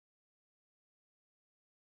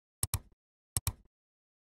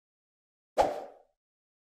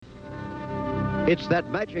It's that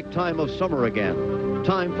magic time of summer again.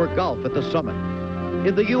 Time for golf at the summit.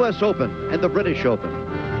 In the U.S. Open and the British Open.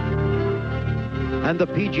 And the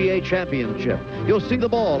PGA Championship. You'll see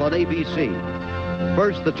them all on ABC.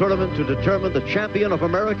 First, the tournament to determine the champion of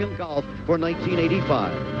American golf for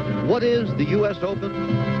 1985. What is the U.S. Open?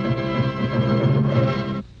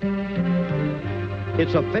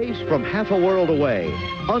 It's a face from half a world away,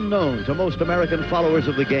 unknown to most American followers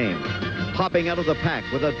of the game. Hopping out of the pack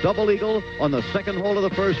with a double eagle on the second hole of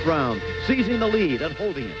the first round, seizing the lead and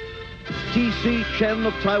holding it. Chen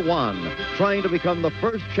of Taiwan, trying to become the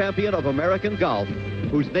first champion of American golf,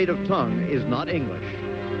 whose native tongue is not English.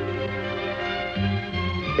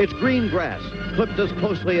 It's green grass, clipped as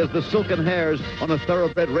closely as the silken hairs on a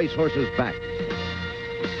thoroughbred racehorse's back.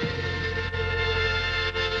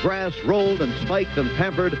 Grass rolled and spiked and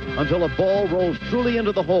pampered until a ball rolls truly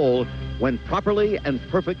into the hole when properly and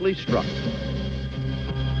perfectly struck.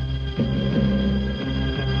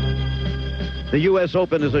 The U.S.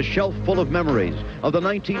 Open is a shelf full of memories of the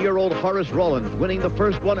 19-year-old Horace Rawlins winning the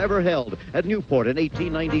first one ever held at Newport in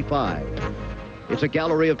 1895. It's a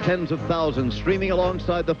gallery of tens of thousands streaming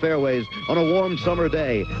alongside the fairways on a warm summer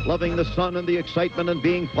day, loving the sun and the excitement and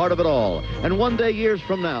being part of it all. And one day, years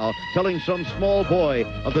from now, telling some small boy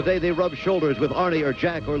of the day they rubbed shoulders with Arnie or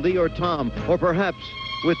Jack or Lee or Tom, or perhaps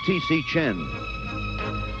with T.C. Chen.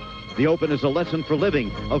 The Open is a lesson for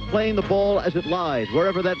living, of playing the ball as it lies,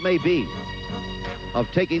 wherever that may be,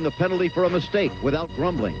 of taking the penalty for a mistake without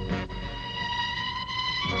grumbling,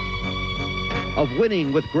 of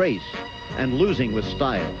winning with grace and losing with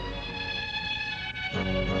style.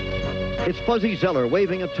 It's Fuzzy Zeller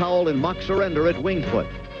waving a towel in mock surrender at Wingfoot,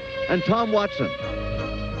 and Tom Watson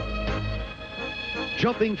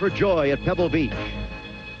jumping for joy at Pebble Beach.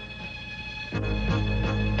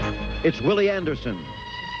 It's Willie Anderson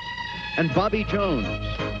and Bobby Jones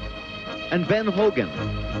and Ben Hogan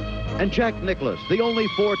and Jack Nicklaus, the only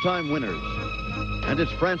four-time winners. And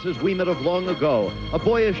it's Francis Ouimet of long ago, a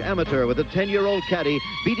boyish amateur with a 10-year-old caddy,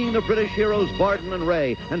 beating the British heroes Barden and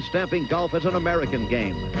Ray and stamping golf as an American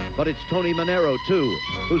game. But it's Tony Manero, too,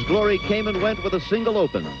 whose glory came and went with a single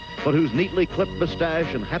Open, but whose neatly clipped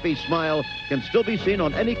mustache and happy smile can still be seen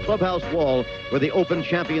on any clubhouse wall where the Open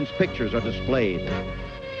champions' pictures are displayed.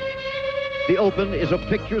 The Open is a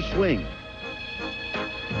picture swing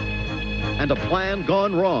and a plan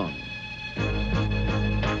gone wrong.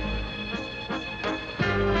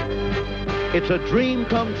 It's a dream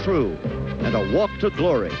come true and a walk to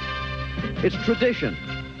glory. It's tradition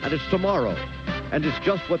and it's tomorrow, and it's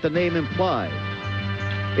just what the name implies.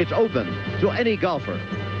 It's open to any golfer.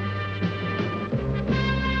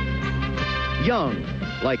 Young,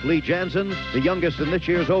 like Lee Janzen, the youngest in this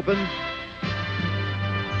year's Open,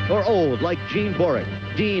 or old, like Gene Borick,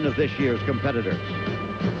 dean of this year's competitors.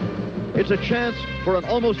 It's a chance for an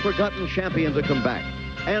almost forgotten champion to come back.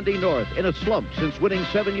 Andy North, in a slump since winning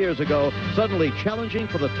 7 years ago, suddenly challenging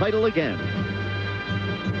for the title again.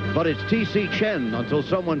 But it's T.C. Chen until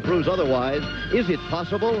someone proves otherwise. Is it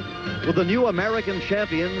possible? Will the new American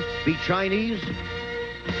champion be Chinese?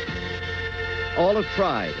 All have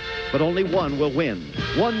tried, but only one will win.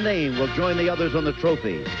 One name will join the others on the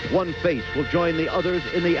trophy. One face will join the others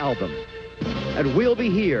in the album. And we'll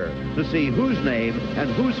be here to see whose name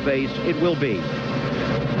and whose face it will be.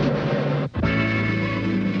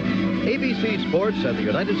 ABC Sports and the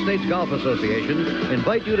United States Golf Association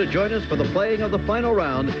invite you to join us for the playing of the final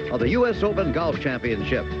round of the U.S. Open Golf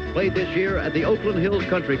Championship, played this year at the Oakland Hills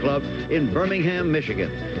Country Club in Birmingham,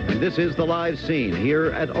 Michigan. And this is the live scene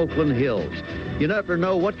here at Oakland Hills. You never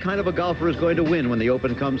know what kind of a golfer is going to win when the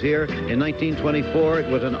Open comes here. In 1924, it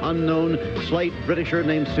was an unknown, slight Britisher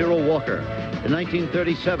named Cyril Walker. In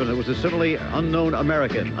 1937, it was a similarly unknown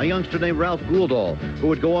American, a youngster named Ralph Gouldall, who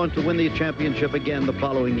would go on to win the championship again the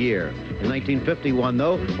following year. In 1951,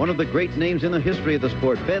 though, one of the great names in the history of the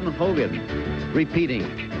sport, Ben Hogan,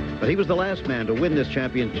 repeating. But he was the last man to win this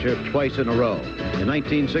championship twice in a row. In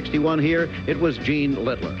 1961 here, it was Gene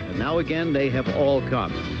Littler. And now again, they have all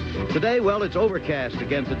come. Today, well, it's overcast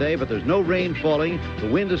again today, but there's no rain falling. The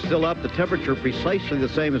wind is still up. The temperature precisely the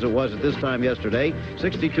same as it was at this time yesterday,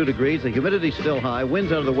 62 degrees. The humidity's still high.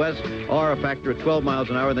 Winds out of the west are a factor of 12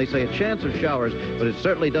 miles an hour, and they say a chance of showers, but it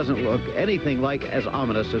certainly doesn't look anything like as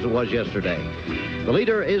ominous as it was yesterday. The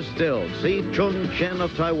leader is still Tze-chung Chen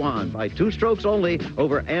of Taiwan by 2 strokes only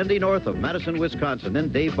over Andy North of Madison, Wisconsin. Then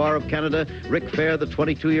Dave Barr of Canada, Rick Fair, the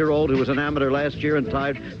 22-year-old who was an amateur last year and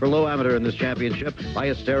tied for low amateur in this championship,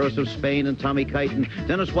 Ballesteros of Spain and Tommy Kyten,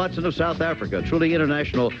 Denis Watson of South Africa, truly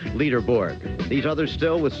international leaderboard. These others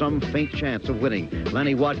still with some faint chance of winning.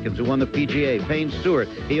 Lanny Watkins, who won the PGA, Payne Stewart,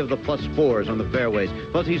 he of the +4s on the fairways,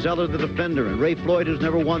 Fuzzy Zeller, the defender, and Ray Floyd, who's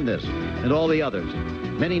never won this, and all the others.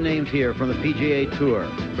 Many names here from the PGA Tour.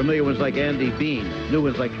 Familiar ones like Andy Bean, new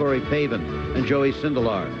ones like Corey Pavin and Joey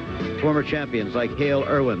Sindelar. Former champions like Hale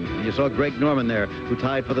Irwin. And you saw Greg Norman there, who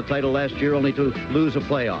tied for the title last year only to lose a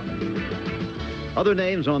playoff. Other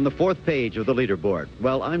names on the 4th page of the leaderboard.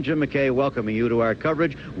 Well, I'm Jim McKay welcoming you to our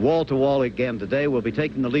coverage wall-to-wall again today. We'll be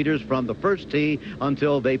taking the leaders from the first tee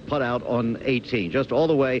until they putt out on 18, just all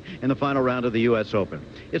the way in the final round of the U.S. Open.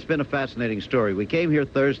 It's been a fascinating story. We came here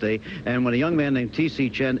Thursday, and when a young man named T.C.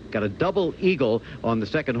 Chen got a double eagle on the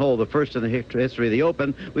second hole, the first in the history of the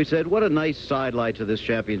Open, we said, what a nice sidelight to this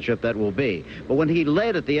championship that will be. But when he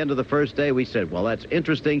led at the end of the first day, we said, well, that's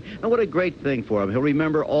interesting, and what a great thing for him. He'll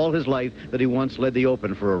remember all his life that he once led the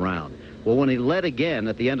Open for a round. Well, when he led again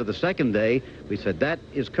at the end of the second day, we said, that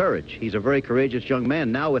is courage. He's a very courageous young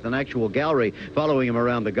man. Now with an actual gallery following him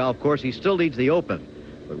around the golf course, he still leads the Open.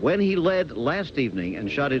 But when he led last evening and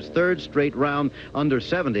shot his 3rd straight round under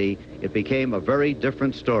 70, it became a very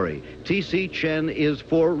different story. T.C. Chen is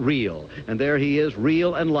for real. And there he is,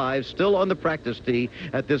 real and live, still on the practice tee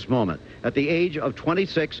at this moment. At the age of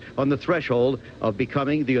 26, on the threshold of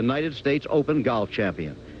becoming the United States Open golf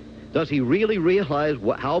champion. Does he really realize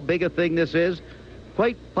how big a thing this is?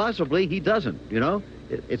 Quite possibly he doesn't, you know.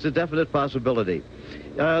 It's a definite possibility.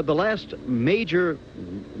 The last major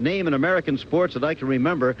name in American sports that I can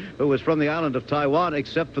remember who was from the island of Taiwan,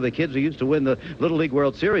 except for the kids who used to win the Little League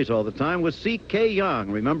World Series all the time, was C.K.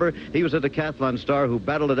 Young. Remember? He was a decathlon star who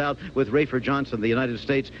battled it out with Rayford Johnson, the United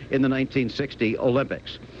States, in the 1960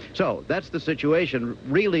 Olympics. So that's the situation.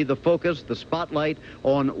 Really the focus, the spotlight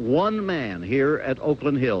on one man here at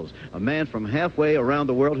Oakland Hills, a man from halfway around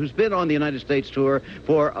the world who's been on the United States tour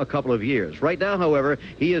for a couple of years. Right now, however,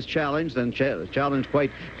 he is challenged and challenged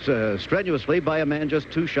quite strenuously by a man just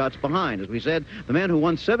 2 shots behind. As we said, the man who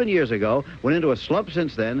won 7 years ago went into a slump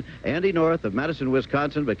since then, Andy North of Madison,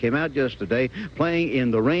 Wisconsin, but came out yesterday playing in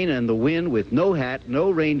the rain and the wind with no hat, no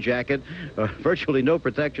rain jacket, virtually no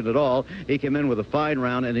protection at all. He came in with a fine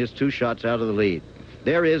round and his 2 shots out of the lead.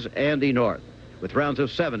 There is Andy North with rounds of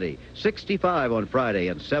 70, 65 on Friday,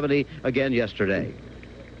 and 70 again yesterday.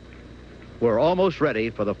 We're almost ready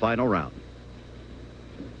for the final round.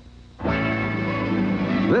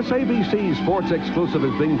 This ABC Sports exclusive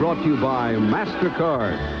is being brought to you by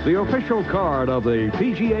MasterCard, the official card of the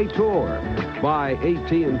PGA Tour, by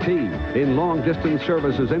AT&T, in long-distance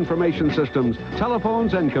services, information systems,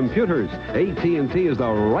 telephones, and computers. AT&T is the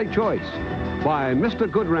right choice. By Mr.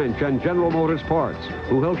 Goodwrench and General Motors Parts,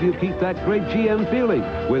 who help you keep that great GM feeling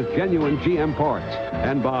with genuine GM parts.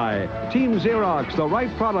 And by Team Xerox, the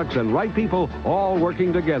right products and right people all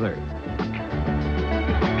working together.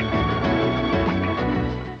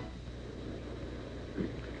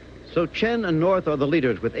 So Chen and North are the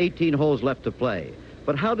leaders with 18 holes left to play.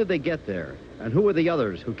 But how did they get there? And who were the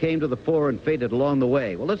others who came to the fore and faded along the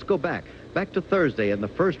way? Well, let's go back to Thursday in the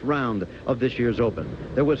first round of this year's Open.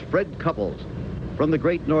 There was Fred Couples from the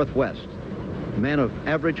great Northwest, a man of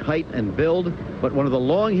average height and build, but one of the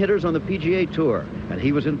long hitters on the PGA Tour, and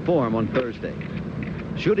he was in form on Thursday.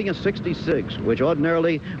 Shooting a 66, which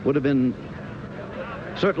ordinarily would have been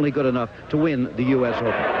certainly good enough to win the U.S.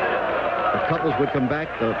 Open. But Couples would come back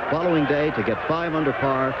the following day to get 5 under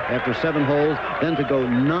par after 7 holes, then to go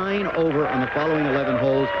 9 over on the following 11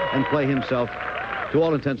 holes and play himself, to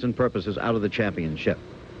all intents and purposes, out of the championship.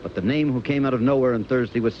 But the name who came out of nowhere on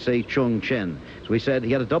Thursday was Tze-chung Chen. As we said,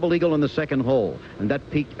 he had a double eagle on the second hole, and that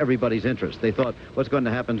piqued everybody's interest. They thought, what's going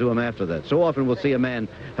to happen to him after that? So often we'll see a man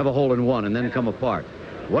have a hole in one and then come apart.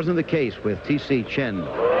 It wasn't the case with T.C. Chen.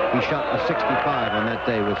 He shot a 65 on that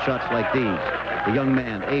day with shots like these. The young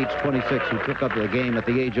man, age 26, who took up the game at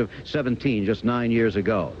the age of 17 just 9 years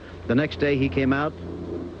ago. The next day he came out,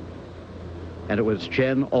 and it was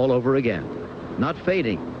Chen all over again. Not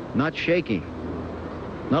fading, not shaking,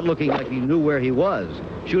 not looking like he knew where he was.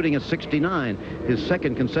 Shooting at 69, his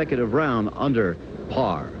second consecutive round under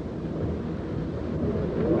par.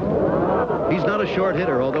 He's not a short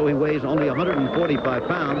hitter, although he weighs only 145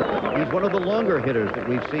 pounds. He's one of the longer hitters that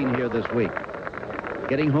we've seen here this week,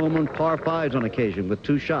 getting home on par 5s on occasion with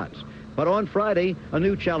 2 shots. But on Friday, a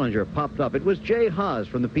new challenger popped up. It was Jay Haas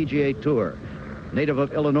from the PGA Tour. native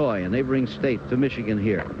of Illinois, a neighboring state to Michigan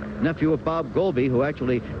here. Nephew of Bob Golby, who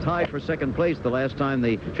actually tied for second place the last time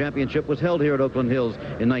the championship was held here at Oakland Hills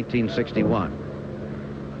in 1961.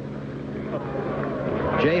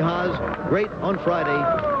 Jay Haas, great on Friday,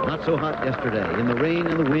 not so hot yesterday. In the rain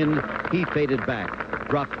and the wind, he faded back,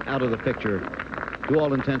 dropped out of the picture to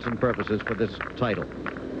all intents and purposes for this title.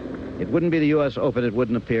 It wouldn't be the U.S. Open, it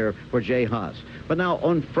wouldn't appear for Jay Haas. But now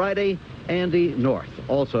on Friday, Andy North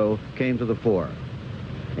also came to the fore.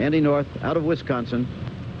 Andy North, out of Wisconsin,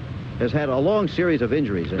 has had a long series of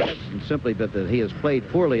injuries. It isn't simply that he has played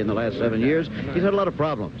poorly in the last 7 years. He's had a lot of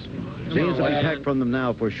problems. Seems to be back from them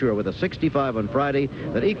now for sure, with a 65 on Friday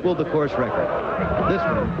that equaled the course record. This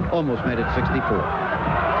one almost made it 64.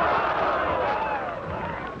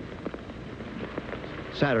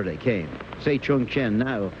 Saturday came. Tze-chung Chen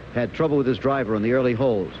now had trouble with his driver on the early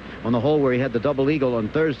holes. On the hole where he had the double eagle on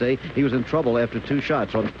Thursday, he was in trouble after 2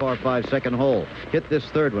 shots on par 5 second hole. Hit this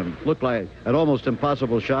third one. Looked like an almost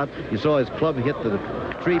impossible shot. You saw his club hit the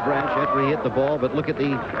tree branch after he hit the ball, but look at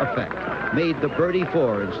the effect. Made the birdie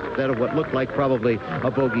 4 instead of what looked like probably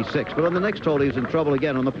a bogey 6. But on the next hole, he was in trouble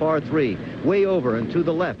again on the par 3, way over and to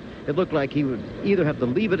the left. It looked like he would either have to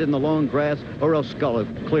leave it in the long grass or else scull it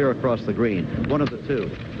clear across the green. One of the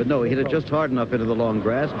two. But no, he hit it just hard enough into the long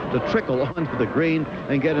grass to trickle onto the green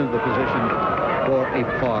and get into the position for a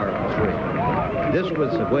par 3. This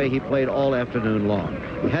was the way he played all afternoon long.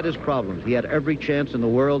 He had his problems. He had every chance in the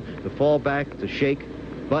world to fall back, to shake,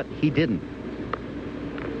 but he didn't.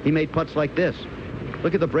 He made putts like this.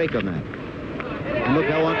 Look at the break on that. And look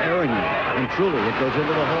how unerringly and truly it goes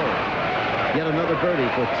into the hole. Yet another birdie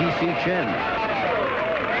for T.C. Chen.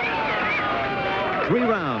 3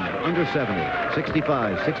 rounds under 70,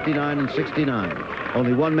 65, 69, and 69.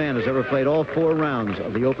 Only one man has ever played all 4 rounds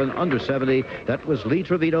of the Open under 70. That was Lee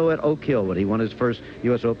Trevino at Oak Hill when he won his first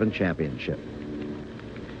U.S. Open championship.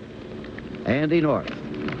 Andy North.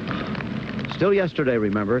 Still yesterday,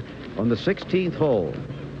 remember, on the 16th hole.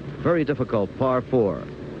 Very difficult par 4.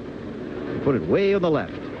 He put it way on the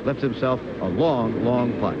left. Left himself a long,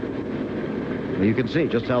 long putt. Well, you can see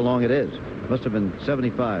just how long it is. Must have been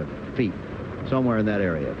 75 feet, somewhere in that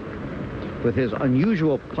area. With his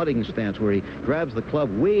unusual putting stance where he grabs the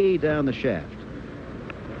club way down the shaft.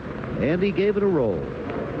 And he gave it a roll.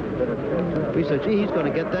 We said, gee, he's going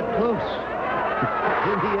to get that close.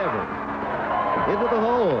 Did he ever? Into the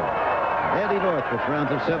hole. Andy North with rounds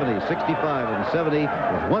of 70, 65, and 70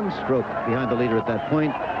 with 1 stroke behind the leader at that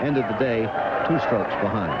point. Ended the day 2 strokes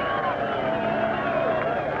behind.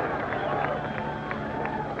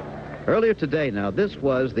 Earlier today now, this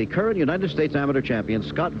was the current United States Amateur champion,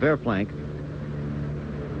 Scott Verplank,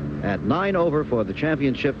 at 9 over for the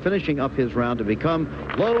championship, finishing up his round to become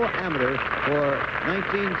low amateur for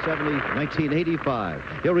 1970-1985.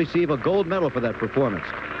 He'll receive a gold medal for that performance.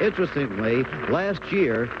 Interestingly, last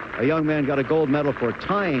year, a young man got a gold medal for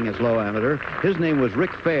tying as low amateur. His name was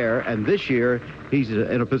Rick Fair, and this year, he's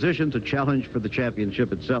in a position to challenge for the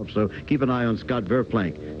championship itself. So keep an eye on Scott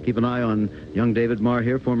Verplank. Keep an eye on young David Barr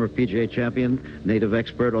here, former PGA champion, native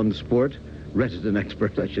expert on the sport. Resident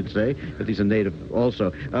expert, I should say, but he's a native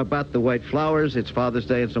also. About the white flowers, it's Father's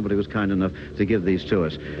Day, and somebody was kind enough to give these to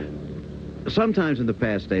us. Sometimes in the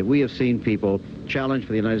past, Dave, we have seen people challenge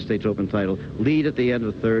for the United States Open title, lead at the end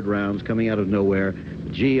of the 3rd rounds, coming out of nowhere.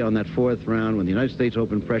 Gee, on that 4th round, when the United States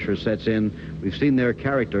Open pressure sets in, we've seen their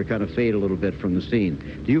character kind of fade a little bit from the scene.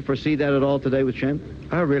 Do you foresee that at all today with Chen?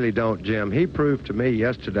 I really don't, Jim. He proved to me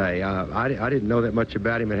yesterday. I didn't know that much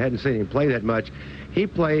about him and hadn't seen him play that much. He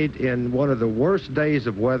played in one of the worst days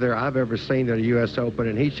of weather I've ever seen at a U.S. Open,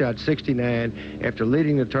 and he shot 69 after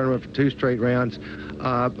leading the tournament for 2 straight rounds.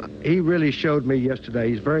 He really showed me yesterday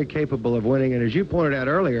he's very capable of winning, and as you pointed out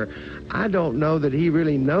earlier, I don't know that he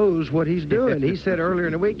really knows what he's doing. He said earlier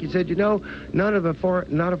in the week, he said, you know, not a Far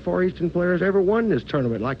Eastern player has ever won this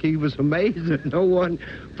tournament. Like, he was amazed that no one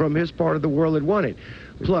from his part of the world had won it.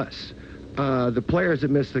 Plus, the players that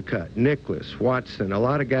missed the cut, Nicklaus, Watson, a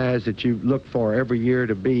lot of guys that you look for every year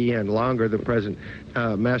to be and longer the present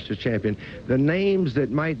Masters champion. The names that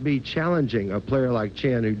might be challenging a player like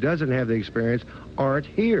Chen, who doesn't have the experience, aren't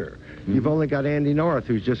here. You've only got Andy North,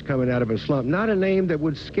 who's just coming out of a slump. Not a name that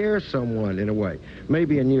would scare someone in a way.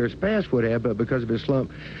 Maybe in years past would have, but because of his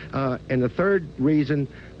slump. And the third reason,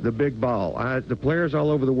 the big ball. The players all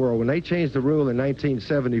over the world, when they changed the rule in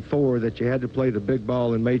 1974 that you had to play the big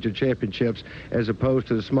ball in major championships as opposed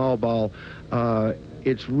to the small ball,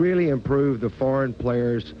 it's really improved the foreign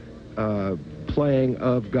players' playing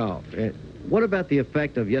of golf. What about the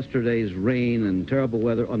effect of yesterday's rain and terrible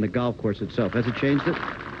weather on the golf course itself? Has it changed it?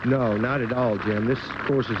 No, not at all, Jim. This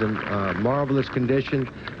course is in marvelous condition.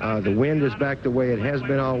 The wind is back the way it has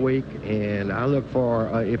been all week, and I look for,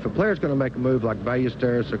 if a player's going to make a move like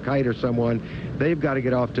Ballesteros or Kite or someone, they've got to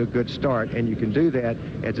get off to a good start, and you can do that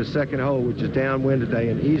at the second hole, which is downwind today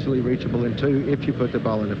and easily reachable in 2 if you put the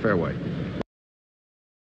ball in the fairway.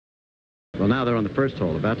 Well, now they're on the first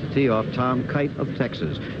hole, about to tee off Tom Kite of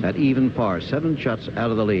Texas at even par, 7 shots out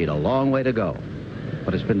of the lead, a long way to go.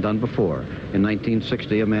 But it's been done before. In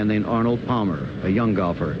 1960, a man named Arnold Palmer, a young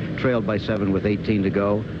golfer, trailed by 7 with 18 to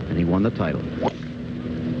go, and he won the title.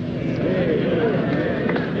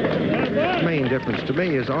 The main difference to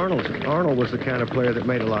me is Arnold was the kind of player that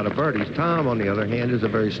made a lot of birdies. Tom, on the other hand, is a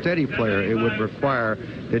very steady player. It would require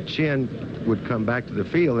that Chen would come back to the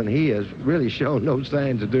field, and he has really shown no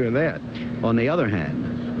signs of doing that. On the other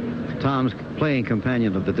hand, Tom's playing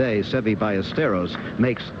companion of the day, Seve Ballesteros,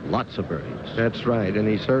 makes lots of birdies. That's right, and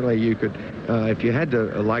he certainly, you could, if you had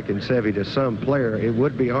to liken Seve to some player, it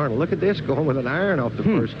would be Arnold. Look at this, going with an iron off the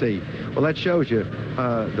first tee. Well, that shows you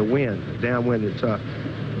the wind, downwind. It's a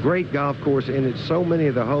great golf course, and it's so many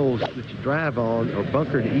of the holes that you drive on are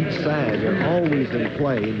bunkered to each side. They're always in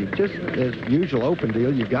play, and you just, as usual open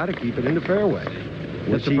deal, you've got to keep it in the fairway.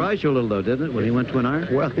 It surprised you a little, though, didn't it, when he went to an iron?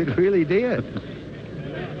 Well, it really did.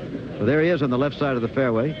 Well, there he is on the left side of the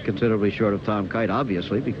fairway, considerably short of Tom Kite,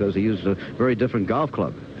 obviously, because he used a very different golf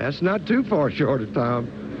club. That's not too far short of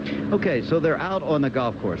Tom. Okay, so they're out on the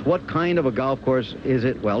golf course. What kind of a golf course is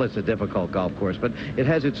it? Well, it's a difficult golf course, but it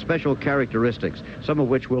has its special characteristics, some of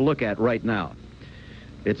which we'll look at right now.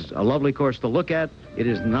 It's a lovely course to look at. It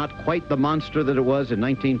is not quite the monster that it was in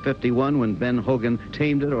 1951 when Ben Hogan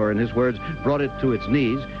tamed it, or in his words, brought it to its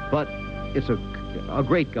knees, but it's a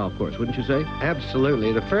great golf course, wouldn't you say?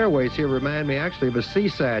 Absolutely. The fairways here remind me actually of a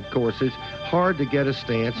seaside course. It's hard to get a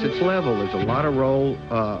stance. It's level. There's a lot of roll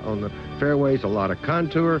on the fairways, a lot of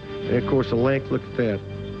contour, and of course the length. Look at that.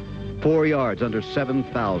 4 yards under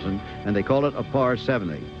 7,000, and they call it a par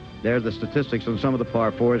 70. There's the statistics on some of the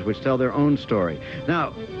par 4s which tell their own story.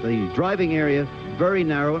 Now, the driving area, very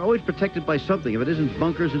narrow and always protected by something. If it isn't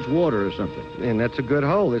bunkers, it's water or something. And that's a good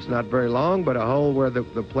hole. It's not very long, but a hole where the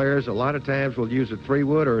players a lot of times will use a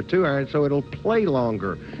 3-wood or a 2-iron, so it'll play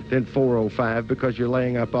longer than 405 because you're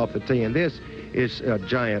laying up off the tee. And this is a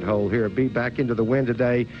giant hole here. Be back into the wind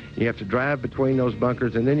today. You have to drive between those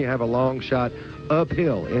bunkers, and then you have a long shot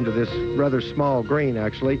uphill into this rather small green,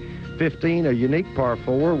 actually. 15, a unique par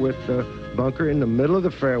 4 with the bunker in the middle of the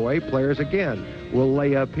fairway. Players, again, will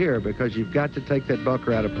lay up here because you've got to take that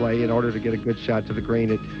bunker out of play in order to get a good shot to the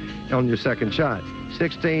green on your second shot.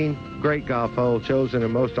 16, great golf hole, chosen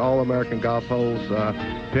in most all-American golf holes,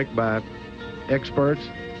 picked by experts.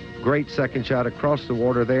 Great second shot across the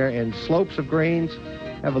water there, and slopes of greens.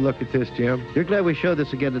 Have a look at this, Jim. You're glad we showed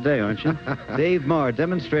this again today, aren't you? Dave Barr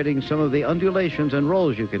demonstrating some of the undulations and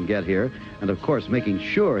rolls you can get here, and of course making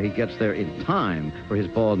sure he gets there in time for his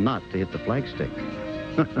ball not to hit the flagstick.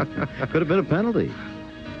 Could have been a penalty.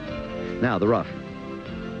 Now, the rough.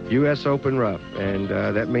 U.S. Open rough, and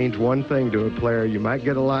that means one thing to a player. You might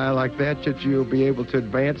get a lie like that you'll be able to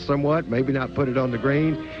advance somewhat, maybe not put it on the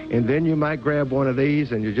green, and then you might grab one of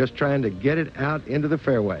these, and you're just trying to get it out into the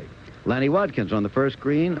fairway. Lanny Watkins on the first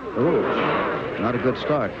green. Oh, not a good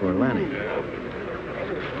start for Lanny.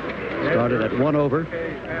 Started at 1 over,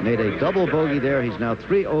 made a double bogey there. He's now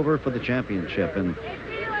 3 over for the championship, and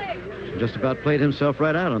just about played himself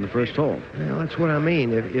right out on the first hole. Well, that's what I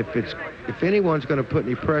mean. If anyone's going to put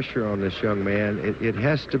any pressure on this young man, it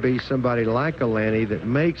has to be somebody like a Lanny that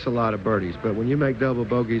makes a lot of birdies. But when you make double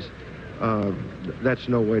bogeys, that's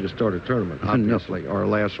no way to start a tournament, obviously, or a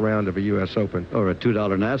last round of a U.S. Open. Or a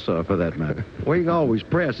 $2 Nassau, for that matter. Well, you can always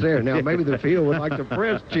press there. Now, maybe the field would like to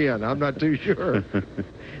press Chen. I'm not too sure.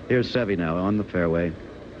 Here's Seve now on the fairway.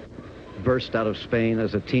 Burst out of Spain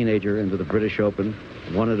as a teenager into the British Open.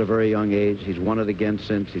 Won at a very young age. He's won it again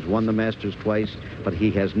since. He's won the Masters twice, but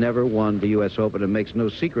he has never won the U.S. Open and makes no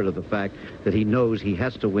secret of the fact that he knows he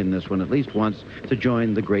has to win this one at least once to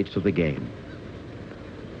join the greats of the game.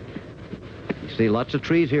 You see lots of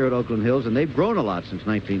trees here at Oakland Hills, and they've grown a lot since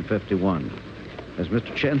 1951. As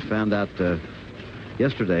Mr. Chen found out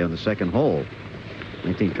yesterday on the second hole,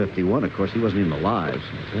 1951, of course, he wasn't even alive.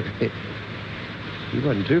 He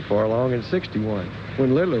wasn't too far along in 61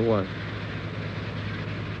 when Littler won.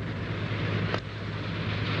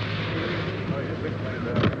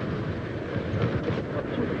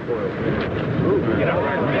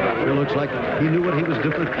 Sure looks like he knew what he was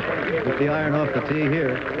doing with the iron off the tee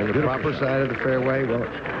here. And the proper side of the fairway, well,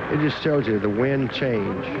 it just shows you the wind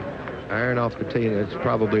change. Iron off the tee, and it's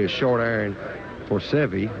probably a short iron for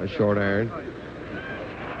Seve, a short iron.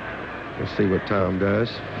 We'll see what Tom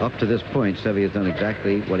does. Up to this point, Seve has done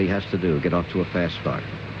exactly what he has to do, get off to a fast start.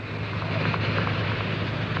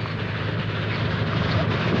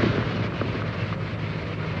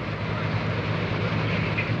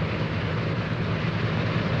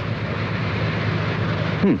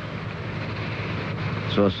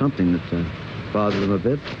 Saw something that bothered him a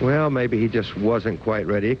bit. Well, maybe he just wasn't quite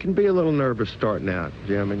ready. It can be a little nervous starting out,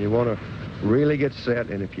 Jim, and you want to really get set,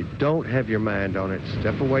 and if you don't have your mind on it,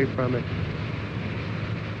 step away from it.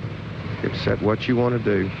 Get set what you want to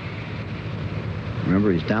do.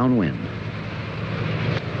 Remember, he's downwind.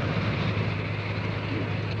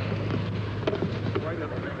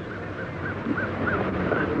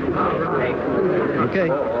 Okay.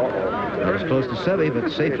 That was close to Seve,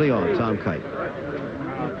 but safely on. Tom Kite.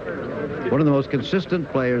 One of the most consistent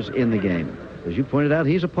players in the game. As you pointed out,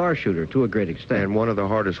 he's a par shooter to a great extent. And one of the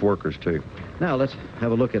hardest workers, too. Now, let's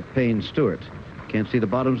have a look at Payne Stewart. Can't see the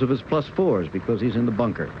bottoms of his +4s because he's in the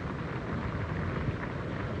bunker.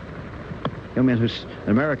 Young man who's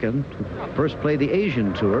an American, who first played the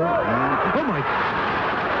Asian Tour. And, oh, my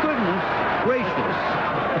goodness gracious.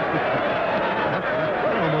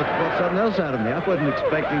 That almost brought something else out of me. I wasn't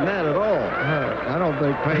expecting that at all. I don't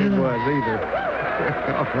think Payne was either.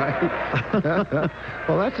 All right.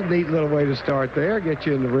 Well, that's a neat little way to start there. Get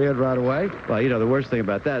you in the red right away. Well, you know, the worst thing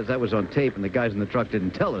about that is that was on tape, and the guys in the truck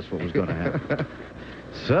didn't tell us what was going to happen.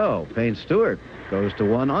 So, Payne Stewart goes to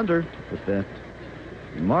 1 under with that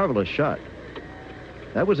marvelous shot.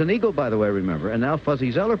 That was an eagle, by the way, remember. And now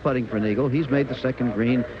Fuzzy Zeller putting for an eagle. He's made the second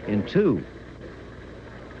green in 2.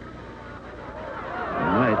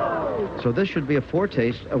 All right. So this should be a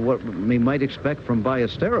foretaste of what we might expect from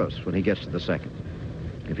Ballesteros when he gets to the second.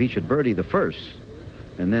 If he should birdie the first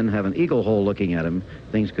and then have an eagle hole looking at him,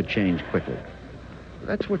 things could change quickly.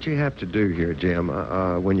 That's what you have to do here, Jim.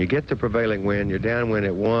 When you get the prevailing wind, you're downwind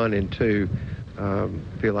at 1 and 2.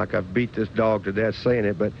 Feel like I've beat this dog to death saying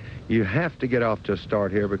it, but you have to get off to a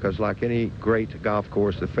start here because like any great golf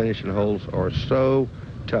course, the finishing holes are so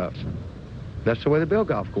tough. That's the way they build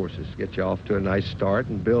golf courses. Get you off to a nice start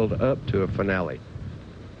and build up to a finale.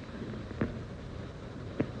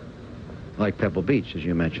 Like Pebble Beach, as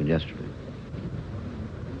you mentioned yesterday.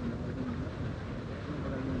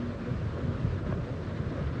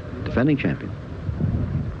 Defending champion.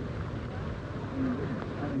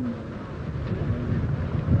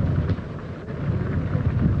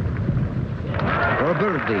 Or a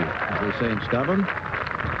birdie, as they say in Scotland.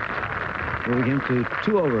 Moving him to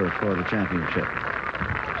 2 over for the championship.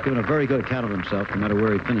 He's given a very good account of himself, no matter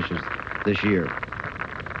where he finishes this year.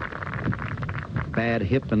 Bad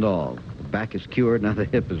hip and all. The back is cured, now the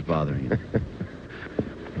hip is bothering him.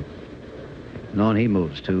 And on he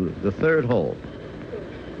moves to the 3rd hole.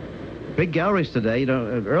 Big galleries today. You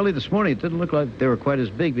know, early this morning, it didn't look like they were quite as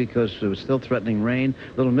big because it was still threatening rain,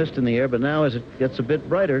 a little mist in the air, but now as it gets a bit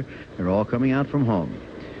brighter, they're all coming out from home.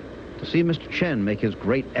 To see Mr. Chen make his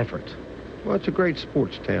great effort. Well, it's a great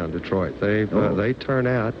sports town, Detroit. They turn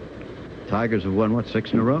out. Tigers have won, what,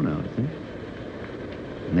 6 in a row now, I think.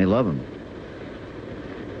 And they love him.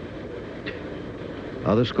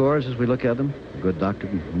 Other scores as we look at them. Good Dr.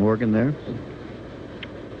 Morgan there.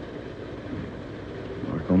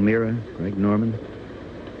 Mark O'Meara, Greg Norman.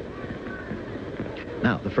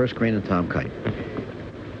 Now, the first green and Tom Kite.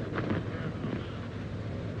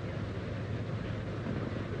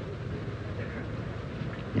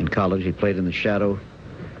 In college, he played in the shadow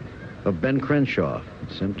of Ben Crenshaw.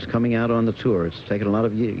 Since coming out on the tour, it's taken a lot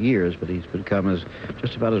of years, but he's become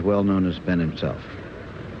just about as well known as Ben himself.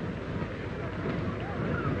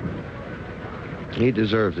 He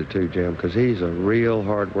deserves it too, Jim, because he's a real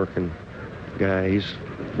hard-working guy. He's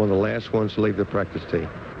one of the last ones to leave the practice tee.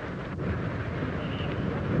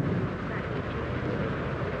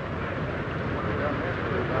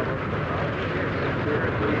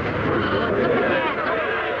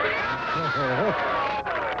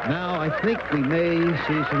 Now, I think we may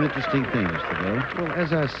see some interesting things today. Well,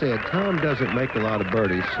 as I said, Tom doesn't make a lot of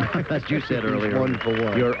birdies. As you said earlier. 1 for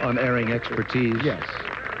 1. Your unerring expertise. Yes.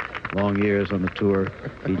 Long years on the tour,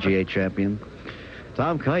 PGA champion.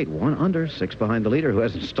 Tom Kite, 1 under, 6 behind the leader, who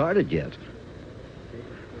hasn't started yet.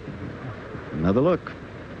 Another look.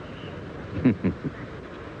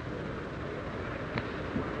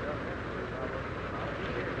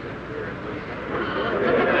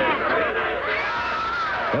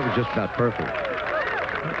 That was just about perfect.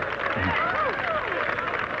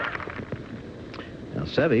 Now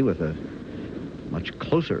Seve with a much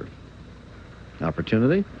closer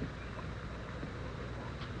opportunity.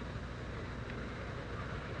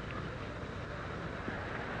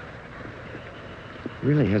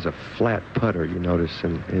 really has a flat putter, you notice,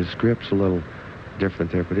 and his grip's a little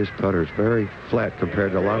different there, but his putter's very flat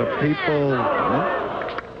compared to a lot of people.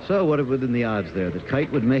 So what have been the odds there that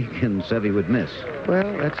Kite would make and Seve would miss?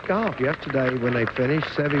 Well, that's golf. Yesterday, when they finished,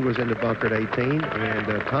 Seve was in the bunker at 18,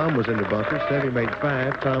 and Tom was in the bunker. Seve made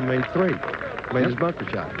 5, Tom made 3. Made his bunker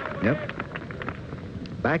shot. Yep.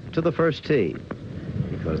 Back to the first tee,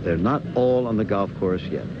 because they're not all on the golf course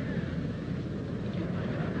yet.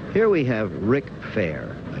 Here we have Rick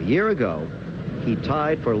Fair. A year ago, he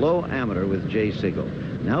tied for low amateur with Jay Sigel.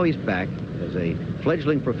 Now he's back as a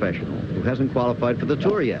fledgling professional who hasn't qualified for the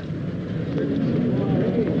tour yet.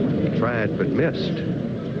 Tried but missed.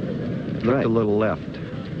 Looked a little left.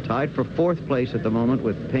 Tied for 4th place at the moment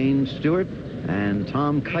with Payne Stewart and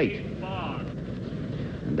Tom Kite.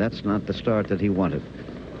 And that's not the start that he wanted.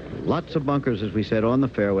 Lots of bunkers, as we said, on the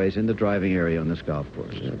fairways in the driving area on this golf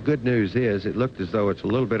course. Good news is it looked as though it's a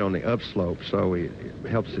little bit on the upslope, so it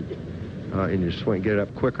helps it in your swing, get it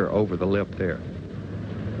up quicker over the lip there.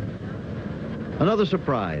 Another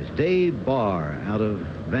surprise, Dave Barr out of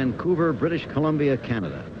Vancouver, British Columbia,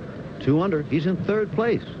 Canada. 2 under, he's in 3rd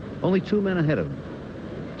place, only 2 men ahead of him.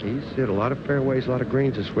 He's hit a lot of fairways, a lot of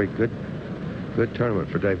greens this week. Good tournament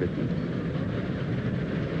for David.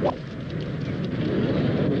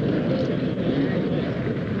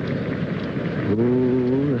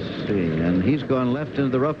 Ooh, let's see, and he's gone left into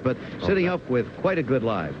the rough, but sitting up with quite a good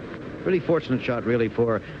lie. Pretty fortunate shot, really,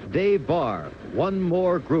 for Dave Barr. One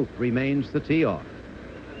more group remains the tee off.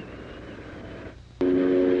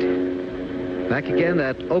 Back again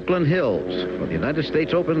at Oakland Hills for the United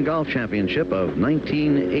States Open Golf Championship of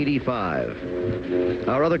 1985.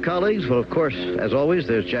 Our other colleagues, well, of course, as always,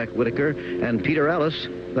 there's Jack Whitaker and Peter Ellis.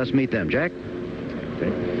 Let's meet them. Jack?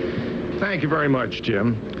 Okay. Thank you very much,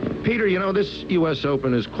 Jim. Peter, you know, this U.S.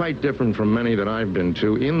 Open is quite different from many that I've been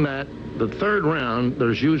to in that the 3rd round,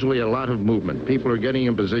 there's usually a lot of movement. People are getting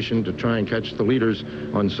in position to try and catch the leaders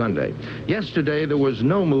on Sunday. Yesterday, there was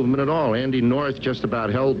no movement at all. Andy North just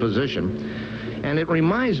about held position. And it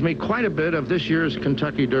reminds me quite a bit of this year's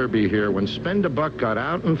Kentucky Derby here, when Spender Buck got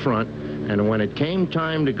out in front, and when it came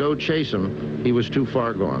time to go chase him, he was too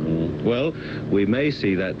far gone. Well, we may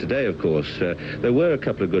see that today, of course. There were a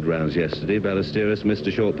couple of good rounds yesterday. Ballesteros missed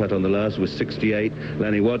a short putt on the last with 68.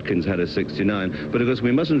 Lanny Watkins had a 69. But, of course,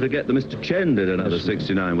 we mustn't forget that Mr. Chen did another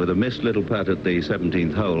 69 with a missed little putt at the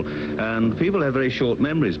 17th hole. And people have very short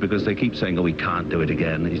memories because they keep saying, oh, he can't do it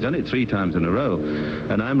again. He's done it 3 times in a row.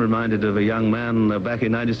 And I'm reminded of a young man back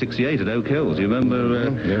in 1968 at Oak Hills. You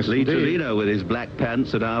remember yes, Lee indeed. Torino with his black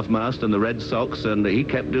pants at half-mast and the red socks, and he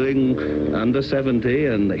kept doing under 70,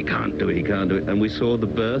 and he can't do it, he can't do it. And we saw the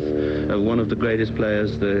birth of one of the greatest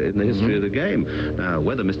players in the history of the game. Now,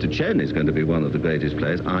 whether Mr. Chen is going to be one of the greatest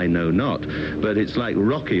players, I know not. But it's like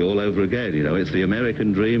Rocky all over again, you know. It's the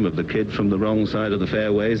American dream of the kid from the wrong side of the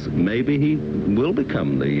fairways. Maybe he will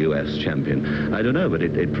become the U.S. champion. I don't know, but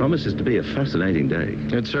it promises to be a fascinating day.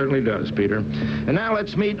 It certainly does, Peter. And now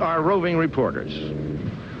let's meet our roving reporters.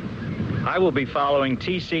 I will be following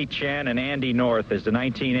T.C. Chen and Andy North as the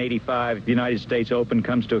 1985 United States Open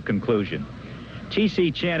comes to a conclusion.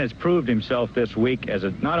 T.C. Chen has proved himself this week as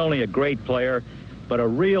not only a great player, but a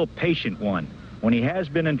real patient one. When he has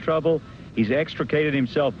been in trouble, he's extricated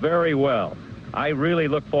himself very well. I really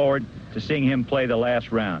look forward to seeing him play the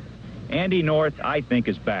last round. Andy North, I think,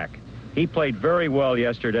 is back. He played very well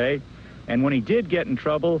yesterday, and when he did get in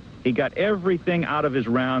trouble, he got everything out of his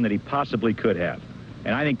round that he possibly could have.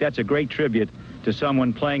 And I think that's a great tribute to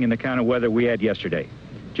someone playing in the kind of weather we had yesterday.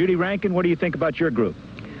 Judy Rankin, what do you think about your group?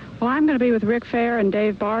 Well, I'm going to be with Rick Fair and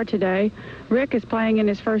Dave Barr today. Rick is playing in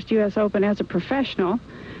his first U.S. Open as a professional.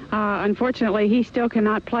 Unfortunately, he still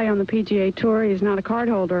cannot play on the PGA Tour. He's not a card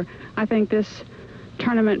holder. I think this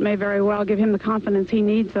tournament may very well give him the confidence he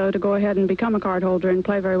needs, though, to go ahead and become a card holder and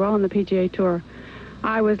play very well on the PGA Tour.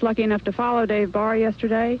 I was lucky enough to follow Dave Barr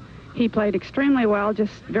yesterday. He played extremely well,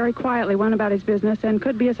 just very quietly went about his business, and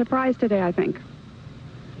could be a surprise today, I think.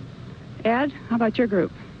 Ed, how about your group?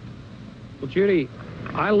 Well, Judy,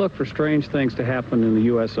 I look for strange things to happen in the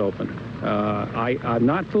U.S. Open. I'm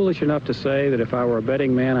not foolish enough to say that if I were a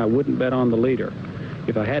betting man, I wouldn't bet on the leader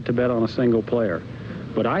if I had to bet on a single player.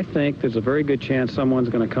 But I think there's a very good chance someone's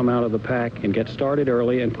going to come out of the pack and get started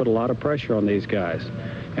early and put a lot of pressure on these guys.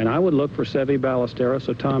 And I would look for Seve Ballesteros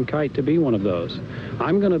or Tom Kite to be one of those.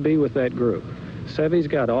 I'm going to be with that group. Seve's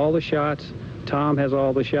got all the shots. Tom has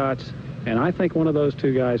all the shots. And I think one of those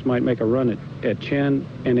two guys might make a run at Chen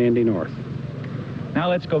and Andy North. Now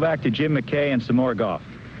let's go back to Jim McKay and some more golf.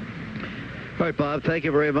 All right, Bob, thank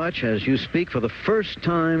you very much. As you speak, for the first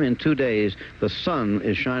time in 2 days, the sun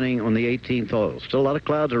is shining on the 18th hole. Still a lot of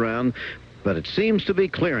clouds around. but it seems to be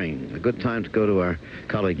clearing. A good time to go to our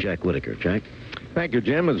colleague Jack Whitaker. Jack? Thank you,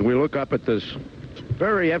 Jim. As we look up at this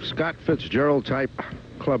very F. Scott Fitzgerald type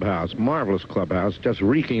clubhouse, marvelous clubhouse, just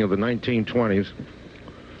reeking of the 1920s,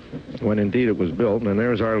 when indeed it was built. And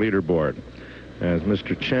there's our leaderboard, as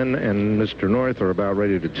Mr. Chen and Mr. North are about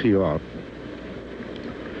ready to tee off.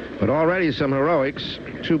 But already some heroics,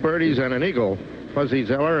 2 birdies and an eagle. Fuzzy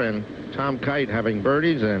Zeller and Tom Kite having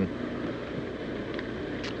birdies, and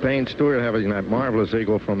Payne Stewart having that marvelous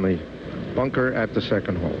eagle from the bunker at the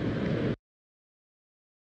second hole.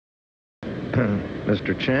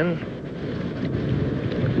 Mr. Chen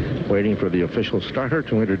waiting for the official starter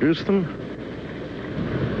to introduce them.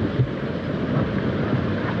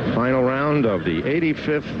 Final round of the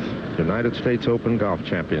 85th United States Open Golf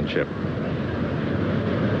Championship.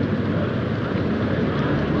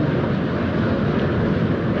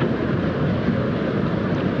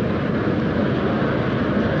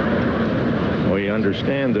 We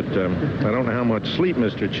understand that, I don't know how much sleep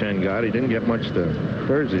Mr. Chen got. He didn't get much the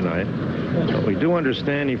Thursday night. But we do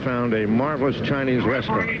understand he found a marvelous Chinese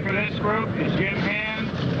restaurant. Referee for this group is Jim Hand,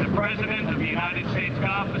 the president of the United States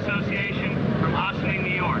Golf Association from Ossining,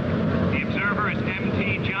 New York. The observer is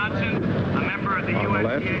M.T. Johnson, a member of the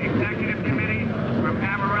USGA Executive Committee from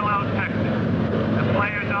Amarillo, Texas. The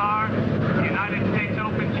players are the United States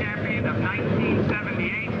Open champion of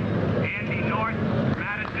 1978, Andy North,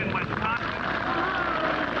 Madison, Wisconsin.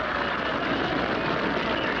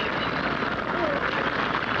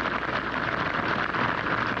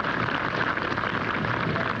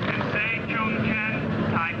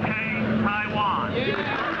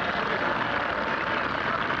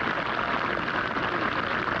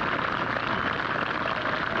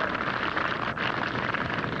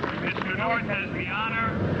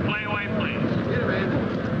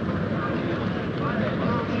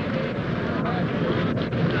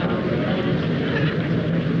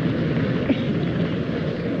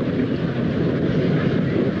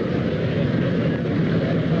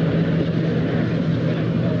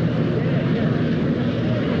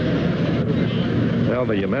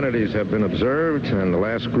 The amenities have been observed, and the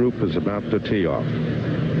last group is about to tee off.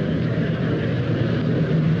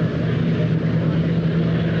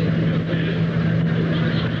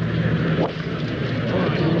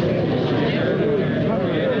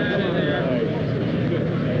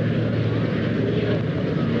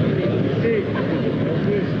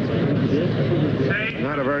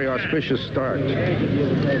 Not a very auspicious start.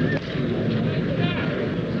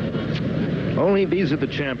 Only these are the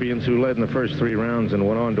champions who led in the first 3 rounds and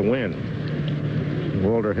went on to win.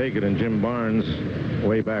 Walter Hagen and Jim Barnes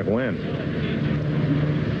way back when.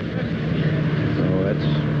 So that's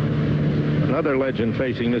another legend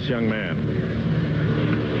facing this young man.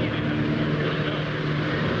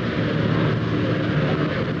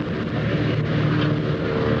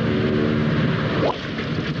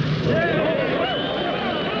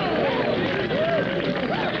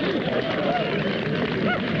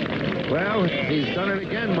 He's done it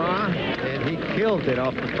again, Ma. And he killed it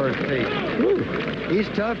off the first tee. He's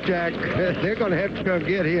tough, Jack. They're going to have to come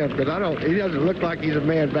get him, because he doesn't look like he's a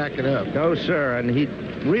man backing up. No, sir, and he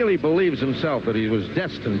really believes himself that he was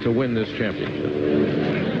destined to win this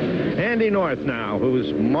championship. Andy North now,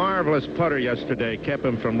 whose marvelous putter yesterday kept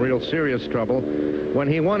him from real serious trouble. When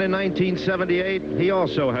he won in 1978, he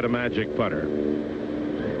also had a magic putter.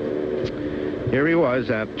 Here he was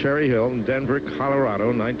at Cherry Hill in Denver,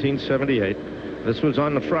 Colorado, 1978. This was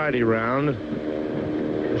on the Friday round,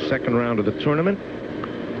 the second round of the tournament.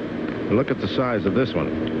 Look at the size of this one.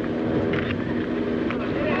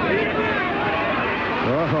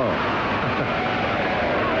 Oh.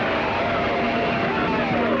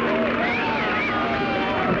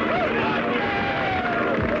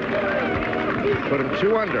 Put him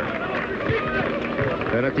 2 under.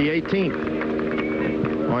 Then at the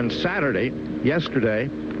 18th, on Saturday, yesterday,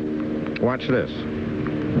 watch this.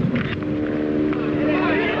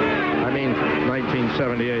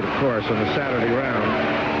 1978, of course, on the Saturday round.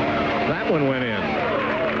 That one went in.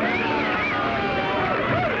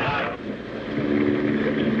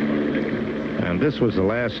 And this was the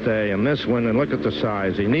last day, and this one, and look at the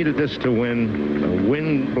size. He needed this to win. The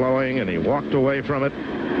wind blowing, and he walked away from it.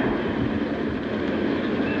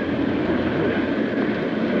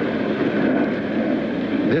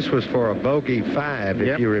 This was for a bogey 5,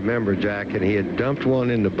 if you remember, Jack, and he had dumped one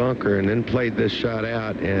in the bunker and then played this shot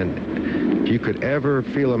out. And if you could ever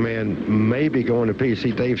feel a man maybe going to P,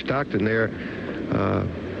 see Dave Stockton there,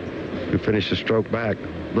 who finished the stroke back.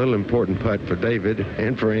 Little important putt for David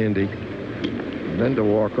and for Andy. And then to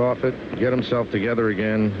walk off it, get himself together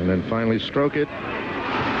again, and then finally stroke it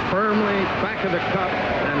firmly back of the cup.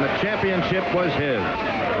 and the championship was his.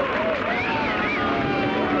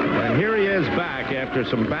 And here he is back after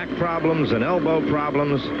some back problems and elbow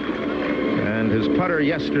problems. And his putter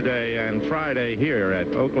yesterday and Friday here at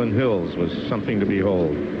Oakland Hills was something to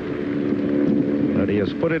behold. But he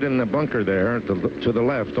has put it in the bunker there to the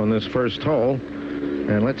left on this first hole.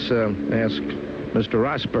 And let's ask Mr.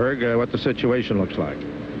 Rosberg what the situation looks like.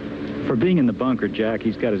 For being in the bunker, Jack,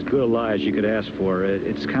 he's got as good a lie as you could ask for.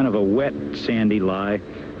 It's kind of a wet, sandy lie,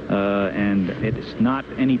 and it's not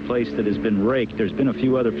any place that has been raked. There's been a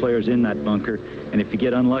few other players in that bunker, and if you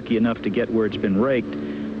get unlucky enough to get where it's been raked,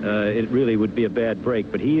 it really would be a bad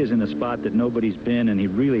break. But he is in a spot that nobody's been, and he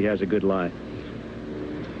really has a good lie.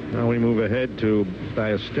 Now we move ahead to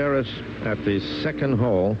Ballesteros at the second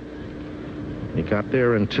hole. He got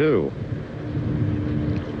there in 2.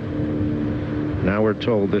 Now we're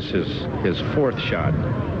told this is his 4th shot.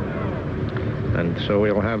 And so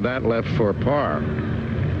he'll have that left for par.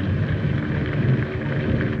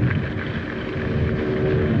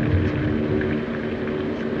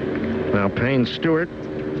 Now Payne Stewart.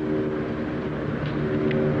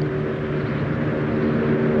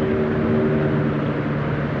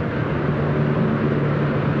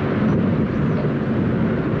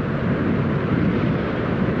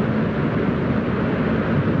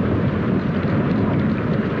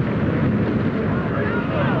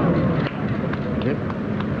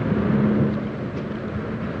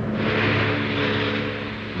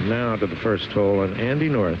 To the first hole, and Andy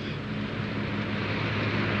North.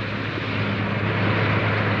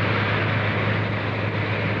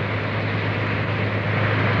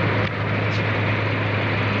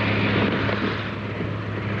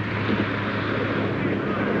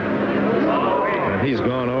 And he's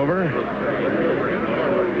gone over.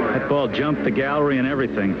 That ball jumped the gallery and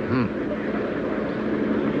everything.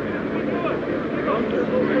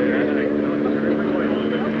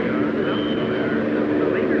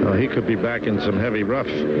 He could be back in some heavy rough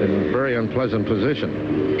in a very unpleasant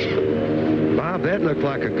position. Bob, that looked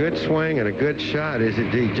like a good swing and a good shot. Did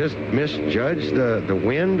he just misjudge the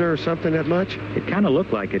wind or something that much? It kind of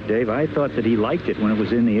looked like it, Dave. I thought that he liked it when it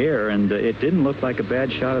was in the air, and it didn't look like a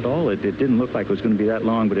bad shot at all. It didn't look like it was going to be that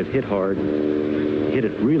long, but it hit hard. Hit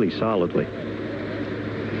it really solidly.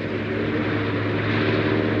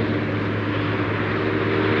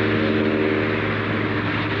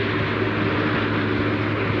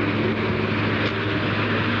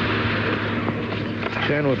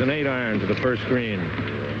 Chen with an 8-iron to the first green.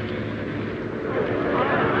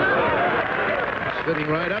 Sitting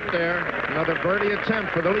right up there. Another birdie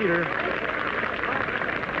attempt for the leader.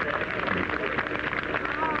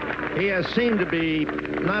 He has seemed to be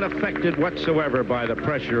not affected whatsoever by the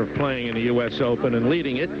pressure of playing in the U.S. Open and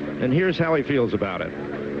leading it. And here's how he feels about it.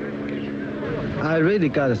 I really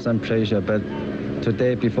got some pressure, but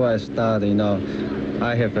today before I start,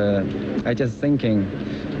 I just thinking,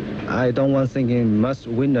 I don't want thinking must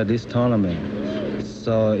win this tournament.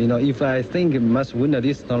 So, if I think must win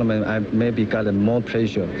this tournament, I maybe got more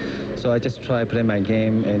pressure. So I just try play my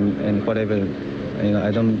game and whatever.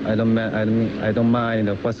 I don't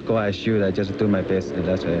mind what score I shoot. I just do my best.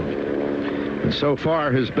 That's it. And so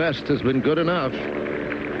far, his best has been good enough.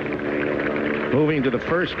 Moving to the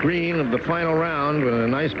first green of the final round with a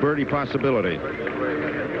nice birdie possibility.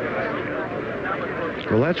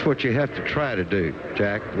 Well, that's what you have to try to do,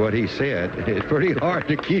 Jack, what he said. It's pretty hard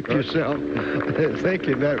to keep yourself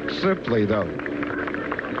thinking that simply, though.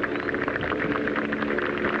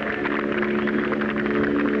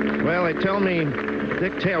 Well, they tell me,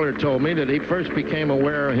 Dick Taylor told me that he first became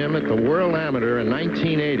aware of him at the World Amateur in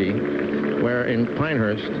 1980, where in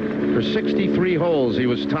Pinehurst, for 63 holes, he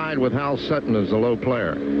was tied with Hal Sutton as the low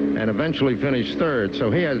player, and eventually finished 3rd.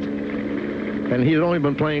 So he had only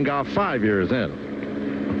been playing golf 5 years in.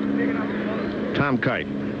 Tom Kite.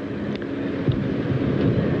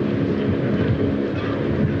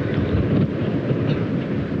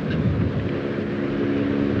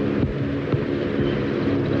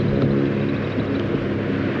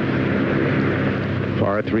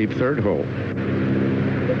 Par 3, 3rd hole.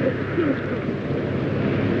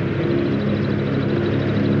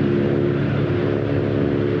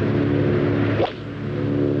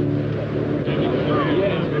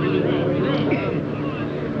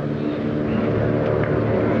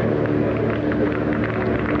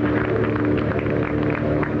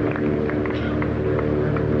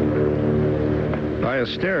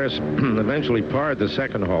 Ballesteros eventually parred the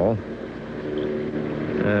second hole.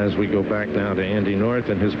 As we go back now to Andy North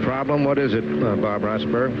and his problem. What is it, Bob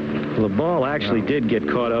Rosberg? Well, the ball actually did get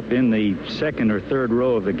caught up in the second or third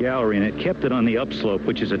row of the gallery, and it kept it on the upslope,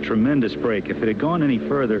 which is a tremendous break. If it had gone any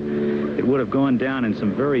further, it would have gone down in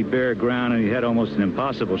some very bare ground, and he had almost an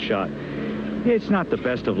impossible shot. It's not the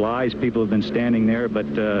best of lies. People have been standing there, but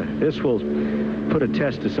this will put a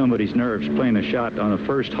test to somebody's nerves, playing a shot on the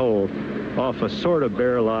first hole off a sort of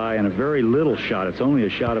bare lie and a very little shot. It's only a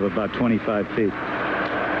shot of about 25 feet.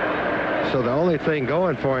 So the only thing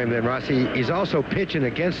going for him then, Rossi, he's also pitching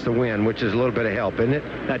against the wind, which is a little bit of help, isn't it?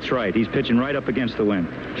 That's right. He's pitching right up against the wind.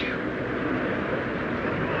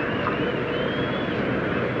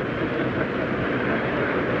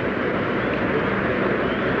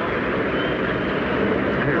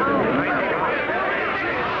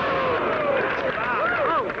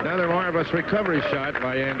 Another marvelous recovery shot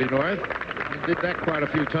by Andy North. He did that quite a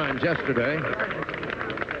few times yesterday.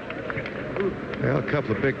 Well, a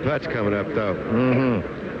couple of big putts coming up, though.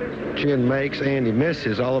 Chen makes, Andy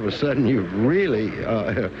misses. All of a sudden, you've really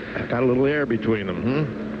got a little air between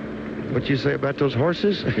them. What'd you say about those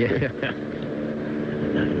horses? Yeah.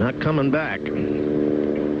 Not coming back.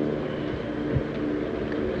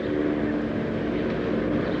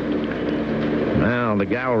 Now, the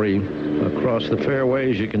gallery across the fairway,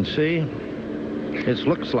 as you can see, it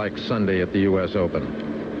looks like Sunday at the U.S. Open.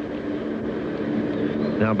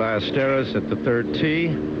 Now Ballesteros at the third tee.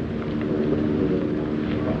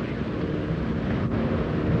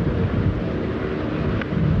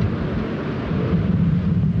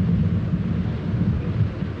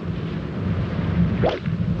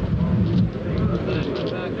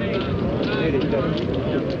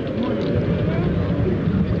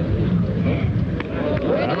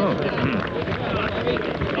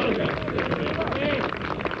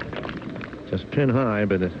 Just pin high,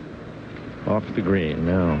 but it off the green.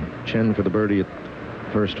 Now Chen for the birdie at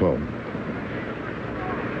first hole.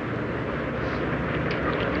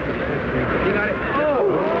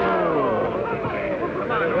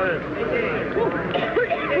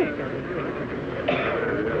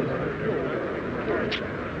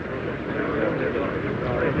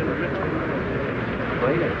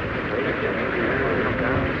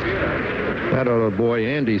 That ought to buoy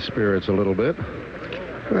Andy's spirits a little bit.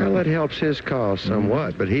 Well, it helps his cause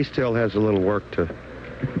somewhat, but he still has a little work to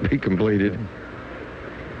be completed.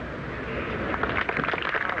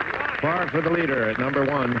 Par for the leader at number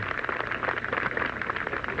 1.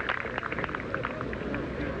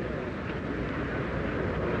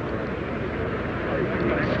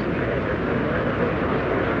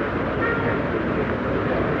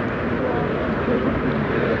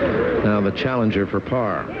 Now the challenger for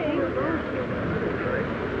par.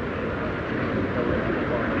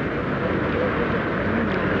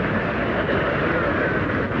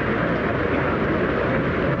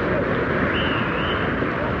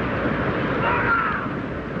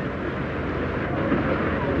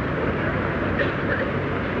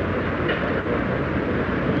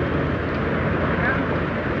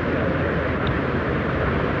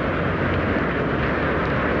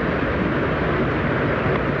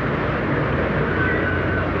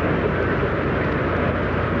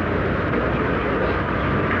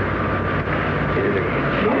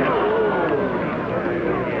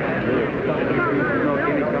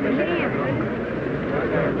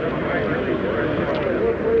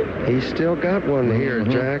 He's still got one here,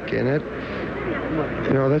 Jack, in it.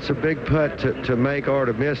 You know, that's a big putt to make or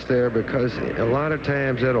to miss there, because a lot of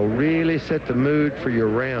times that'll really set the mood for your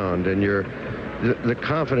round and the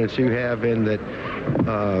confidence you have in that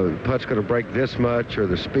putt's going to break this much, or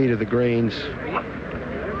the speed of the greens.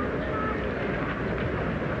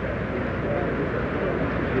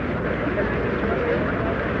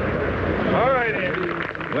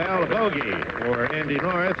 Well, a bogey for Andy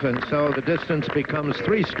North, and so the distance becomes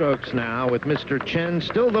 3 strokes now, with Mr. Chen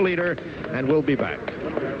still the leader, and we'll be back.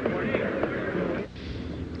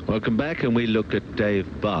 Welcome back, and we look at Dave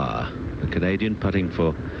Barr, the Canadian, putting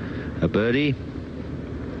for a birdie.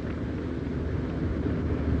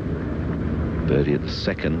 Birdie at the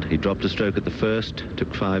second. He dropped a stroke at the first,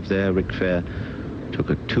 took 5 there. Rick Fair took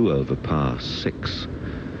a 2 over par 6.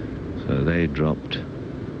 So they dropped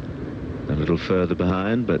a little further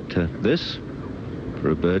behind, but this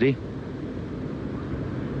for a birdie.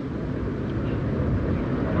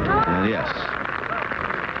 And yes.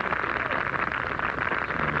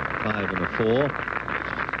 5 and a 4.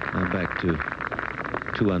 Now back to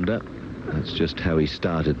 2 under. That's just how he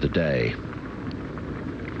started the day.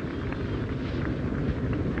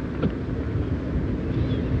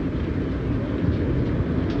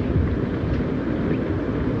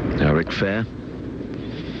 Now Rick Fair.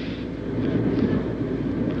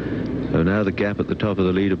 So now the gap at the top of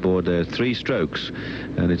the leaderboard, there are 3 strokes,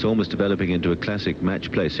 and it's almost developing into a classic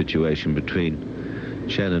match play situation between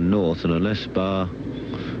Chen and North, and unless Barr,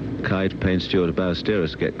 Kite, Payne Stewart, or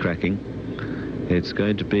Ballesteros get cracking, it's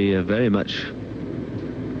going to be very much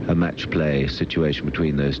a match play situation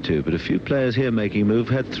between those two. But a few players here making a move.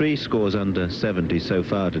 Had 3 scores under 70 so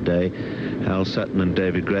far today. Hal Sutton and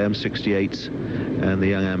David Graham, 68s, and the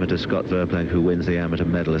young amateur Scott Verplank, who wins the amateur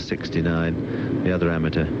medal, is 69. The other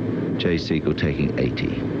amateur, Jay Siegel, taking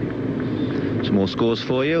 80. Some more scores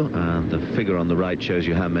for you. The figure on the right shows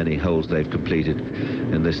you how many holes they've completed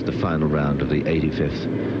in this, the final round of the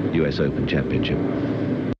 85th US Open Championship.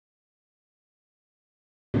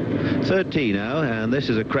 13 now, and this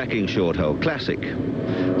is a cracking short hole, classic,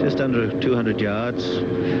 just under 200 yards,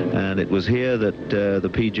 and it was here that the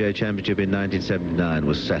PGA Championship in 1979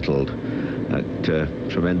 was settled. That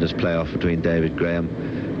tremendous playoff between David Graham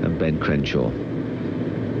and Ben Crenshaw.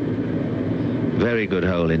 Very good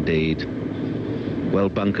hole indeed. Well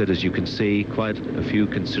bunkered, as you can see, quite a few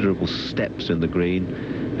considerable steps in the green,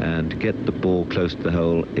 and to get the ball close to the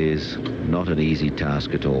hole is not an easy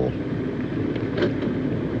task at all.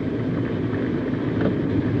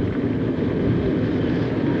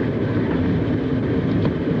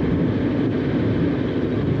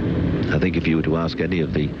 I think if you were to ask any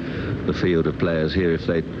of the field of players here if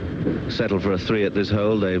they'd settle for a 3 at this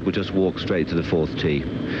hole, they would just walk straight to the 4th tee.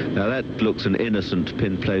 Now that looks an innocent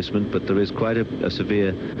pin placement, but there is quite a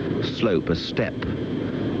severe slope, a step,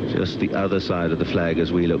 just the other side of the flag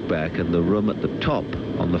as we look back, and the room at the top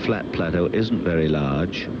on the flat plateau isn't very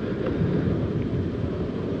large.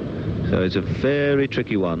 So it's a very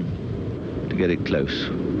tricky one to get it close.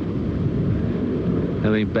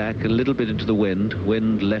 Coming back a little bit into the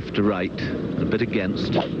wind left to right, a bit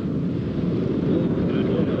against. And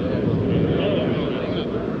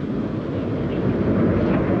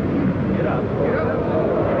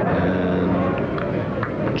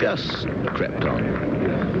just crept on.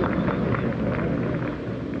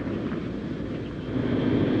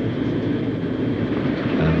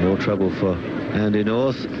 And more trouble for Andy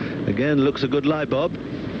North. Again, looks a good lie, Bob.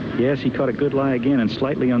 Yes, he caught a good lie again, and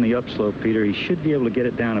slightly on the upslope, Peter. He should be able to get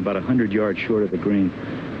it down about 100 yards short of the green.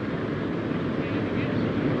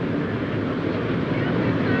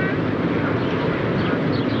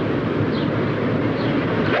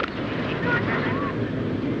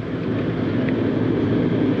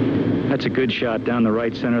 That's a good shot down the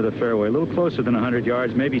right center of the fairway. A little closer than 100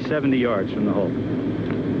 yards, maybe 70 yards from the hole.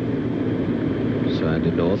 So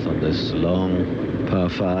Andy North on this long par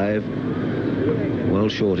 5. Well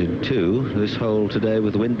short in 2. This hole today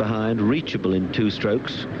with the wind behind, reachable in 2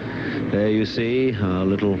 strokes. There you see our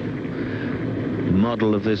little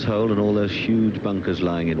model of this hole and all those huge bunkers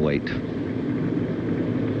lying in wait.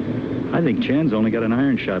 I think Chen's only got an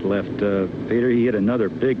iron shot left, Peter. He hit another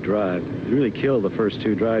big drive. He really killed the first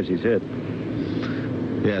 2 drives he's hit.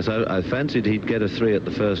 Yes, I fancied he'd get a 3 at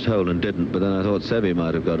the first hole and didn't, but then I thought Seve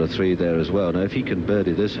might have got a 3 there as well. Now, if he can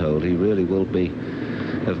birdie this hole, he really will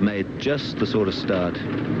have made just the sort of start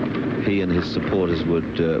he and his supporters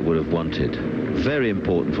would have wanted. Very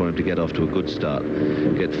important for him to get off to a good start.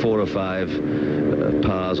 Get 4 or 5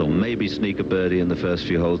 pars, or maybe sneak a birdie in the first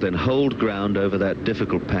few holes, then hold ground over that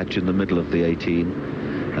difficult patch in the middle of the 18,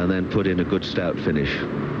 and then put in a good stout finish.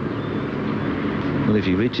 Well, if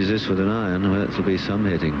he reaches this with an iron, well, that'll be some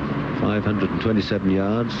hitting. 527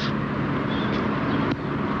 yards.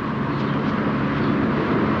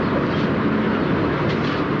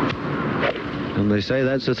 And they say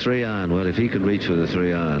that's a 3-iron. Well, if he can reach with a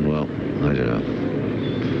 3-iron, well, I don't know.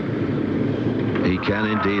 He can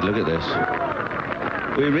indeed. Look at this.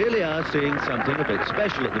 We really are seeing something a bit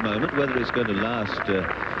special at the moment. Whether it's going to last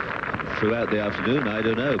throughout the afternoon, I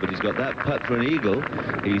don't know. But he's got that putt for an eagle.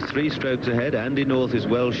 He's 3 strokes ahead. Andy North is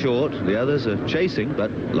well short. The others are chasing,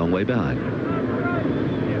 but a long way behind.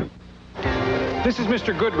 This is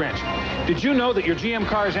Mr. Goodwrench. Did you know that your GM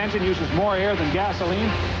car's engine uses more air than gasoline?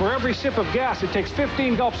 For every sip of gas, it takes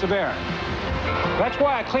 15 gulps of air. That's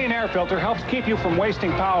why a clean air filter helps keep you from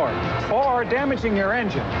wasting power or damaging your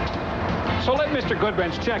engine. So let Mr.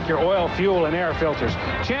 Goodwrench check your oil, fuel, and air filters.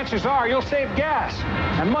 Chances are you'll save gas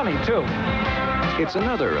and money, too. It's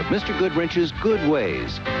another of Mr. Goodwrench's good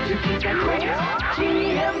ways. To keep that great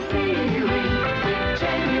GM feeling with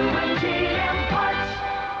genuine GM parts.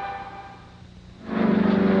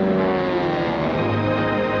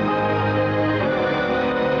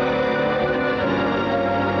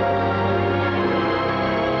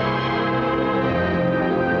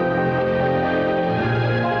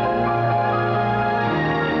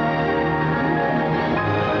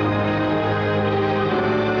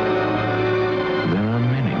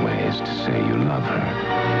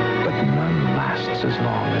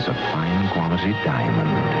 as a fine quality diamond.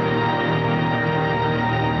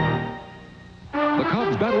 The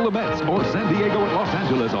Cubs battle the Mets or San Diego at Los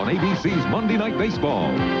Angeles on ABC's Monday Night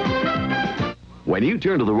Baseball. When you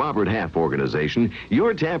turn to the Robert Half Organization,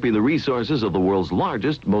 you're tapping the resources of the world's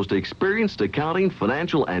largest, most experienced accounting,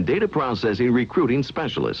 financial, and data processing recruiting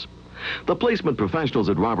specialists. The placement professionals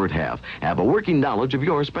at Robert Half have a working knowledge of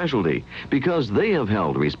your specialty because they have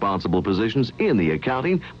held responsible positions in the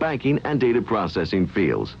accounting, banking, and data processing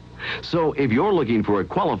fields. So if you're looking for a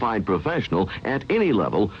qualified professional at any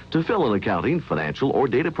level to fill an accounting, financial, or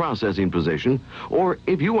data processing position, or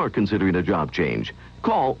if you are considering a job change,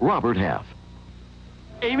 call Robert Half.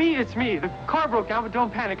 Amy, it's me. The car broke down, but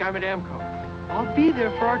don't panic. I'm at AMCO. I'll be there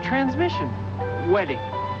for our transmission wedding.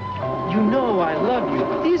 You know I love you,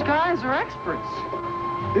 but these guys are experts.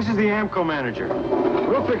 This is the AMCO manager.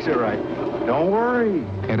 We'll fix it right. Don't worry.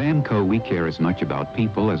 At AMCO, we care as much about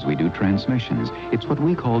people as we do transmissions. It's what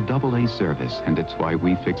we call AA service, and it's why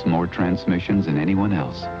we fix more transmissions than anyone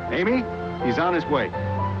else. Amy, he's on his way.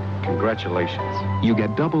 Congratulations. You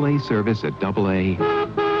get AA service at AA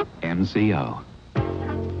MCO.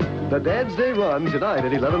 The Dad's Day Run tonight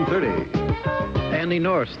at 11:30. Andy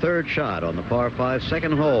North's third shot on the par 5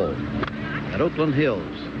 second hole at Oakland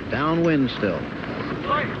Hills. Downwind still.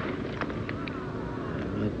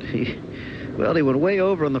 But he went way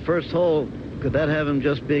over on the first hole. Could that have him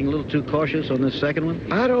just being a little too cautious on this second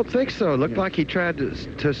one? I don't think so. It looked like he tried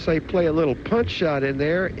to say play a little punch shot in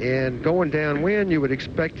there, and going downwind, you would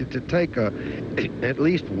expect it to take at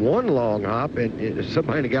least one long hop, and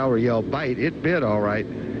somebody in the gallery yelled bite. It bit all right.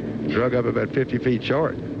 Drug up about 50 feet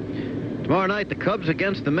short. Tomorrow night, the Cubs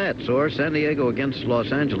against the Mets, or San Diego against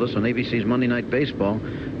Los Angeles on ABC's Monday Night Baseball.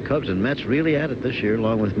 Cubs and Mets really at it this year,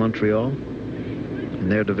 along with Montreal in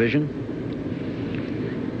their division.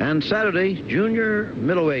 And Saturday, junior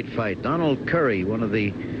middleweight fight. Donald Curry, one of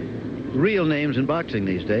the real names in boxing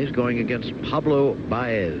these days, going against Pablo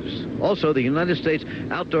Baez. Also, the United States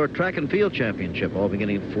Outdoor Track and Field Championship, all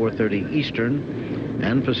beginning at 4:30 Eastern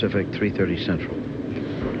and Pacific, 3:30 Central.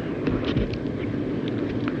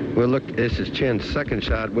 Well, look, this is Chen's second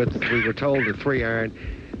shot with, we were told, a 3-iron.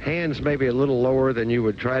 Hands maybe a little lower than you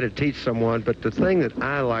would try to teach someone, but the thing that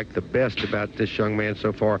I like the best about this young man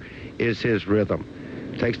so far is his rhythm.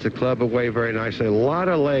 Takes the club away very nicely. A lot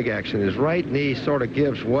of leg action. His right knee sort of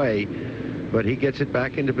gives way, but he gets it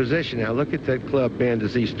back into position. Now, look at that club bend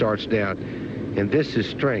as he starts down. And this is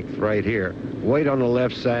strength right here. Weight on the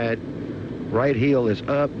left side. Right heel is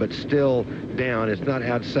up, but still down. It's not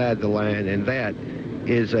outside the line, and that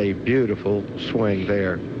is a beautiful swing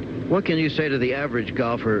there. What can you say to the average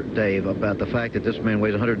golfer, Dave, about the fact that this man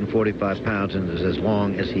weighs 145 pounds and is as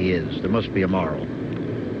long as he is? There must be a moral.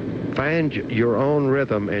 Find your own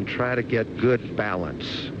rhythm and try to get good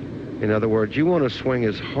balance. In other words, you want to swing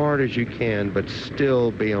as hard as you can, but still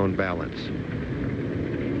be on balance.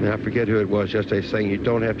 Now, I forget who it was yesterday saying you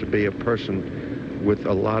don't have to be a person with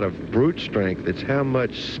a lot of brute strength. It's how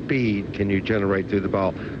much speed can you generate through the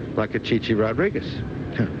ball, like a Chichi Rodriguez.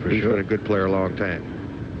 He's been a good player a long time.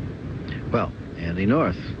 Well, Andy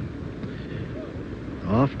North,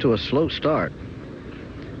 off to a slow start,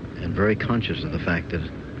 and very conscious of the fact that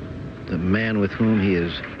the man with whom he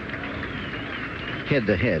is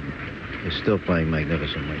head-to-head is still playing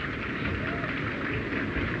magnificently.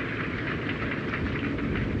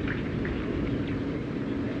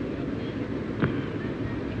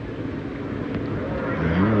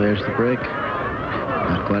 Well, there's the break.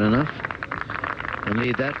 Not quite enough. We'll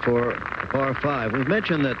need that for par 5. We've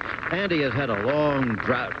mentioned that Andy has had a long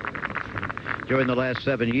drought during the last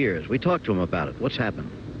 7 years. We talked to him about it. What's happened?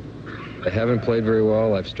 I haven't played very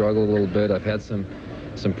well. I've struggled a little bit. I've had some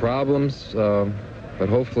problems, but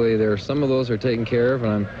hopefully some of those are taken care of,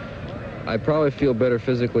 and I probably feel better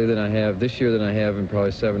physically than I have this year than I have in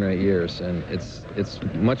probably 7 or 8 years, and it's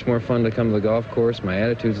much more fun to come to the golf course. My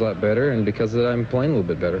attitude's a lot better, and because of that, I'm playing a little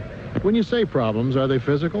bit better. When you say problems, are they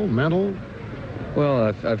physical, mental?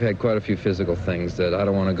 Well, I've had quite a few physical things that I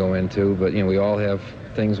don't want to go into, but we all have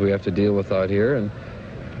things we have to deal with out here, and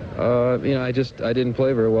I didn't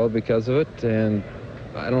play very well because of it, and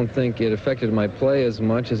I don't think it affected my play as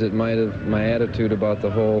much as it might have my attitude about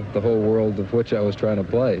the whole world of which I was trying to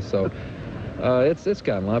play. So it's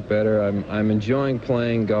gotten a lot better. I'm enjoying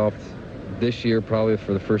playing golf this year, probably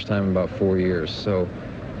for the first time in about 4 years. So,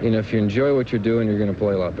 if you enjoy what you're doing, you're going to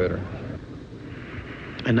play a lot better.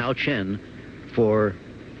 And now Chen for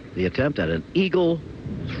the attempt at an eagle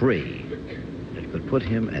 3. It could put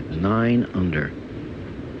him at 9 under.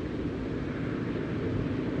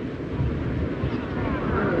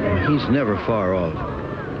 He's never far off.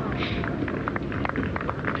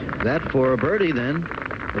 That for a birdie then.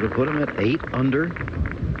 It'll put him at 8 under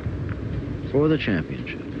for the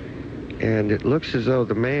championship. And it looks as though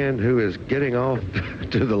the man who is getting off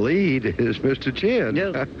to the lead is Mr. Chen.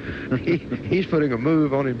 Yeah. He's putting a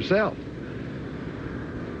move on himself.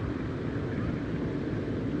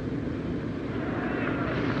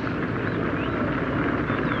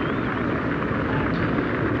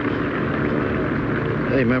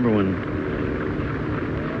 Hey, remember when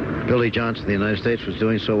Billy Johnson of the United States was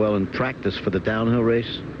doing so well in practice for the downhill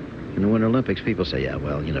race in the Winter Olympics? People say, yeah,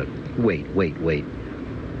 well, you know, wait.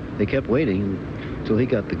 They kept waiting until he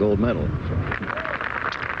got the gold medal.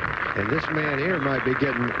 And this man here might be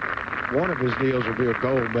getting, one of his deals will be a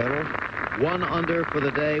gold medal. 1 under for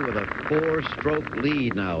the day with a 4-stroke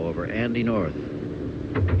lead now over Andy North.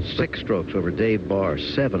 6 strokes over Dave Barr,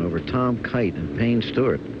 7 over Tom Kite and Payne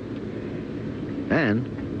Stewart. And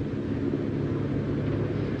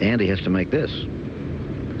Andy has to make this.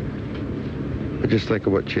 But just think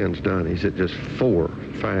of what Chen's done. He's hit just 4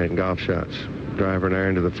 fine golf shots. Driving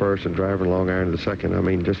iron to the first and driving long iron to the second. I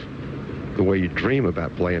mean, just the way you dream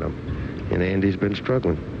about playing them. And Andy's been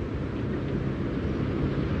struggling.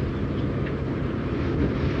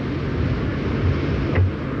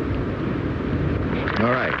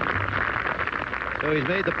 All right. So he's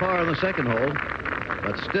made the par on the second hole.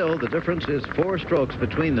 But still, the difference is 4 strokes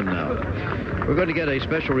between them now. We're going to get a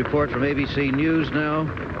special report from ABC News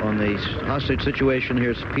now on the hostage situation.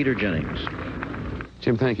 Here's Peter Jennings.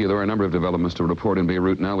 Jim, thank you. There are a number of developments to report in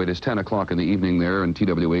Beirut now. It is 10 o'clock in the evening there, and TW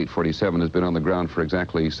 847 has been on the ground for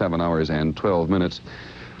exactly 7 hours and 12 minutes.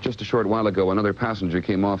 Just a short while ago, another passenger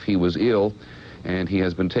came off. He was ill, and he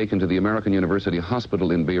has been taken to the American University Hospital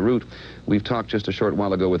in Beirut. We've talked just a short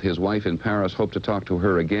while ago with his wife in Paris. Hope to talk to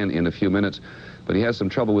her again in a few minutes. But he has some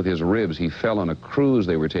trouble with his ribs. He fell on a cruise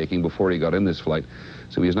they were taking before he got in this flight.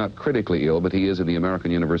 So he's not critically ill, but he is in the American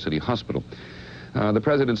University Hospital. The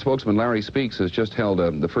president's spokesman, Larry Speaks, has just held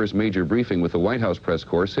the first major briefing with the White House press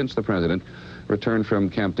corps since the president returned from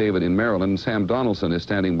Camp David in Maryland. Sam Donaldson is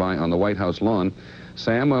standing by on the White House lawn.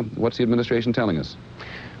 Sam, what's the administration telling us?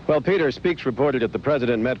 Well, Peter, Speaks reported that the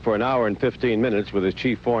president met for an hour and 15 minutes with his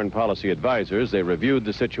chief foreign policy advisors. They reviewed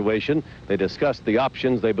the situation. They discussed the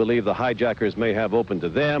options they believe the hijackers may have open to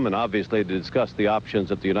them, and obviously they discussed the options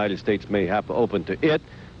that the United States may have open to it.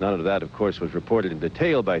 None of that, of course, was reported in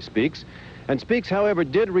detail by Speaks. And Speaks, however,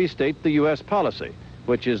 did restate the U.S. policy,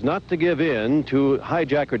 which is not to give in to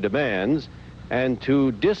hijacker demands and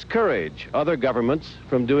to discourage other governments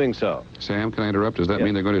from doing so. Sam, can I interrupt? Does that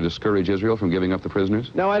mean they're going to discourage Israel from giving up the prisoners?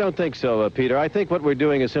 No, I don't think so, Peter. I think what we're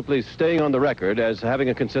doing is simply staying on the record as having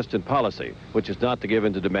a consistent policy, which is not to give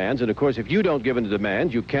in to demands. And, of course, if you don't give in to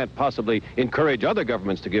demands, you can't possibly encourage other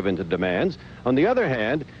governments to give in to demands. On the other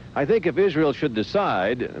hand, I think if Israel should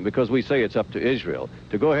decide, because we say it's up to Israel,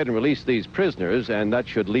 to go ahead and release these prisoners, and that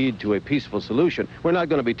should lead to a peaceful solution, we're not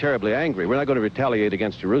going to be terribly angry. We're not going to retaliate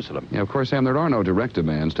against Jerusalem. Yeah, of course, Sam, there are no direct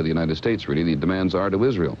demands to the United States, really. The demands are to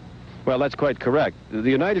Israel. Well, that's quite correct.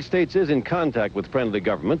 The United States is in contact with friendly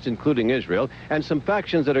governments, including Israel, and some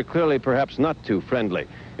factions that are clearly perhaps not too friendly.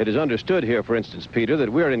 It is understood here, for instance, Peter, that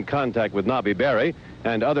we're in contact with Nabi Berri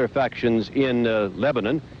and other factions in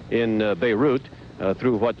Lebanon, in Beirut,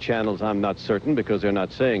 through what channels I'm not certain, because they're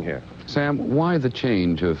not saying here. Sam, why the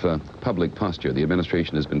change of public posture? The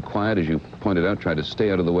administration has been quiet, as you pointed out, tried to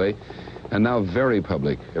stay out of the way, and now very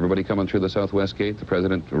public. Everybody coming through the Southwest Gate, the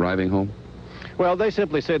president arriving home? Well, they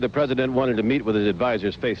simply say the president wanted to meet with his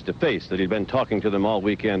advisors face-to-face, that he'd been talking to them all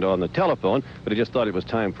weekend on the telephone, but he just thought it was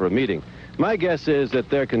time for a meeting. My guess is that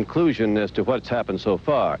their conclusion as to what's happened so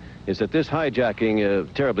far is that this hijacking,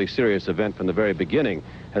 a terribly serious event from the very beginning,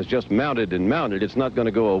 has just mounted and mounted. It's not going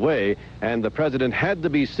to go away, and the president had to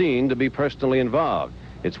be seen to be personally involved.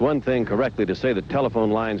 It's one thing correctly to say that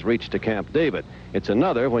telephone lines reach to Camp David. It's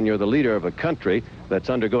another when you're the leader of a country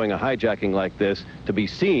that's undergoing a hijacking like this to be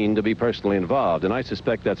seen to be personally involved. And I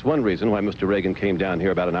suspect that's one reason why Mr. Reagan came down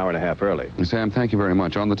here about an hour and a half early. Sam, thank you very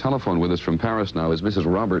much. On the telephone with us from Paris now is Mrs.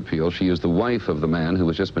 Robert Peel. She is the wife of the man who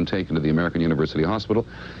has just been taken to the American University Hospital,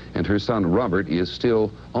 and her son Robert is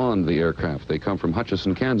still on the aircraft. They come from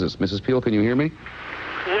Hutchinson, Kansas. Mrs. Peel, can you hear me?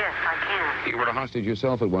 Yes, I can. You were a hostage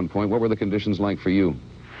yourself at one point. What were the conditions like for you?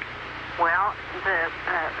 Well,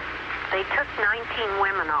 they took 19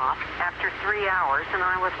 women off after 3 hours, and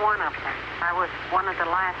I was one of them. I was one of the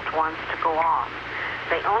last ones to go off.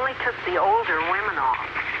 They only took the older women off,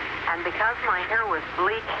 and because my hair was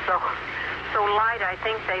bleached so light, I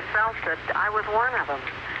think they felt that I was one of them.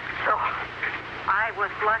 So I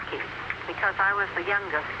was lucky, because I was the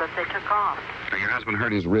youngest that they took off. Your husband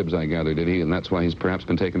hurt his ribs, I gather, did he? And that's why he's perhaps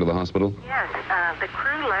been taken to the hospital? Yes, the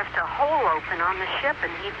crew left a hole open on the ship,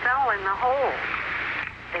 and he fell in the hole.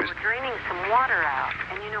 They were draining some water out,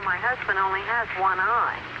 and you know my husband only has one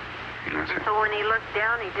eye. And so when he looked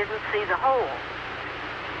down, he didn't see the hole.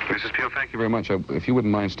 Mrs. Peel, thank you very much. If you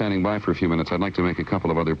wouldn't mind standing by for a few minutes, I'd like to make a couple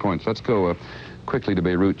of other points. Let's go quickly to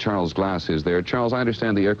Beirut. Charles Glass is there. Charles, I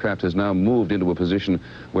understand the aircraft has now moved into a position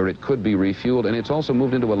where it could be refueled, and it's also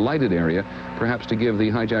moved into a lighted area, perhaps to give the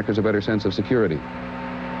hijackers a better sense of security.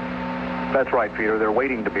 That's right, Peter. They're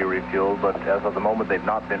waiting to be refueled, but as of the moment, they've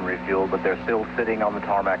not been refueled, but they're still sitting on the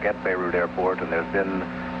tarmac at Beirut Airport, and there's been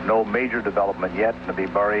no major development yet.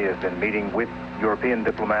 Nabi Berri has been meeting with European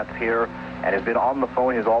diplomats here and has been on the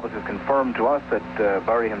phone. His office has confirmed to us that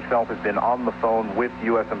Berri himself has been on the phone with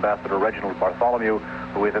U.S. Ambassador Reginald Bartholomew,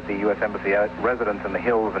 who is at the U.S. Embassy residence in the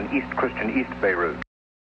Hills in Christian East Beirut.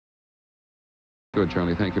 Good,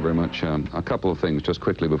 Charlie. Thank you very much. A couple of things just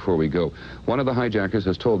quickly before we go. One of the hijackers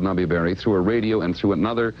has told Nabi Berri through a radio and through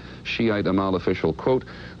another Shiite Amal official, quote,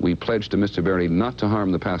 "We pledged to Mr. Berri not to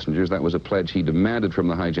harm the passengers." That was a pledge he demanded from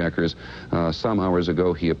the hijackers some hours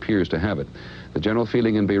ago. He appears to have it. The general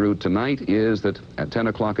feeling in Beirut tonight is that at 10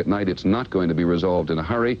 o'clock at night it's not going to be resolved in a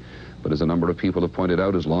hurry, but as a number of people have pointed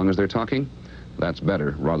out, as long as they're talking, that's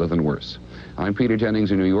better rather than worse. I'm Peter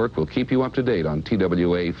Jennings in New York. We'll keep you up to date on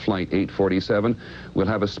TWA Flight 847. We'll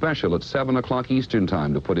have a special at 7 o'clock Eastern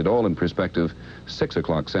Time to put it all in perspective, 6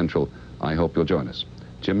 o'clock Central. I hope you'll join us.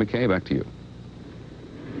 Jim McKay, back to you.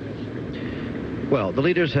 Well, the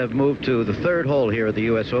leaders have moved to the third hole here at the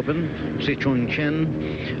U.S. Open. Tze-chung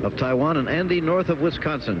Chen of Taiwan and Andy North of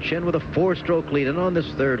Wisconsin. Chen with a 4-stroke lead, and on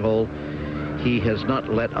this third hole, he has not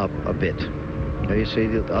let up a bit. There you see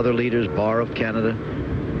the other leaders, Barr of Canada.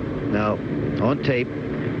 Now, on tape,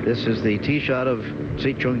 this is the tee shot of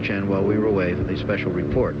Tze-chung Chen while we were away for the special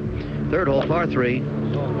report. Third hole, par 3.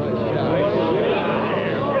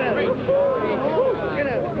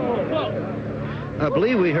 I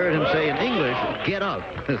believe we heard him say in English, "Get out."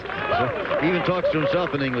 So he even talks to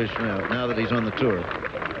himself in English now that he's on the tour.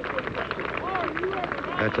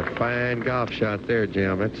 That's a fine golf shot there,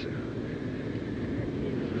 Jim.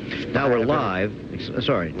 Now we're live.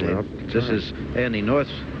 Sorry, Dave. Well, this is Andy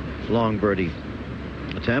North's long birdie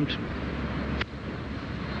attempt.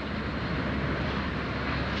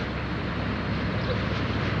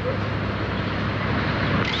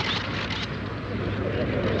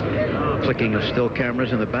 Clicking of still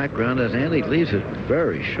cameras in the background as Andy leaves it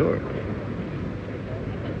very short.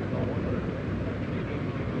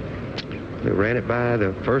 They ran it by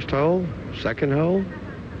the first hole, second hole.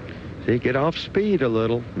 So you get off speed a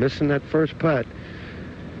little. Missing that first putt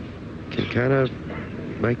can kind of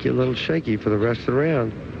make you a little shaky for the rest of the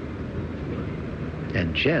round.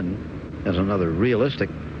 And Chen has another realistic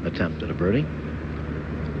attempt at a birdie.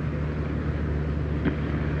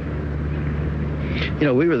 You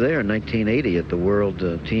know, we were there in 1980 at the World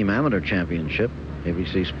Team Amateur Championship.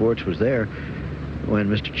 ABC Sports was there when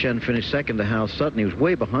Mr. Chen finished second to Hal Sutton. He was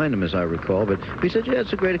way behind him, as I recall, but he said, yeah,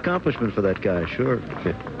 it's a great accomplishment for that guy, sure.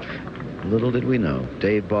 Little did we know,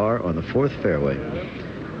 Dave Barr on the 4th fairway.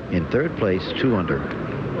 In 3rd place, 2 under.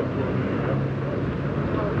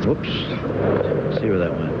 Whoops. Let's see where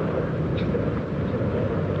that went.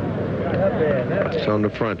 It's on the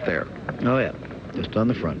front there. Oh, yeah, just on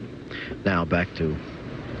the front. Now back to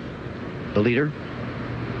the leader.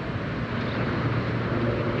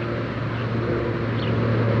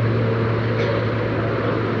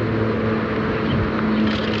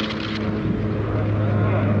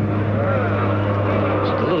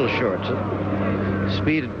 Just a little short. So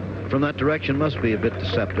speed from that direction must be a bit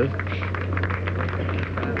deceptive.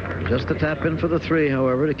 Just the tap in for the 3,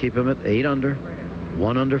 however, to keep him at 8 under.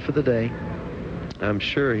 1 under for the day. I'm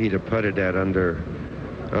sure he'd have putted that under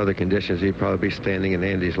other conditions. He'd probably be standing in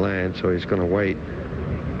Andy's line, so he's going to wait.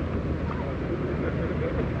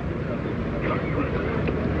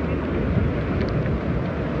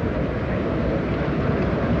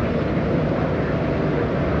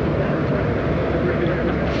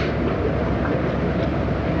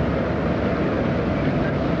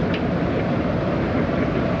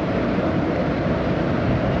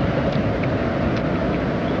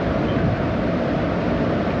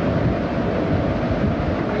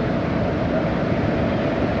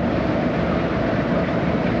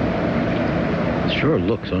 Sure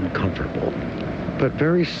looks uncomfortable. But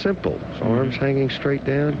very simple. His arms hanging straight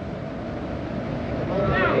down.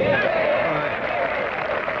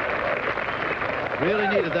 Really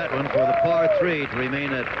needed that one for the par 3 to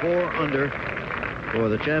remain at 4 under for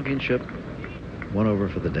the championship. 1 over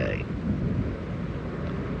for the day.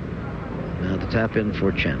 Now the tap in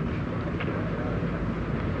for Chen.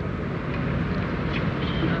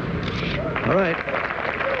 All right.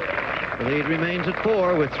 The lead remains at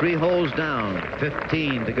 4 with 3 holes down,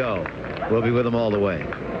 15 to go. We'll be with them all the way.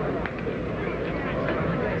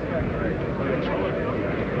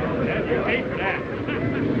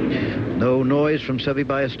 No noise from Seve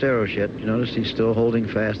Ballesteros yet. You notice he's still holding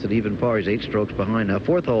fast at even par. He's 8 strokes behind now.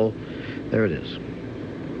 4th hole. There it is.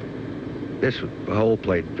 This hole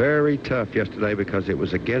played very tough yesterday because it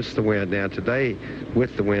was against the wind. Now today,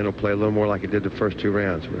 with the wind, it'll play a little more like it did the first 2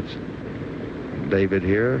 rounds. It's David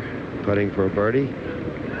here, putting for a birdie.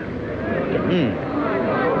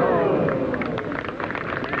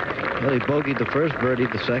 Well, he bogeyed the first,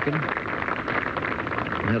 birdied the second,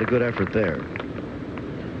 and had a good effort there.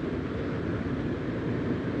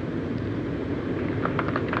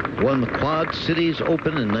 Won the Quad Cities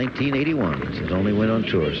Open in 1981. It's his only win on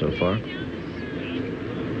tour so far.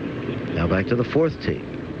 Now back to the 4th tee.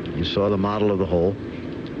 You saw the model of the hole.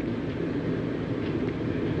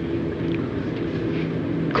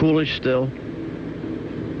 Coolish still.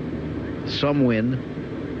 Some wind.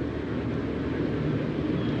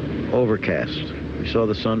 Overcast. We saw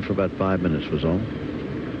the sun for about 5 minutes was all.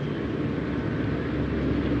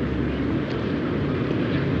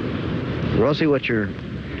 Rossi, what's your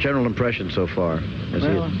general impression so far?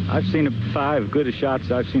 Well, I've seen 5 good shots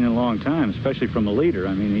I've seen in a long time, especially from a leader.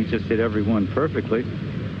 I mean, he just hit every one perfectly.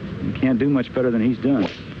 You can't do much better than he's done.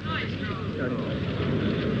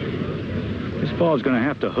 This ball is going to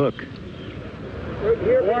have to hook. Whoops,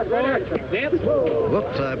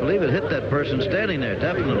 I believe it hit that person standing there,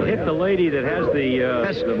 definitely. Hit the lady that has the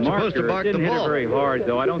marker. Supposed to mark it didn't the hit ball. it very hard,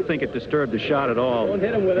 though. I don't think it disturbed the shot at all.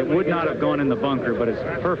 It would not have gone in the bunker, but it's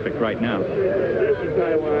perfect right now.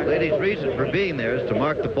 Lady's reason for being there is to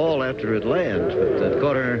mark the ball after it lands, but it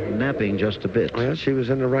caught her napping just a bit. Well, she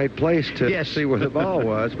was in the right place to see where the ball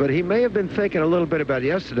was, but he may have been thinking a little bit about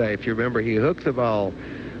yesterday. If you remember, he hooked the ball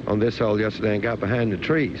on this hole yesterday and got behind the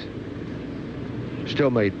trees.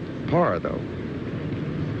 Still made par, though.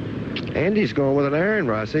 Andy's going with an iron,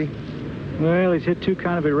 Rossi. Well, he's hit 2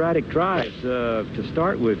 kind of erratic drives to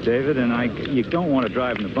start with, David, and you don't want to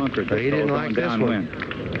drive in the bunker. He didn't like this one.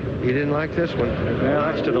 He didn't like this one. Well,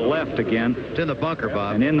 that's to the left again. It's in the bunker,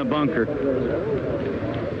 Bob. And in the bunker.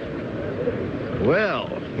 Well,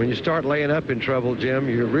 when you start laying up in trouble, Jim,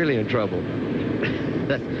 you're really in trouble.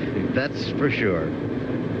 That's for sure.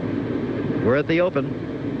 We're at the Open.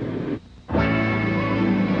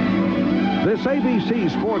 This ABC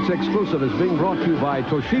Sports exclusive is being brought to you by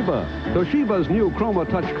Toshiba. Toshiba's new Chroma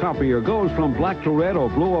Touch copier goes from black to red or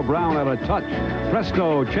blue or brown at a touch.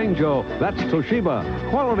 Presto, changeo, that's Toshiba.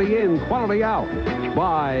 Quality in, quality out.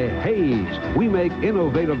 By Hayes, we make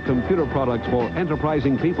innovative computer products for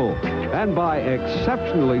enterprising people. And by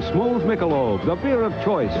exceptionally smooth Michelob, the beer of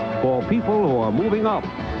choice for people who are moving up.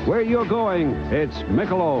 Where you're going, it's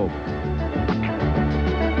Michelob.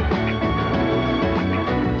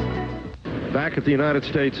 Back at the United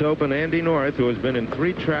States Open, Andy North, who has been in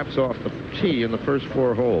 3 traps off the tee in the first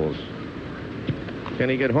 4 holes. Can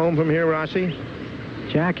he get home from here, Rossi?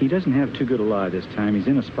 Jack, he doesn't have too good a lie this time. He's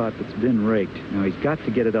in a spot that's been raked. Now, he's got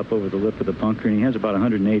to get it up over the lip of the bunker, and he has about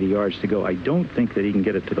 180 yards to go. I don't think that he can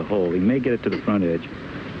get it to the hole. He may get it to the front edge.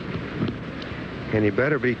 And he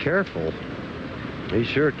better be careful. He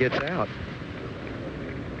sure gets out.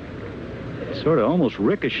 Sort of almost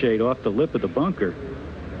ricocheted off the lip of the bunker.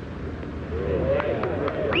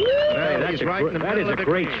 That is a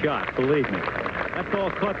great shot, believe me. That ball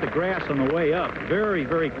caught the grass on the way up. Very,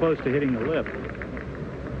 very close to hitting the lip.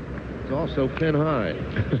 It's also pin high.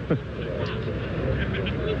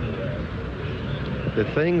 The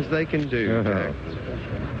things they can do. Jack.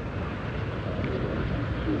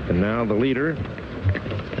 And now the leader.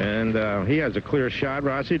 And he has a clear shot,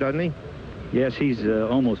 Rossi, doesn't he? Yes, he's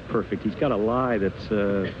almost perfect. He's got a lie that's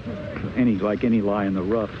like any lie in the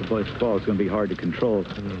rough. The ball is going to be hard to control.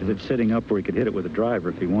 Because it's sitting up where he could hit it with a driver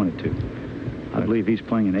if he wanted to. I believe he's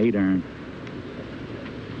playing an 8-iron.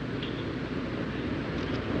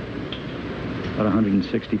 About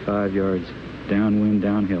 165 yards downwind,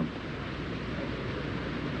 downhill.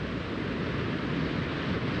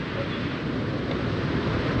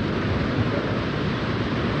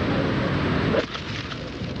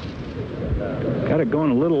 Got it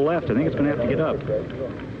going a little left. I think it's going to have to get up.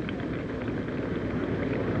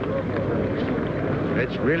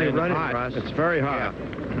 It's really running, hot. It's very hot.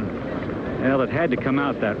 Yeah. Well, it had to come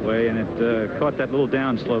out that way, and it caught that little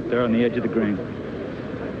downslope there on the edge of the green.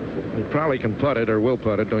 He probably can putt it or will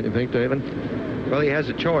putt it, don't you think, David? Well, he has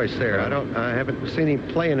a choice there. I haven't seen him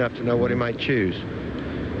play enough to know what he might choose.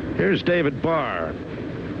 Here's David Barr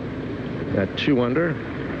at 2 under.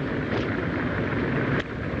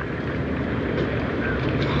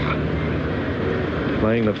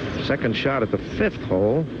 Playing the second shot at the 5th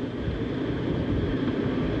hole.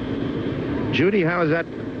 Judy, how has that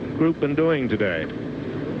group been doing today?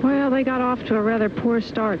 Well, they got off to a rather poor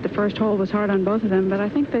start. The first hole was hard on both of them, but I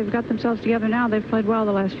think they've got themselves together now. They've played well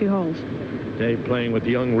the last few holes. Dave playing with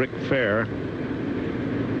young Rick Fair.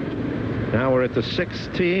 Now we're at the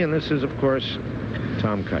 6th tee, and this is, of course,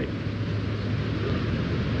 Tom Kite.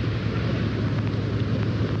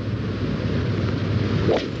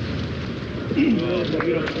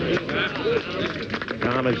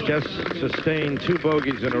 Tom has just sustained 2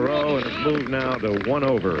 bogeys in a row and has moved now to 1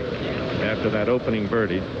 over after that opening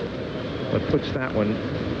birdie. But puts that one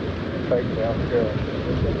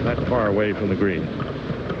not far away from the green.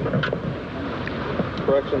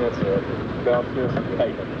 Correction, that's about this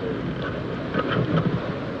tight.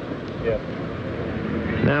 Yeah.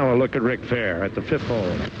 Now a look at Rick Fair at the 5th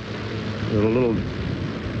hole. With a little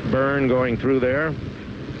burn going through there.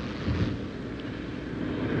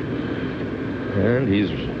 And he's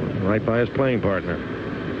right by his playing partner.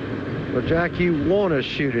 Well, Jack, you want to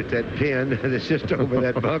shoot at that pin that's just over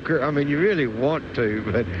that bunker. I mean, you really want to,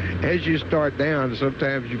 but as you start down,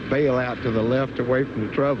 sometimes you bail out to the left away from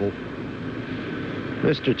the trouble.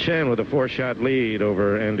 Mr. Chen with a 4-shot lead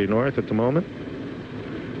over Andy North at the moment.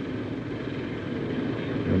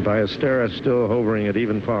 And Ballesteros still hovering at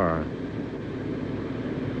even par.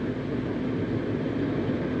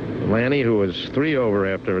 Lanny, who was 3 over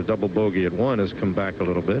after a double bogey at 1, has come back a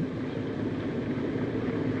little bit.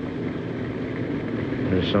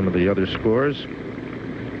 There's some of the other scores.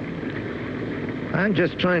 I'm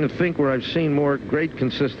just trying to think where I've seen more great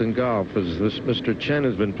consistent golf as this Mr. Chen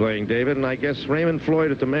has been playing, David, and I guess Raymond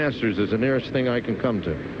Floyd at the Masters is the nearest thing I can come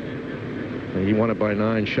to. He won it by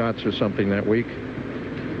 9 shots or something that week.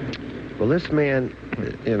 Well, this man,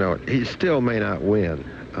 you know, he still may not win.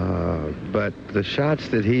 But the shots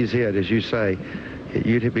that he's hit, as you say,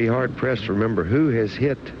 you'd be hard-pressed to remember who has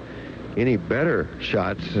hit any better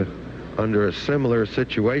shots under a similar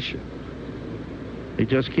situation. He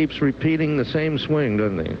just keeps repeating the same swing,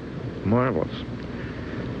 doesn't he? Marvelous.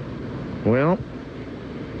 Well,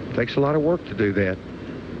 takes a lot of work to do that.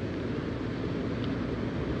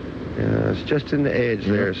 It's just in the edge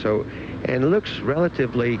there, so, and looks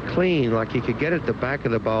relatively clean, like he could get at the back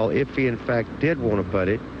of the ball if he in fact did want to putt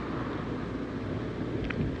it.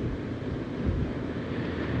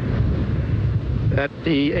 At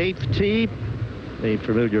the 8th tee, the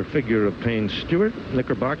familiar figure of Payne Stewart,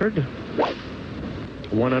 knickerbockered.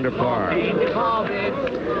 1 under par.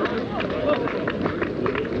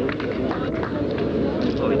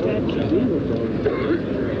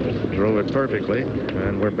 Drove it perfectly,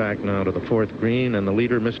 and we're back now to the 4th green and the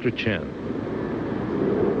leader, Mr. Chen.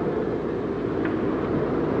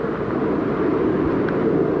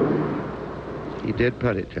 He did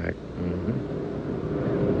putt it, Jack.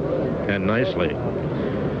 And nicely.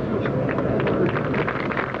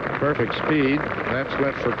 Perfect speed. That's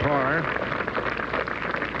left for par.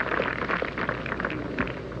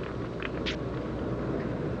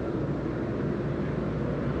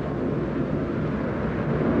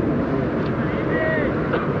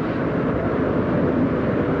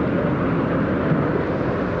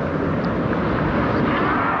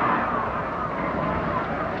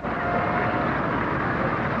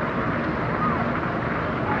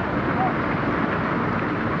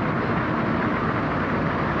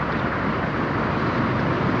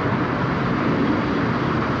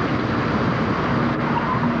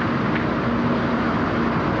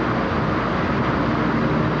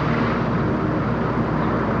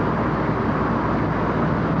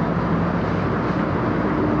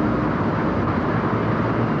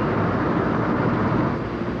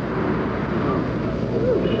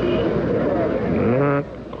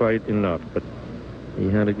 Enough, but he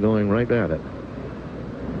had it going right at it.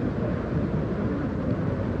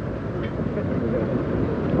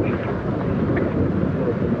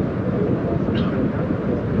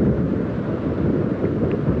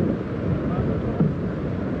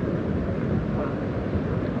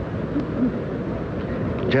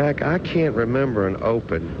 Jack, I can't remember an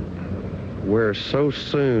Open where so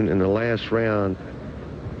soon in the last round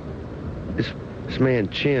this man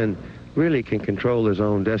Chen really can control his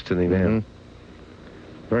own destiny now.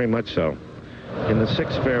 Very much so. In the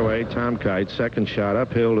 6th fairway, Tom Kite, second shot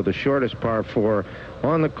uphill to the shortest par 4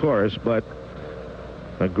 on the course, but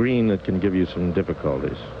a green that can give you some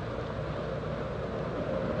difficulties.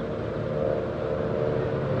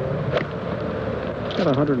 Got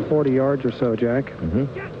 140 yards or so, Jack.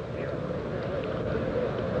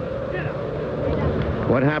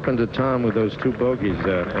 What happened to Tom with those 2 bogeys,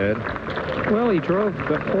 Ed? Well, he drove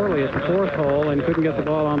poorly at the 4th hole and couldn't get the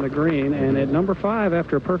ball on the green. And at number 5,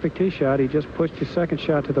 after a perfect tee shot, he just pushed his second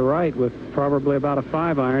shot to the right with probably about a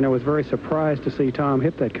 5-iron. I was very surprised to see Tom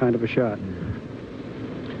hit that kind of a shot.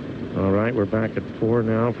 All right, we're back at 4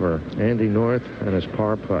 now for Andy North and his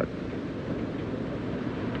par putt.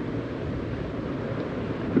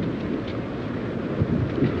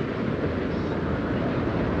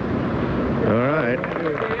 All right.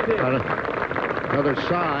 Another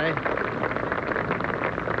sigh.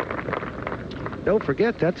 Don't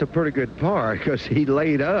forget, that's a pretty good par because he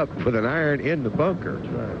laid up with an iron in the bunker. That's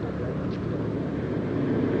right.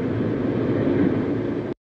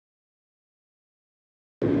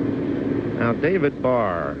 Now, David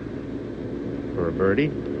Barr for a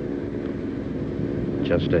birdie.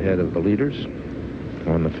 Just ahead of the leaders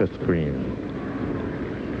on the 5th green.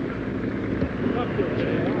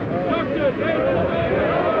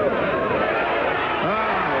 Oh,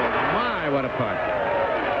 my, what a putt.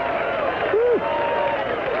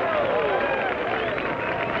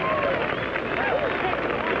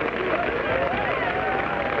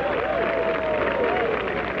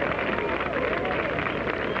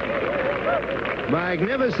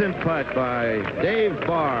 Magnificent putt by Dave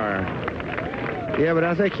Barr. Yeah, but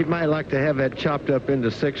I think you might like to have that chopped up into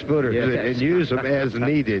 6-footers and use them as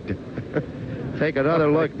needed. Take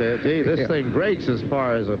another look there. Gee, this thing breaks as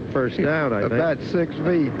far as a first down, I think. About 6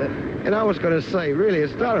 feet. And I was going to say, really,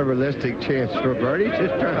 it's not a realistic chance for birdie. He's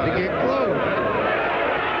just trying to get close.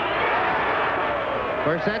 Of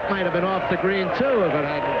course, that might have been off the green, too, if it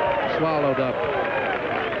hadn't swallowed up.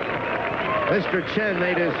 Mr. Chen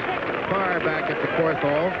made his par back at the 4th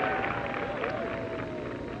hole.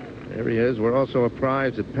 There he is. We're also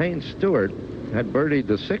apprised that Payne Stewart had birdied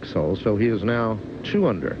the 6th hole, so he is now 2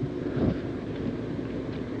 under.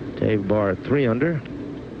 Dave Barr at 3 under.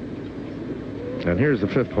 And here's the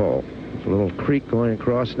 5th hole. There's a little creek going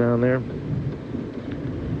across down there.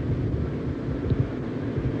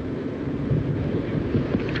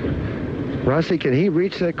 Rossi, can he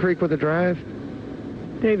reach that creek with a drive?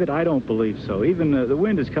 David, I don't believe so. Even the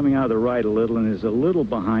wind is coming out of the right a little and is a little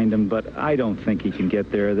behind him, but I don't think he can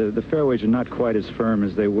get there. The fairways are not quite as firm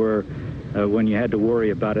as they were when you had to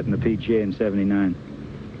worry about it in the PGA in '79.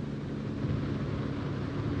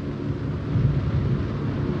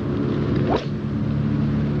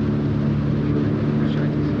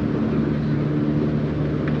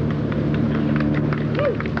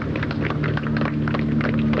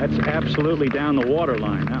 That's absolutely down the water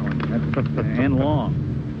line, that one, and long.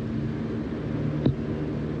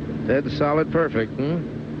 Dead solid perfect,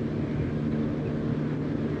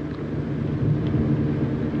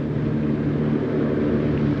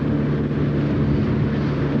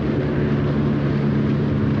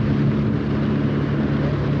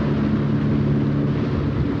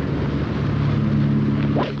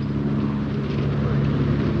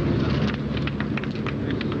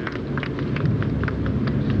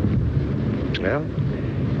 Well,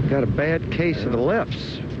 got a bad case of the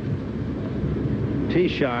lefts. Tee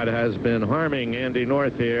shot has been harming Andy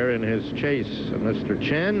North here in his chase of Mr.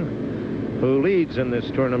 Chen, who leads in this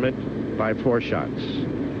tournament by 4 shots.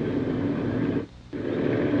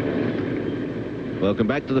 Welcome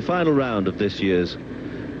back to the final round of this year's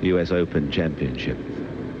U.S. Open Championship.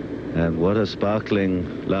 And what a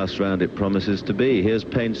sparkling last round it promises to be. Here's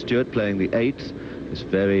Payne Stewart playing the 8th. This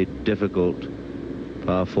very difficult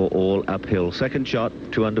par 4 all uphill. Second shot,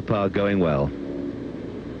 2 under par, going well.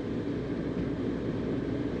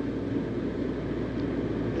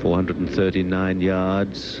 .439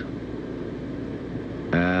 yards.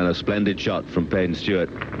 And a splendid shot from Payne Stewart.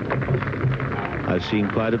 I've seen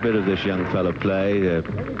quite a bit of this young fellow play,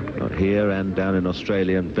 not here and down in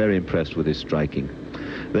Australia, and very impressed with his striking.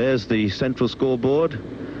 There's the central scoreboard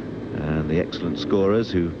and the excellent scorers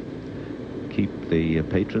who keep the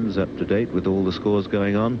patrons up to date with all the scores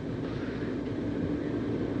going on.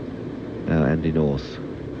 Now Andy North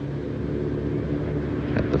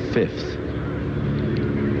at the 5th.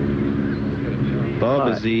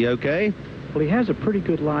 Bob, is he okay? Well, he has a pretty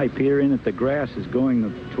good lie, Peter, in that the grass is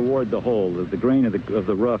going toward the hole. The grain of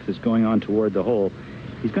the rough is going on toward the hole.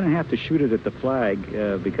 He's going to have to shoot it at the flag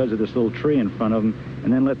because of this little tree in front of him,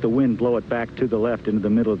 and then let the wind blow it back to the left into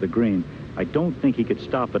the middle of the green. I don't think he could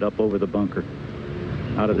stop it up over the bunker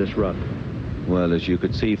out of this rough. Well, as you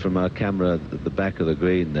could see from our camera at the back of the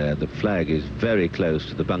green there, the flag is very close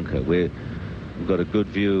to the bunker. We've got a good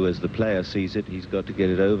view as the player sees it. He's got to get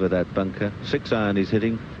it over that bunker. 6-iron he's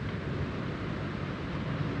hitting.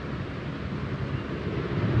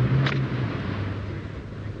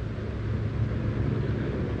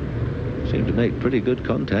 Seemed to make pretty good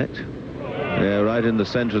contact. Yeah, right in the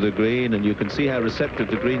center of the green, and you can see how receptive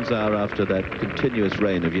the greens are after that continuous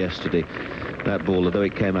rain of yesterday. That ball, although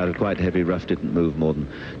it came out of quite heavy rough, didn't move more than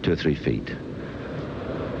 2 or 3 feet.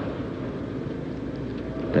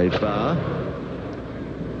 Dave Barr,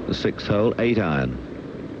 the 6th hole, 8 iron.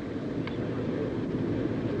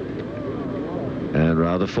 And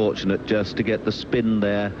rather fortunate just to get the spin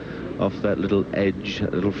there off that little edge,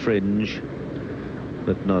 that little fringe,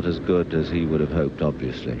 but not as good as he would have hoped,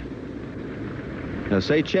 obviously. Now,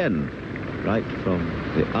 say Chen, right from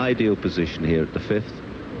the ideal position here at the 5th.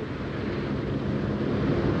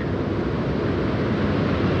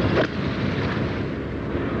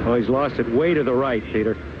 Oh, he's lost it way to the right,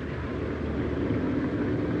 Peter.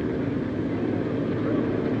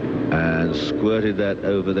 And squirted that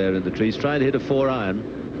over there in the trees, trying to hit a 4 iron.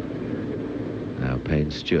 Now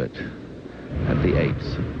Payne Stewart at the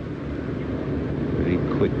 8th. Pretty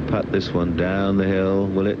quick putt, this one down the hill.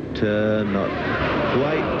 Will it turn? Not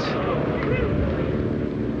quite.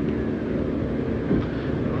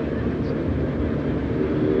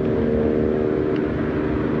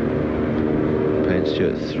 Payne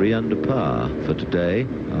Stewart 3 under par for today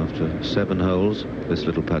after 7 holes. This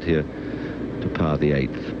little putt here to par the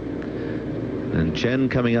 8th. And Chen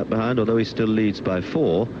coming up behind, although he still leads by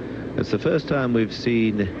 4. It's the first time we've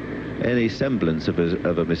seen any semblance of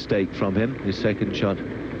a mistake from him. His second shot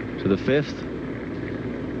to the 5th,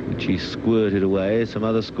 which he squirted away. Some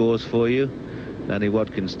other scores for you. Danny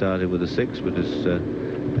Watkins started with a 6, but has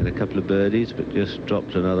had a couple of birdies, but just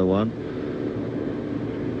dropped another one.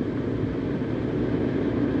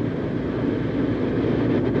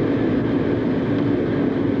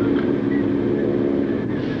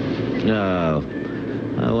 No,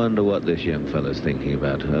 I wonder what this young fella's thinking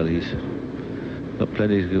about. Well, he's got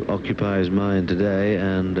plenty to occupy his mind today,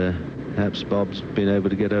 and perhaps Bob's been able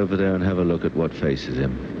to get over there and have a look at what faces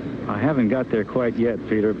him. I haven't got there quite yet,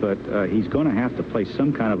 Peter, but he's going to have to play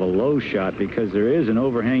some kind of a low shot because there is an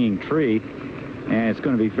overhanging tree, and it's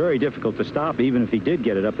going to be very difficult to stop even if he did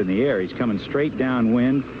get it up in the air. He's coming straight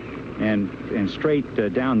downwind and straight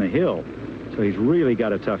down the hill, so he's really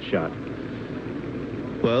got a tough shot.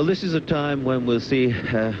 Well, this is a time when we'll see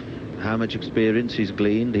how much experience he's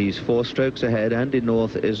gleaned. He's 4 strokes ahead. Andy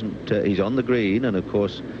North isn't. He's on the green, and of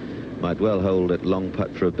course might well hold it long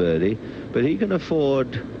putt for a birdie, but he can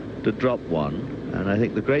afford to drop one. And I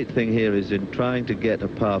think the great thing here is in trying to get a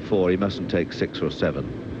par 4, he mustn't take 6 or 7.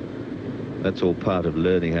 That's all part of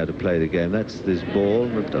learning how to play the game. That's this ball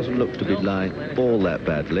that doesn't look to be lying all that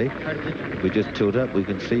badly. If we just tilt up, we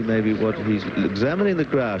can see maybe what he's examining the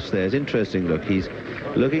grass there. It's interesting. Look, he's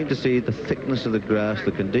looking to see the thickness of the grass,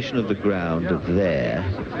 the condition of the ground there.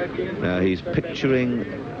 Now he's picturing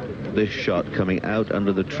this shot coming out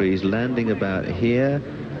under the trees, landing about here.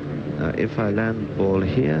 Now, if I land the ball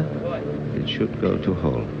here, it should go to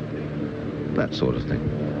hole. That sort of thing.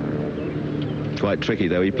 Quite tricky,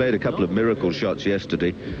 though. He played a couple of miracle shots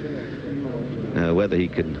yesterday. Whether he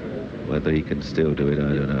can still do it,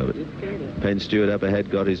 I don't know. But Payne Stewart up ahead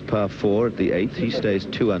got his par 4 at the 8th. He stays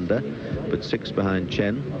 2 under, but 6 behind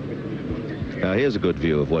Chen. Now here's a good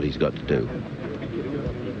view of what he's got to do.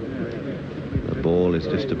 The ball is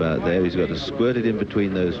just about there. He's got to squirt it in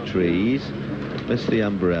between those trees. Miss the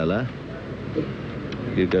umbrella.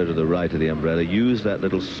 You go to the right of the umbrella. Use that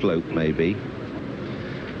little slope, maybe.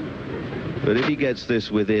 But if he gets this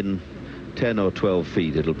within 10 or 12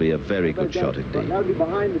 feet, it'll be a very good shot indeed. That'll be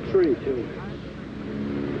behind the tree, too.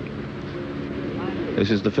 This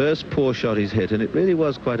is the first poor shot he's hit, and it really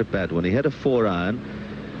was quite a bad one. He had a 4 iron,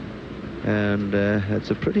 and that's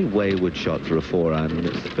a pretty wayward shot for a 4 iron. And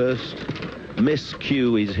it's the first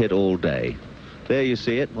miscue he's hit all day. There you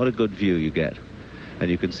see it. What a good view you get. And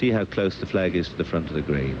you can see how close the flag is to the front of the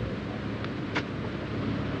green.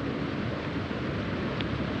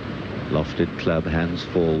 Lofted club, hands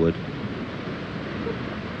forward.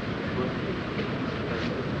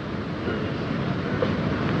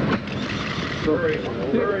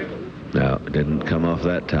 No, it didn't come off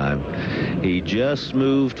that time. He just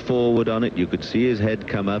moved forward on it. You could see his head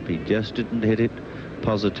come up. He just didn't hit it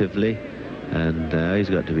positively. And now he's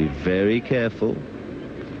got to be very careful.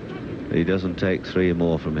 He doesn't take 3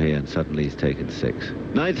 more from here, and suddenly he's taken 6.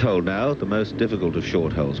 9th hole now, the most difficult of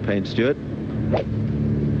short holes. Payne Stewart.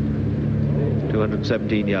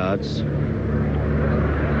 217 yards.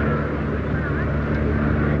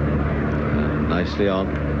 And nicely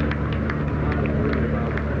on.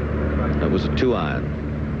 That was a 2 iron.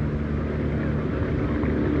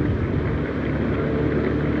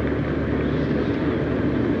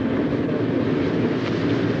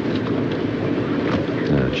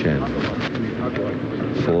 Now Chen.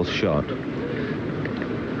 4th shot.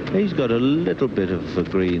 He's got a little bit of a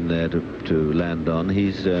green there to land on.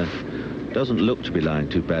 He's doesn't look to be lying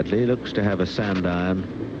too badly. He looks to have a sand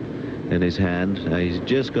iron in his hand. He's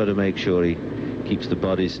just got to make sure he keeps the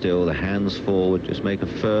body still, the hands forward, just make a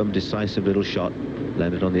firm, decisive little shot,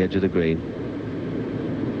 land it on the edge of the green.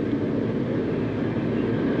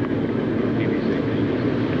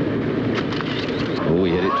 Oh,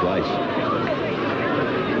 he hit it twice.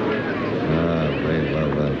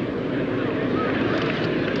 Well.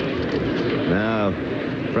 Now,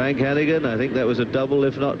 Frank Hannigan, I think that was a double,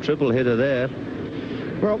 if not triple hitter there.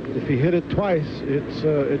 Well, if he hit it twice,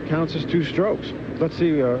 it counts as 2 strokes. Let's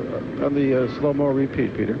see on the slow-mo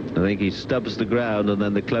repeat, Peter. I think he stubs the ground and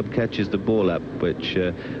then the club catches the ball up, which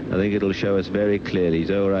I think it'll show us very clearly.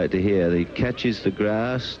 He's all right to here. He catches the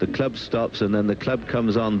grass, the club stops, and then the club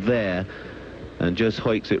comes on there and just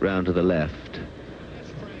hoiks it round to the left.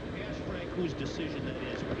 Ask Frank whose decision that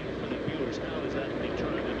is for the viewers. How is that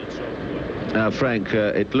determined and so forth? Now, Frank,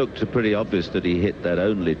 it looked pretty obvious that he hit that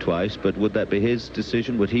only twice, but would that be his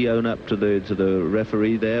decision? Would he own up to the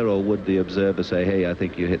referee there, or would the observer say, hey, I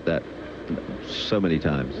think you hit that so many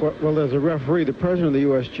times? Well, there's a referee. The president of the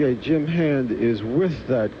USGA, Jim Hand, is with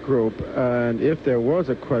that group, and if there was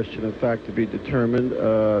a question of fact to be determined,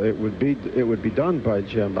 it would be done by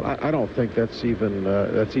Jim. But I don't think that's even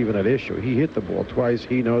an issue. He hit the ball twice.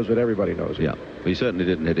 He knows what everybody knows. Yeah, he certainly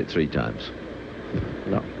didn't hit it 3 times.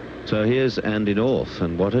 No. So here's Andy North,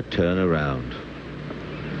 and what a turnaround.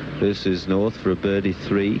 This is North for a birdie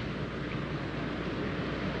 3.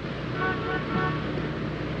 How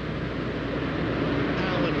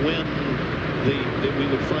and when we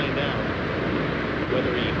would find out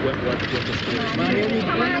whether he what the score is.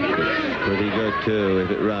 Pretty good too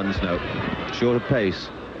if it runs. No, short of pace.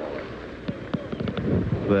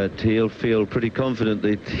 But he'll feel pretty confident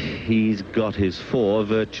that he's got his 4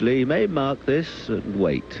 virtually. He may mark this and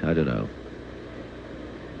wait. I don't know.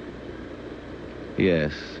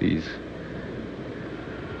 Yes, he's...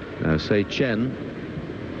 Now, say Chen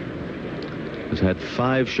has had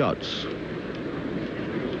 5 shots.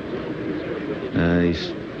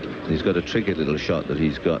 He's got a tricky little shot that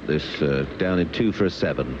he's got this down in 2 for a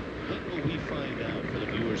 7. When will we find out for the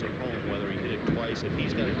viewers at home whether he hit it twice if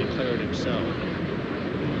he's got to declare it himself?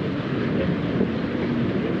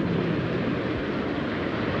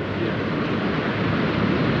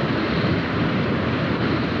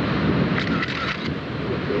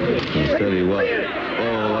 I'll tell you what.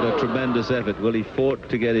 Oh, what a tremendous effort. Well, he fought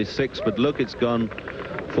to get his 6, but look, it's gone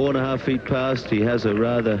 4.5 feet past. He has a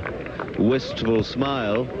rather wistful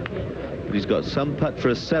smile. But he's got some putt for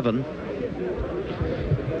a 7.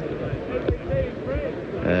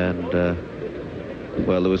 And,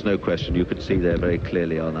 well, there was no question. You could see there very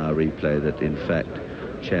clearly on our replay that, in fact,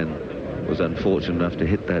 Chen was unfortunate enough to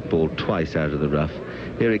hit that ball twice out of the rough.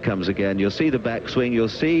 Here it comes again. You'll see the backswing. You'll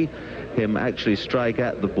see him actually strike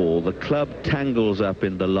at the ball. The club tangles up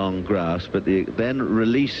in the long grass, but then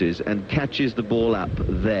releases and catches the ball up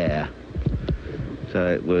there. So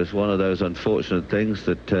it was one of those unfortunate things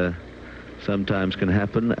that sometimes can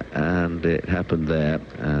happen, and it happened there,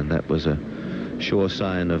 and that was a sure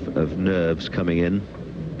sign of nerves coming in,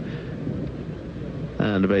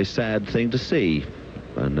 and a very sad thing to see.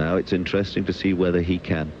 And now it's interesting to see whether he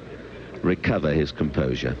can recover his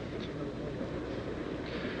composure.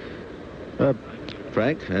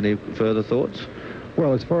 Frank, any further thoughts?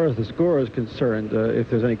 Well, as far as the score is concerned, if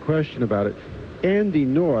there's any question about it, Andy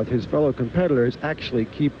North, his fellow competitor, is actually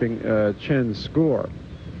keeping Chen's score.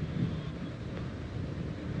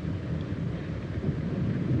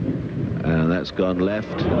 And that's gone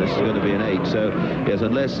left, and this is going to be an 8. So, yes,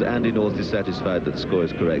 unless Andy North is satisfied that the score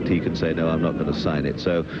is correct, he can say, no, I'm not going to sign it.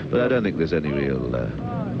 So, but I don't think there's any real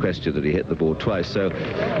question that he hit the ball twice. So,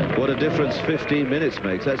 what a difference 15 minutes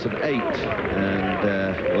makes. That's an 8.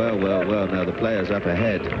 And, well, now the players up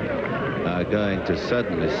ahead are going to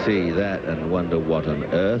suddenly see that and wonder what on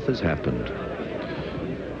earth has happened.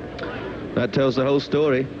 That tells the whole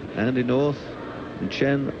story. Andy North and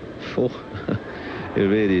Chen, 4. It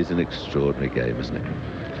really is an extraordinary game, isn't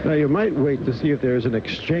it? Now, you might wait to see if there's an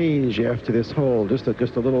exchange after this hole, just a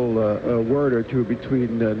little word or two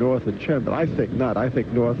between North and Chen, but I think not. I think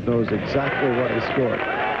North knows exactly what he scored.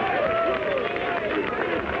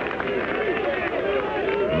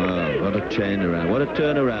 Wow, what a chain around, what a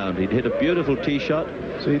turnaround. He'd hit a beautiful tee shot.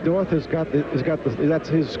 See, North has got that's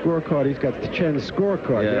his scorecard. He's got Chen's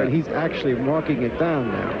scorecard there, and he's actually marking it down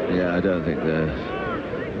now. Yeah, I don't think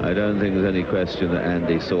there's any question that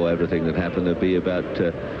Andy saw everything that happened. There'd be about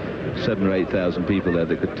 7,000 or 8,000 people there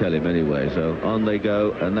that could tell him anyway. So on they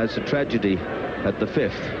go, and that's a tragedy at the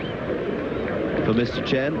 5th. for Mr.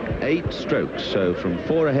 Chen. 8 strokes. So from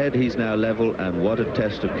 4 ahead, he's now level, and what a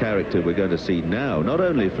test of character we're going to see now. Not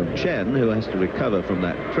only from Chen, who has to recover from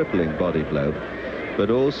that crippling body blow, but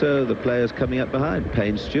also the players coming up behind.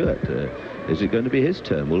 Payne Stewart. Is it going to be his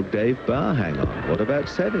turn? Will Dave Barr hang on? What about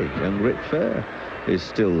Seve? Young Rick Fair is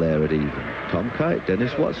still there at even. Tom Kite,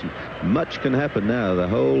 Denis Watson. Much can happen now. The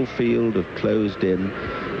whole field have closed in,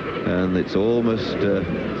 and it's almost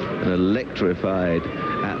an electrified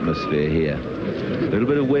atmosphere here. A little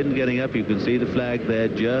bit of wind getting up. You can see the flag there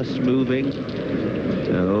just moving.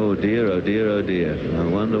 Oh dear, oh dear, oh dear. I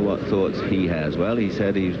wonder what thoughts he has. Well, he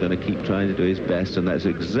said he's going to keep trying to do his best, and that's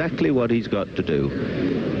exactly what he's got to do.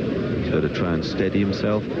 He's got to try and steady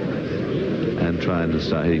himself and try and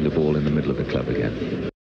start hitting the ball in the middle of the club again.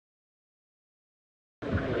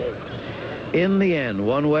 In the end,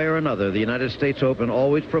 one way or another, the United States Open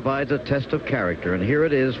always provides a test of character, and here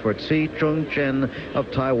it is for Tze-chung Chen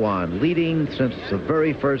of Taiwan, leading since the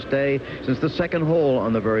very first day, since the second hole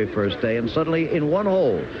on the very first day, and suddenly in one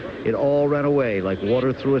hole, it all ran away like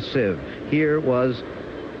water through a sieve. Here was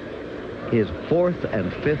his 4th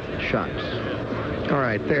and 5th shots. All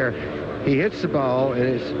right, there. He hits the ball, and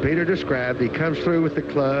as Peter described, he comes through with the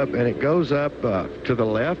club, and it goes up to the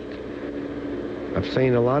left. I've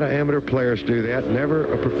seen a lot of amateur players do that. Never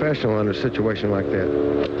a professional in a situation like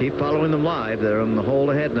that. Keep following them live. They're on the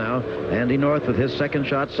hole ahead now. Andy North with his second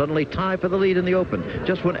shot suddenly tied for the lead in the Open,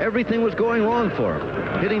 just when everything was going wrong for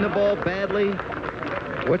him. Hitting the ball badly.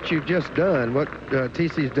 What you've just done, what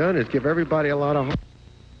TC's done, is give everybody a lot of hope.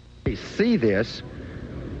 They see this.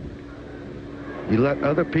 You let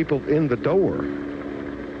other people in the door.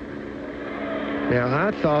 Now,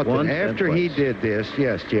 I thought that after he did this,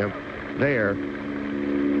 yes, Jim, there,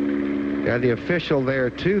 the official there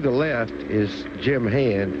to the left is Jim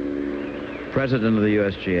Hand, president of the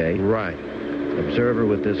USGA. Right. Observer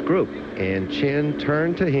with this group. And Chen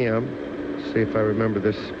turned to him. See if I remember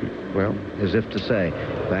this. Well, as if to say,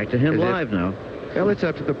 back to him live now. Well, it's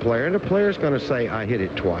up to the player, and the player's going to say, I hit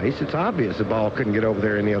it twice. It's obvious the ball couldn't get over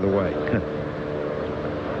there any other way.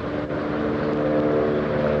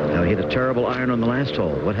 Now, he hit a terrible iron on the last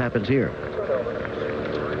hole. What happens here?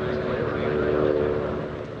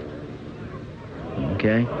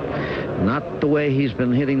 Okay. Not the way he's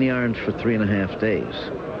been hitting the irons for 3.5 days.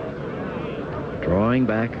 Drawing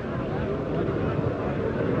back.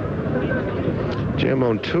 Jim,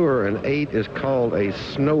 on tour, an 8 is called a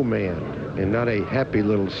snowman, and not a happy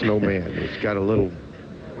little snowman. It's got a little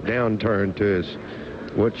downturn to his,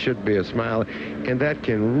 what should be a smile, and that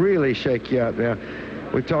can really shake you out. Now,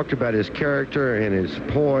 we talked about his character and his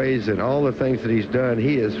poise and all the things that he's done.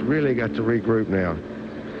 He has really got to regroup now.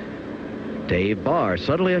 Dave Barr,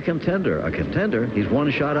 suddenly a contender. A contender? He's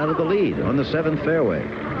 1 shot out of the lead on the 7th fairway.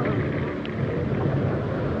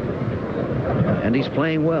 And he's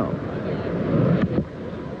playing well.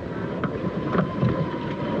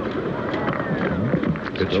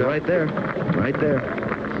 Good shot. Right there. Right there.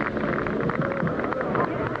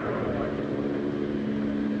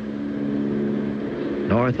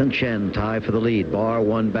 North and Chen tie for the lead. Barr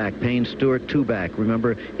 1 back. Payne Stewart 2 back.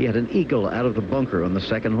 Remember, he had an eagle out of the bunker on the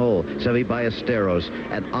 2nd hole. Seve Ballesteros,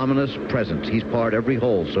 an ominous presence. He's parred every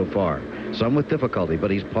hole so far. Some with difficulty,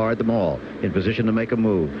 but he's parred them all. In position to make a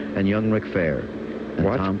move. And young Rick Fair. And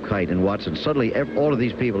Tom Kite and Watson. Suddenly, all of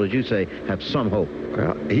these people, as you say, have some hope.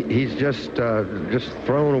 Well, he's just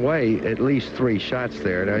thrown away at least 3 shots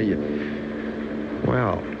there. Now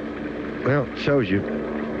wow. Well, it shows you.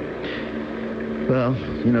 Well,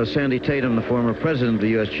 you know, Sandy Tatum, the former president of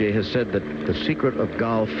the USGA, has said that the secret of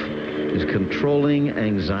golf is controlling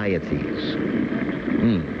anxieties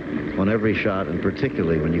on every shot, and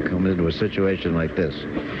particularly when you come into a situation like this.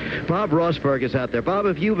 Bob Rosberg is out there. Bob,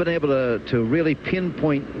 have you been able to really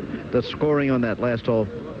pinpoint the scoring on that last hole?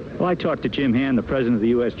 Well, I talked to Jim Hand, the president of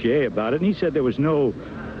the USGA, about it, and he said there was no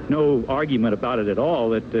argument about it at all,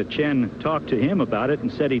 that Chen talked to him about it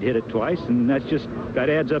and said he'd hit it twice, and that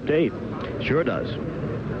adds up to 8. Sure does.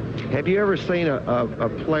 Have you ever seen a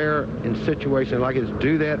player in a situation like this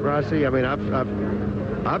do that, Rossi? I mean,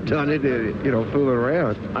 I've done it, you know, fooling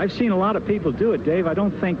around. I've seen a lot of people do it, Dave. I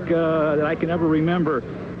don't think that I can ever remember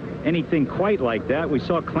anything quite like that. We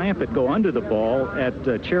saw Clampett go under the ball at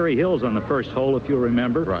Cherry Hills on the 1st hole, if you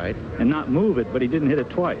remember. Right. And not move it, but he didn't hit it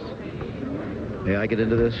twice. May I get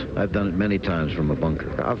into this? I've done it many times from a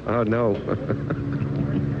bunker. Oh, no.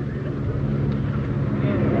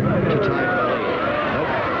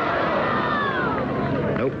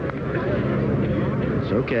 Nope.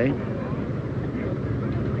 It's okay.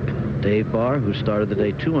 Dave Barr, who started the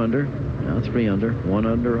day 2 under, now 3 under, 1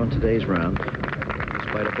 under on today's round,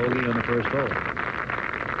 despite a bogey on the 1st hole.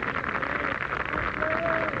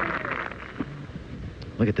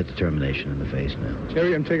 Look at the determination in the face now.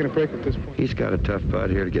 Jerry, I'm taking a break at this point. He's got a tough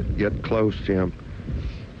putt here to get close, Jim.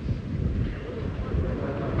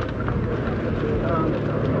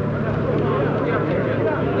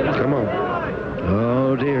 Come on.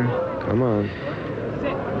 Oh, dear. Come on.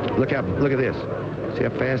 Look at this. See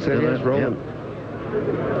how fast that is rolling? Yep.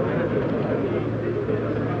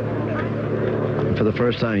 For the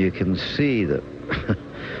first time, you can see the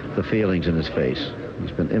the feelings in his face.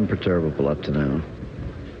 He's been imperturbable up to now.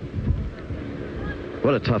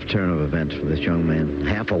 What a tough turn of events for this young man.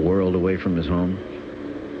 Half a world away from his home.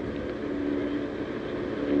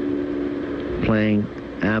 Playing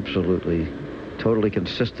absolutely, totally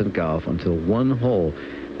consistent golf until one hole.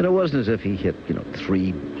 And it wasn't as if he hit,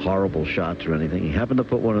 3 horrible shots or anything. He happened to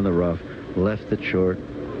put one in the rough, left it short.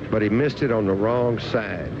 But he missed it on the wrong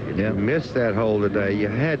side. If you missed that hole today, you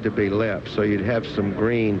had to be left, so you'd have some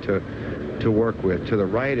green to work with. To the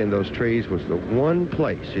right in those trees was the one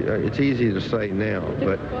place. It's easy to say now,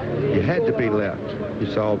 but you had to be left. You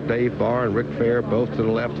saw Dave Barr and Rick Fair both to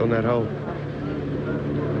the left on that hole.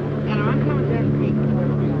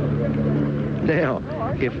 Now,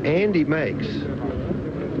 if Andy makes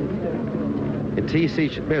and TC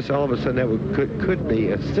should miss, all of a sudden that could be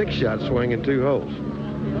a 6-shot swing in 2 holes.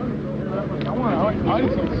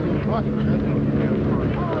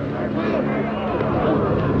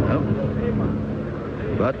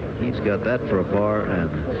 But he's got that for a par,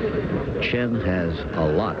 and Chen has a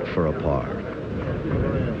lot for a par.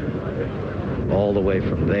 All the way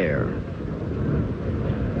from there.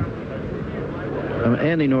 I mean,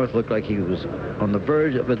 Andy North looked like he was on the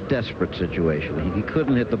verge of a desperate situation. He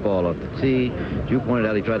couldn't hit the ball off the tee. As you pointed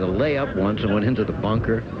out, he tried to lay up once and went into the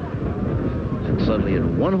bunker. And suddenly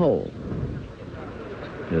in one hole,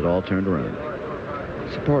 it all turned around.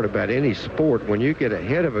 It's the part about any sport. When you get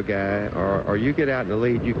ahead of a guy or you get out in the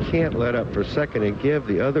lead, you can't let up for a second and give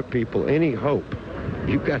the other people any hope.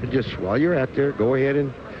 You've got to just, while you're out there, go ahead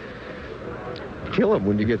and kill them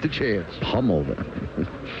when you get the chance. Pummel them.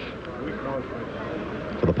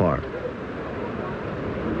 For the par.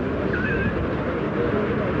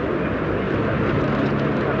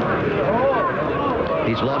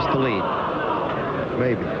 He's lost the lead.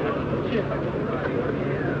 Maybe.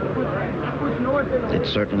 It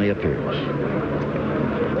certainly appears.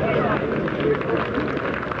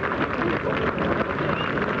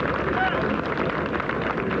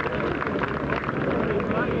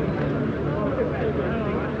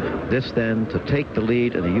 This then to take the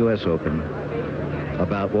lead in the U.S. Open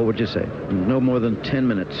about, what would you say, no more than 10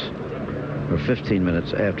 minutes or 15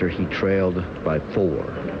 minutes after he trailed by 4.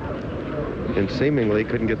 And seemingly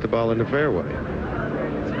couldn't get the ball in the fairway.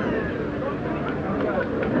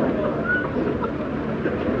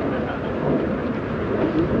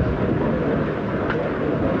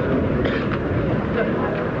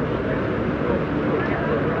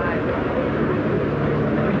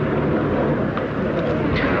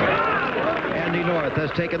 Andy North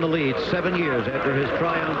has taken the lead 7 years after his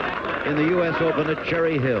triumph in the U.S. Open at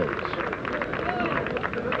Cherry Hills.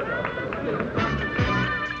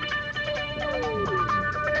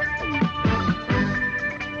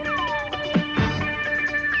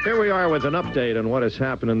 Here we are with an update on what has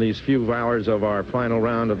happened in these few hours of our final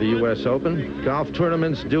round of the U.S. Open. Golf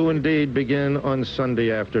tournaments do indeed begin on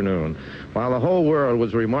Sunday afternoon. While the whole world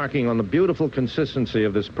was remarking on the beautiful consistency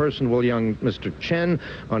of this personable young Mr. Chen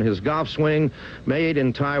on his golf swing, made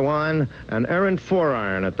in Taiwan, an errant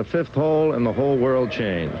 4-iron at the 5th hole, and the whole world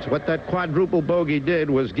changed. What that quadruple bogey did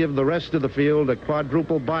was give the rest of the field a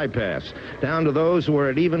quadruple bypass, down to those who were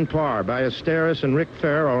at even par. Ballesteros and Rick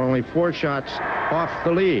Fair are only 4 shots off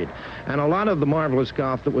the lead. And a lot of the marvelous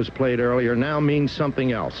golf that was played earlier now means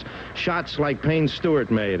something else. Shots like Payne Stewart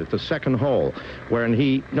made at the 2nd hole,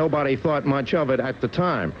 wherein nobody thought much of it at the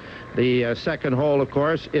time. The 2nd hole, of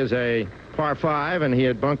course, is a par 5, and he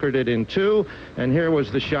had bunkered it in 2. And here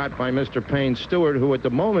was the shot by Mr. Payne Stewart, who at the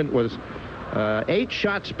moment was 8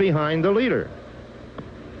 shots behind the leader.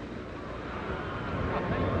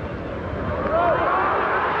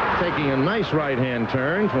 Taking a nice right-hand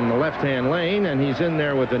turn from the left-hand lane, and he's in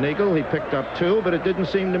there with an eagle. He picked up 2, but it didn't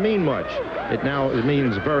seem to mean much. It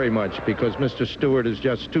means very much, because Mr. Stewart is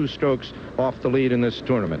just 2 strokes off the lead in this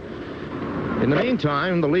tournament. In the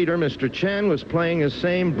meantime, the leader, Mr. Chen, was playing his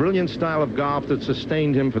same brilliant style of golf that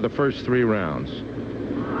sustained him for the first 3 rounds.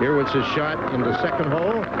 Here was his shot in the 2nd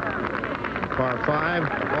hole, par 5,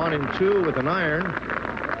 on in 2 with an iron.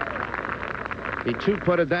 He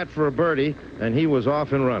 2-putted that for a birdie, and he was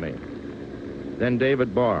off and running. Then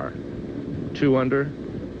David Barr, 2 under,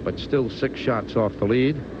 but still 6 shots off the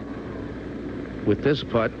lead. With this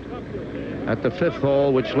putt, at the 5th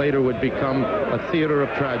hole, which later would become a theater of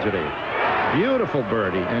tragedy. Beautiful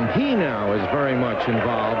birdie, and he now is very much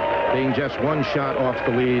involved, being just one shot off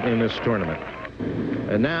the lead in this tournament.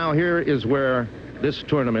 And now here is where this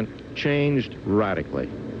tournament changed radically.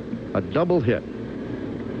 A double hit.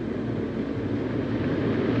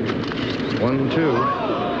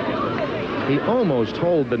 1-2. He almost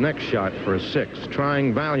holed the next shot for a 6,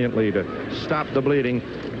 trying valiantly to stop the bleeding,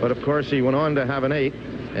 but of course he went on to have an 8,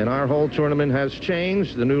 and our whole tournament has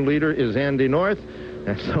changed. The new leader is Andy North,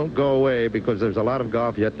 and don't go away because there's a lot of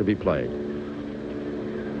golf yet to be played.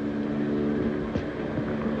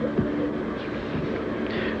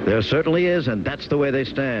 There certainly is, and that's the way they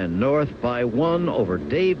stand. North by 1 over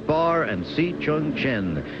Dave Barr and Tze-chung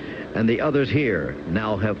Chen. And the others here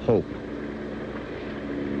now have hope.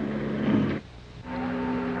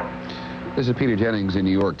 This is Peter Jennings in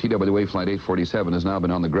New York. TWA Flight 847 has now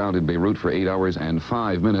been on the ground in Beirut for 8 hours and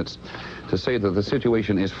 5 minutes. To say that the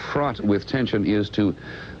situation is fraught with tension is to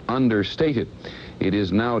understate it. It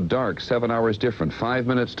is now dark, 7 hours different, 5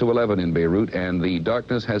 minutes to 11 in Beirut, and the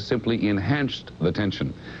darkness has simply enhanced the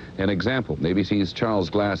tension. An example, ABC's Charles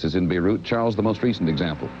Glass is in Beirut. Charles, the most recent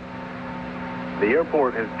example. The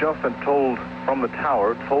airport has just been told from the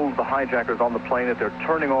tower, told the hijackers on the plane that they're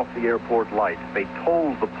turning off the airport lights. They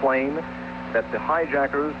told the plane that the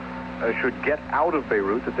hijackers should get out of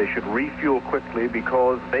Beirut, that they should refuel quickly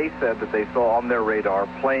because they said that they saw on their radar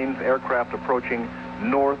planes, aircraft approaching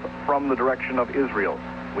north from the direction of Israel.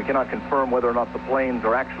 We cannot confirm whether or not the planes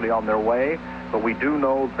are actually on their way, but we do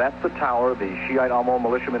know that the tower, the Shiite Amal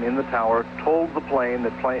militiamen in the tower, told the plane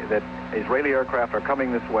that Israeli aircraft are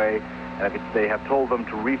coming this way, and they have told them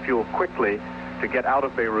to refuel quickly to get out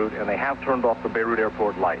of Beirut, and they have turned off the Beirut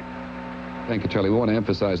airport lights. Thank you, Charlie. We want to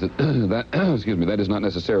emphasize that that is not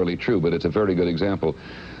necessarily true, but it's a very good example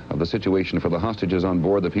of the situation for the hostages on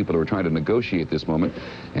board, the people who are trying to negotiate this moment.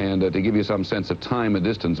 And to give you some sense of time and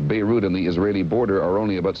distance, Beirut and the Israeli border are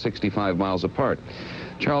only about 65 miles apart.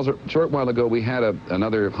 Charles, a short while ago, we had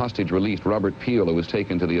another hostage released, Robert Peel, who was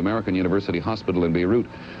taken to the American University Hospital in Beirut.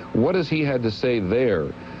 What has he had to say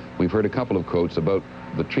there? We've heard a couple of quotes about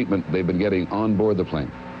the treatment they've been getting on board the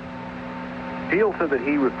plane. Peel said that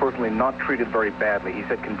he was personally not treated very badly. He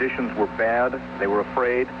said conditions were bad. They were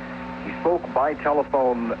afraid. He spoke by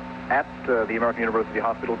telephone at the American University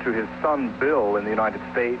Hospital to his son Bill in the United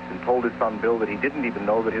States and told his son Bill that he didn't even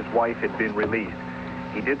know that his wife had been released.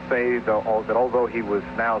 He did say that although he was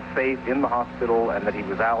now safe in the hospital and that he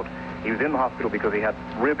was out, he was in the hospital because he had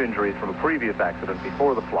rib injuries from a previous accident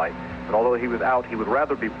before the flight. But although he was out, he would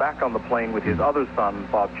rather be back on the plane with his other son,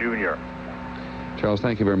 Bob Jr. Charles,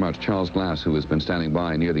 thank you very much. Charles Glass, who has been standing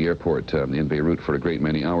by near the airport in Beirut for a great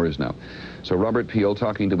many hours now. So Robert Peel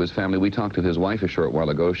talking to his family. We talked to his wife a short while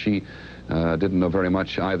ago. She didn't know very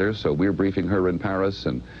much either, so we're briefing her in Paris,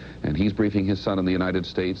 and he's briefing his son in the United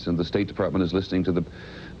States, and the State Department is listening to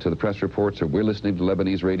the press reports, or we're listening to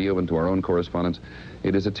Lebanese radio and to our own correspondents.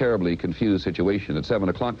 It is a terribly confused situation. At 7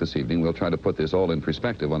 o'clock this evening, we'll try to put this all in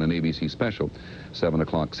perspective on an ABC special, 7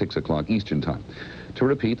 o'clock, 6 o'clock Eastern time. To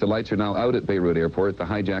repeat, the lights are now out at Beirut Airport. The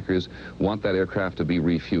hijackers want that aircraft to be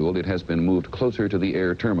refueled. It has been moved closer to the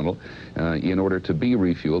air terminal in order to be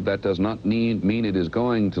refueled. That does not mean it is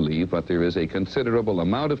going to leave, but there is a considerable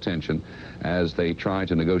amount of tension as they try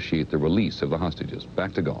to negotiate the release of the hostages.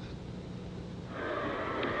 Back to golf.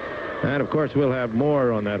 And, of course, we'll have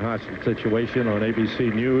more on that hostage situation on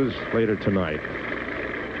ABC News later tonight.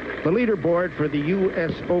 The leaderboard for the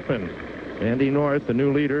U.S. Open. Andy North, the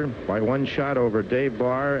new leader, by 1 shot over Dave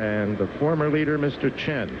Barr and the former leader, Mr.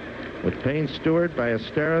 Chen, with Payne Stewart,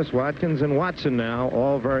 Ballesteros, Watkins, and Watson now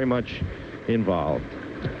all very much involved.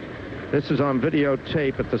 This is on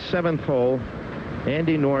videotape at the 7th hole,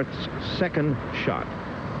 Andy North's second shot.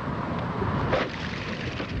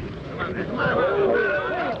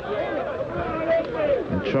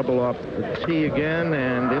 In trouble off the tee again,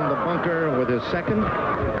 and in the bunker with his second.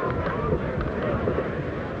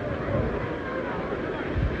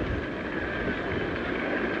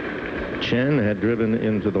 Chen had driven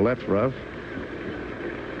into the left rough.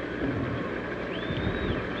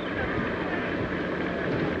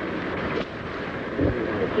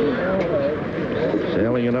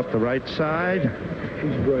 Sailing it up the right side.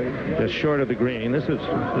 Just short of the green. This is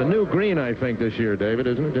the new green, I think, this year, David,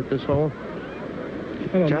 isn't it, at this hole?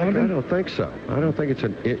 Jack, I don't think so. I don't think it's a...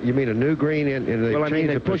 You mean a new green in the well, I mean,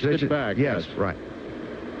 they pushed position? it back. Yes, right.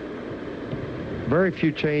 Very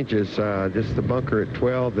few changes. Just the bunker at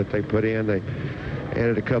 12 that they put in. They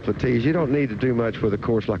added a couple of tees. You don't need to do much with a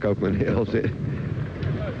course like Oakland Hills.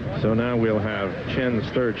 So now we'll have Chen's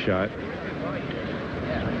third shot.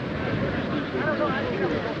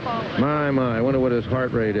 My, I wonder what his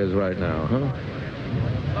heart rate is right now, huh?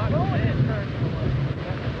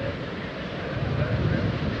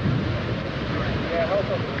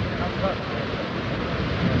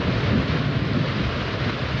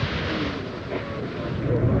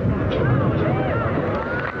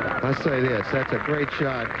 I say this, that's a great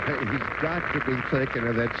shot. He's got to be thinking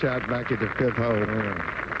of that shot back at the 5th hole.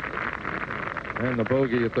 And the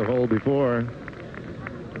bogey at the hole before.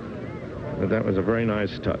 But that was a very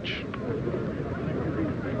nice touch.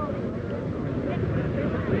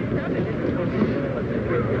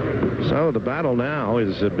 So the battle now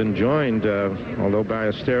has been joined, although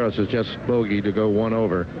Ballesteros has just bogeyed to go one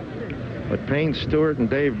over. But Payne Stewart and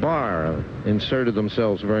Dave Barr inserted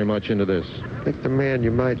themselves very much into this. I think the man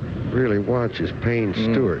you might really watch is Payne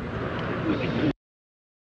Stewart.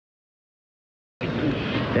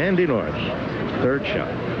 Andy North, third shot.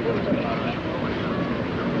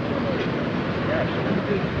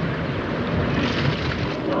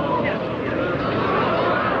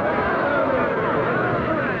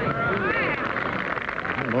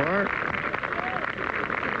 More.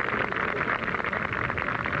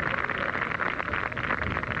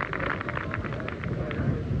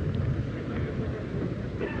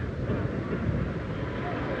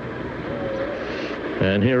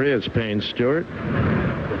 And here is Payne Stewart.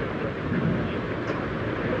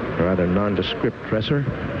 Rather nondescript dresser.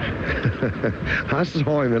 I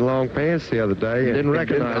saw him in long pants the other day. Didn't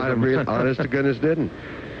recognize him. Really, honest to goodness, didn't.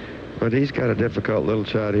 But he's got a difficult little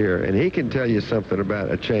shot here. And he can tell you something about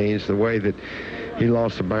a change, the way that he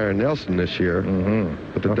lost to Byron Nelson this year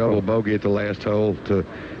with the double bogey at the last hole to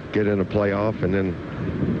get in a playoff and then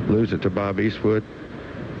lose it to Bob Eastwood.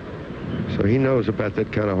 So he knows about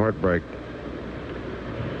that kind of heartbreak.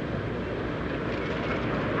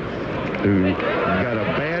 Got a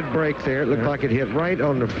bad break there. It looked like it hit right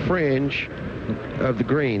on the fringe of the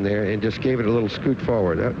green there and just gave it a little scoot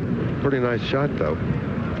forward. Pretty nice shot, though.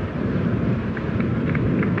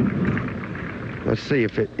 Let's see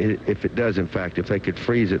if it does, in fact, if they could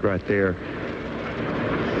freeze it right there.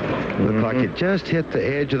 Looked like it just hit the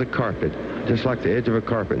edge of the carpet, just like the edge of a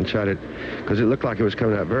carpet, and shot it, because it looked like it was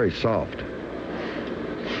coming out very soft.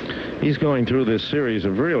 He's going through this series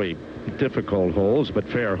of really difficult holes, but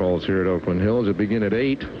fair holes here at Oakland Hills. It begin at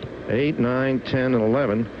 8, 9, 10, and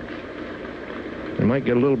 11. They might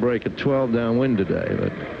get a little break at 12 downwind today,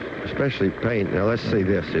 but especially Payne. Now let's see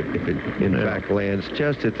this. If it in fact lands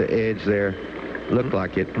just at the edge there, looked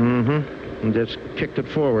like it. And just kicked it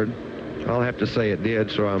forward. I'll have to say it did,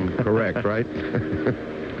 so I'm correct, right?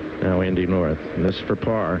 Now Andy North. And this for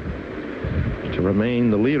par to remain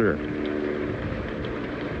the leader.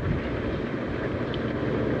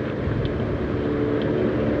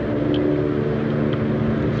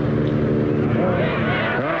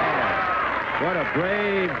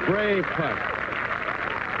 Brave putt.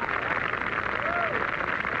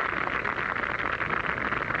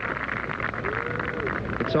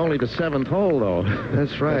 It's only the 7th hole, though.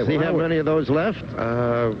 That's right. Does he have many of those left?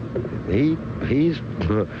 He's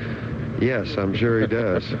yes, I'm sure he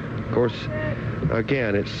does. Of course,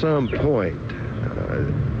 again, at some point,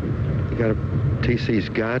 TC's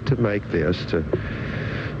got to make this to,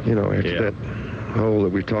 you know, after that hole that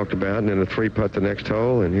we talked about, and then a 3-putt the next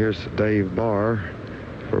hole. And here's Dave Barr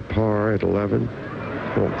for par at 11.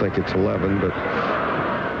 I don't think it's 11, but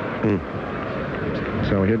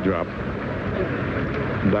so he'll drop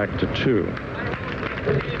back to 2.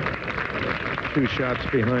 2 shots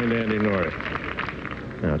behind Andy North.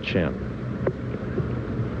 Now Chen.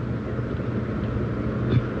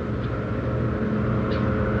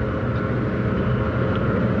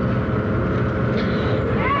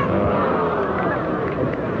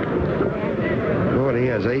 He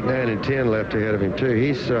has 8, 9, and 10 left ahead of him, too.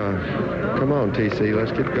 He's, come on, TC,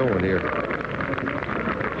 let's get going here.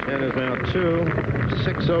 Chen is now 2,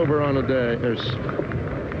 6 over on a day. There's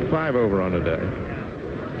 5 over on a day.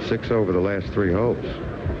 6 over the last 3 holes.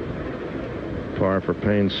 Par for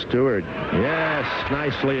Payne Stewart. Yes,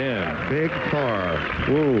 nicely in. Big par.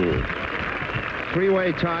 Ooh.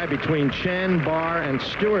 3-way tie between Chen, Barr, and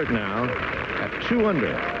Stewart now at 2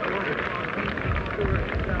 under.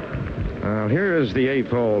 Here is the 8th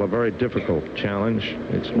hole, a very difficult challenge.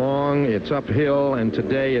 It's long, it's uphill, and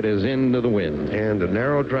today it is into the wind. And a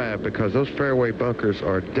narrow drive, because those fairway bunkers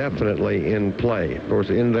are definitely in play. Of course,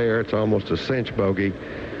 in there, it's almost a cinch bogey.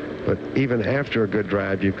 But even after a good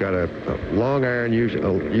drive, you've got a long iron,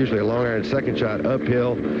 usually a long iron second shot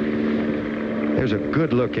uphill. There's a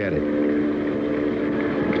good look at it.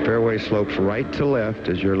 The fairway slopes right to left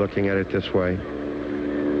as you're looking at it this way.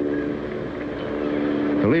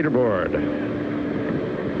 The leaderboard.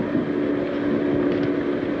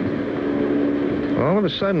 All of a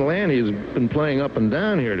sudden, Lanny has been playing up and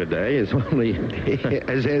down here today. Is only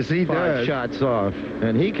as he 5 does. shots off,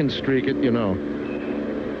 and he can streak it, you know.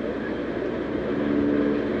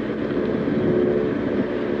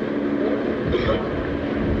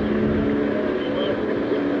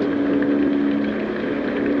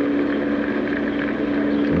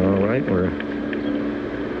 All right, we're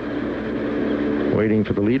waiting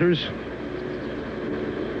for the leaders.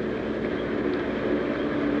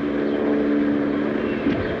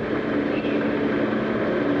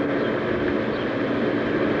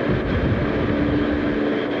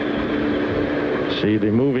 See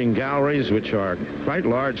the moving galleries, which are quite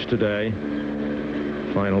large today.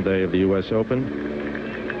 Final day of the U.S. Open.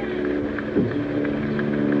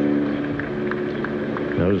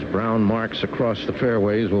 Those brown marks across the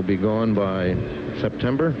fairways will be gone by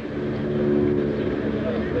September.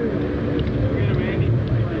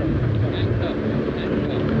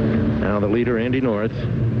 Now the leader, Andy North,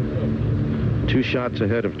 2 shots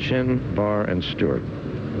ahead of Chen, Barr, and Stewart.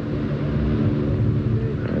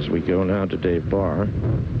 As we go now to Dave Barr.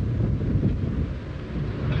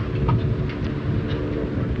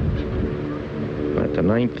 At the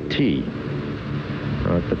 9th tee.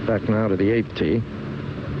 Back now to the 8th tee.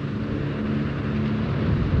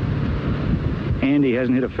 Andy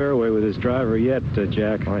hasn't hit a fairway with his driver yet,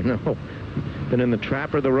 Jack. I know. Been in the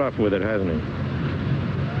trap or the rough with it, hasn't he?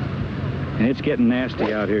 And it's getting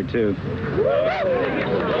nasty out here, too.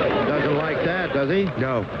 Doesn't like that, does he?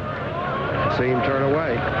 No. See him turn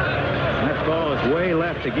away. That ball is way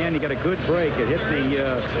left again. He got a good break. It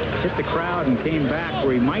hit the crowd and came back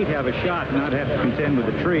where he might have a shot and not have to contend with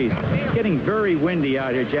the trees. Getting very windy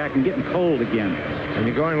out here, Jack, and getting cold again. And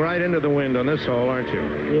you're going right into the wind on this hole, aren't you?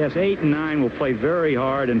 Yes, 8 and 9 will play very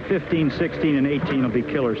hard, and 15, 16, and 18 will be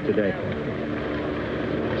killers today.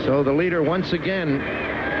 So the leader once again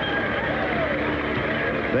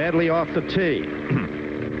badly off the tee.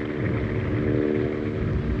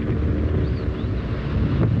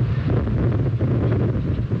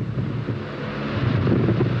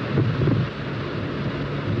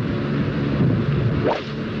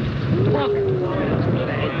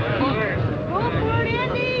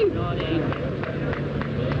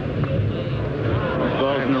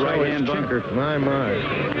 My.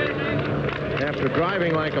 After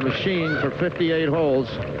driving like a machine for 58 holes,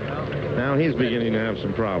 now he's beginning to have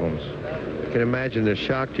some problems. You can imagine the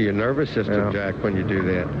shock to your nervous system, Jack, when you do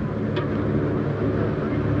that.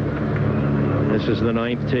 This is the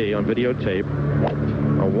 9th tee on videotape.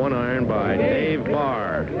 A 1-iron by Dave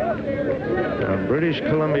Barr of British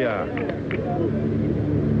Columbia.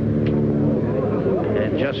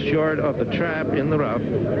 And just short of the trap in the rough.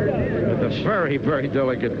 With a very, very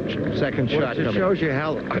delicate second shot. It shows you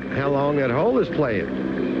how long that hole is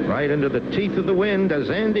playing. Right into the teeth of the wind as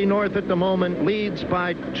Andy North at the moment leads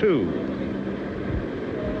by 2.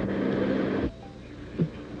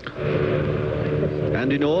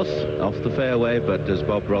 Andy North off the fairway, but as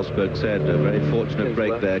Bob Rosberg said, a very fortunate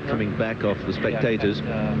break there, coming back off the spectators.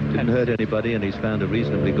 Didn't hurt anybody, and he's found a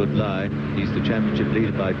reasonably good lie. He's the championship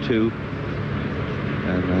leader by 2.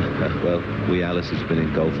 And, well, Wee Alice has been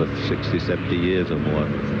in golf for 60, 70 years or more.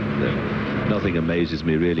 Nothing amazes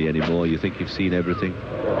me really anymore. You think you've seen everything,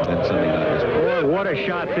 and something like this. Boy, what a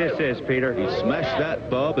shot this is, Peter. He smashed that,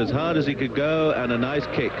 Bob, as hard as he could go, and a nice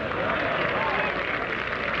kick.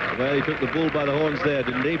 Well, he took the bull by the horns there,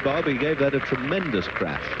 didn't he, Bob? He gave that a tremendous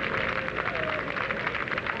crash.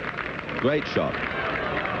 Great shot.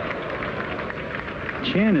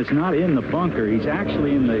 Chen is not in the bunker. He's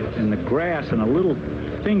actually in the grass and a little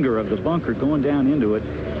finger of the bunker going down into it.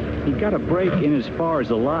 He got a break in as far as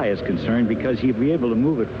the lie is concerned because he'd be able to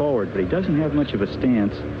move it forward, but he doesn't have much of a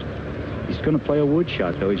stance. He's going to play a wood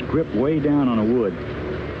shot, though. He's gripped way down on a wood.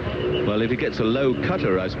 Well, if he gets a low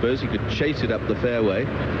cutter, I suppose he could chase it up the fairway.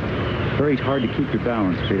 Very hard to keep your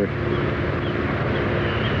balance, Peter.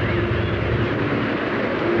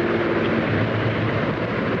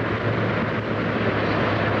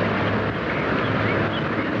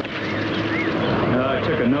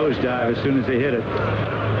 Took a nosedive as soon as he hit it.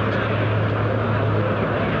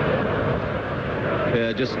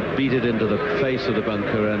 Yeah, just beat it into the face of the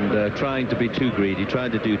bunker and trying to be too greedy,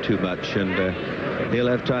 trying to do too much, and he'll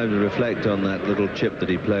have time to reflect on that little chip that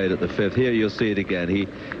he played at the 5th. Here you'll see it again.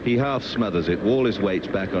 He half smothers it. All his weight's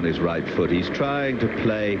back on his right foot. He's trying to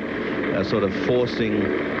play a sort of forcing,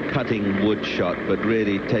 cutting wood shot, but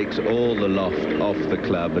really takes all the loft off the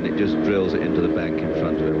club, and it just drills it into the bank in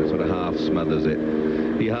front of him. It sort of half smothers it.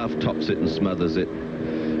 He half tops it and smothers it,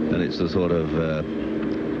 and it's a sort of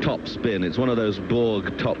top spin. It's one of those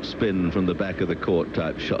Borg top spin from the back of the court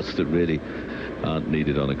type shots that really aren't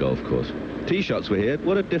needed on a golf course. Tee shots were here.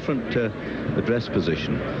 What a different address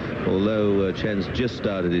position. Although Chen's just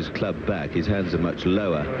started his club back, his hands are much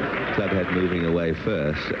lower. Club head moving away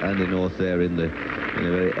first. Andy North there in a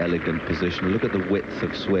very elegant position. Look at the width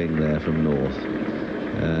of swing there from North.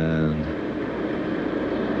 And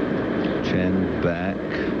Chen back.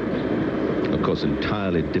 Of course,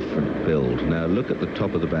 entirely different build. Now look at the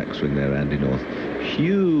top of the backswing there, Andy North.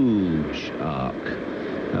 Huge arc.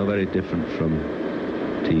 How very different from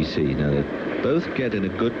TC. Now they both get in a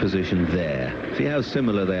good position there. See how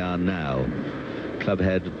similar they are now. Club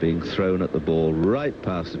head being thrown at the ball right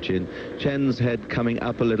past the chin. Chen's head coming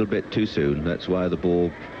up a little bit too soon. That's why the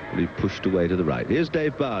ball will be pushed away to the right. Here's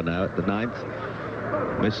Dave Barr now at the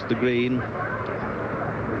 9th. Missed the green.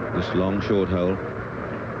 This long short hole.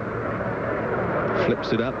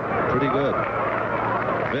 Flips it up. Pretty good.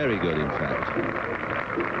 Very good, in fact.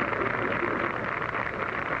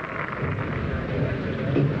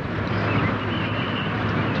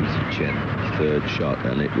 Tze Chen, third shot,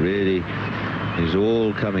 and it really is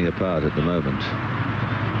all coming apart at the moment.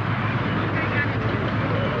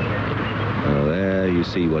 Well, there you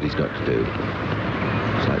see what he's got to do.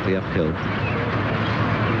 Slightly uphill.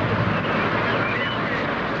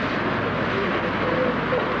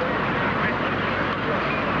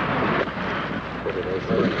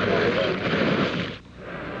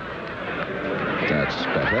 That's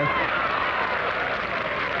better.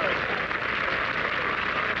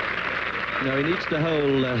 Now he needs to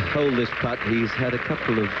hold this putt. He's had a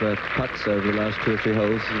couple of putts over the last 2 or 3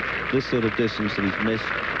 holes. This sort of distance that he's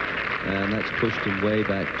missed, and that's pushed him way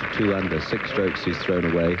back to 2 under. 6 strokes he's thrown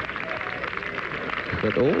away.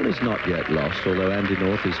 But all is not yet lost, although Andy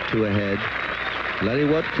North is 2 ahead. Larry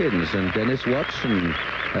Watkins and Denis Watson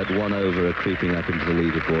at 1 over are creeping up into the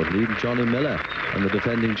leaderboard. And even Johnny Miller and the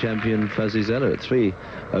defending champion Fuzzy Zeller at 3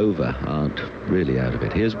 over aren't really out of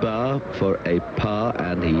it. Here's Barr for a par,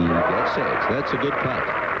 and he gets it. That's a good putt.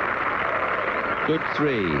 Good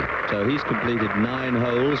 3. So he's completed 9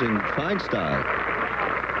 holes in fine style.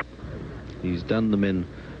 He's done them in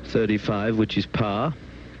 35, which is par.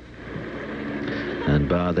 And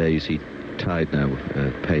Barr there, you see, tied now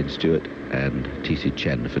Payne Stewart and Tze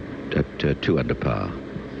Chen at 2 under par.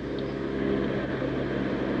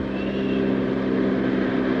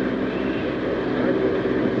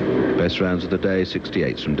 Best rounds of the day,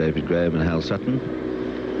 68s from David Graham and Hal Sutton.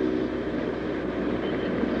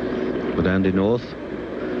 But Andy North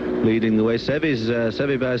leading the way.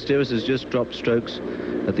 Seve Ballesteros has just dropped strokes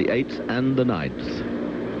at the 8th and the 9th.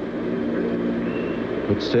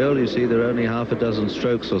 But still, you see, there are only half a dozen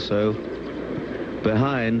strokes or so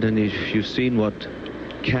behind, and you've seen what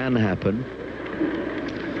can happen.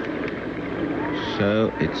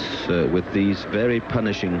 So it's with these very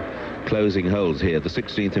punishing closing holes here, the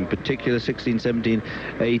 16th in particular, 16, 17,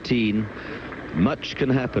 18, much can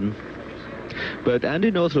happen. But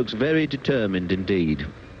Andy North looks very determined indeed.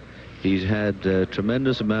 He's had a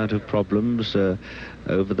tremendous amount of problems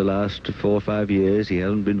over the last 4 or 5 years. He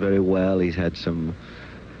hasn't been very well. He's had some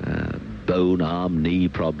bone, arm, knee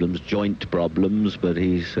problems, joint problems, but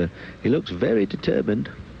he looks very determined.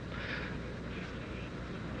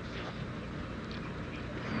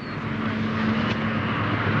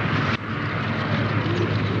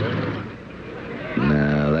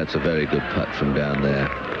 Now, that's a very good putt from down there.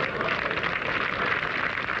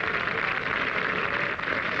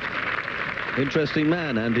 Interesting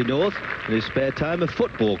man, Andy North. In his spare time, a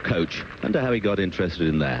football coach. I wonder how he got interested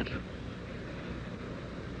in that.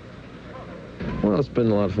 Well, it's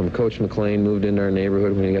been a lot of fun. Coach McLean moved into our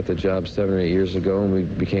neighborhood when he got the job 7 or 8 years ago, and we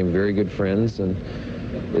became very good friends. And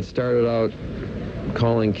it started out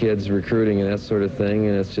calling kids, recruiting, and that sort of thing,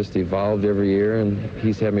 and it's just evolved every year. And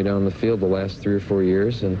he's had me down the field the last 3 or 4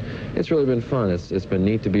 years, and it's really been fun. It's been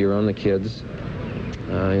neat to be around the kids.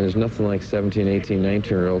 And there's nothing like 17, 18,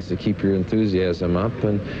 19-year-olds to keep your enthusiasm up.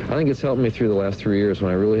 And I think it's helped me through the last 3 years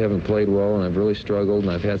when I really haven't played well and I've really struggled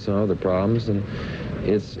and I've had some other problems. And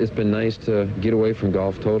it's been nice to get away from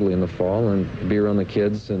golf totally in the fall and be around the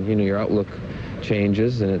kids. And, you know, your outlook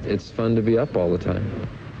changes, and it's fun to be up all the time.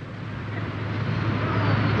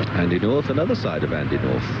 Andy North, another side of Andy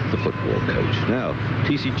North, the football coach. Now,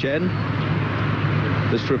 Tze Chen,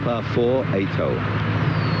 this for a par 4, 8th hole.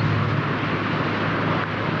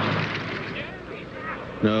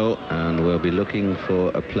 No, and we'll be looking for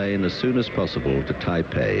a plane as soon as possible to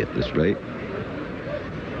Taipei at this rate.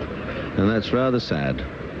 And that's rather sad.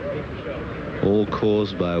 All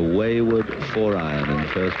caused by a wayward 4-iron in the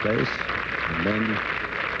first place, and then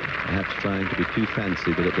perhaps trying to be too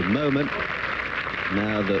fancy. But at the moment,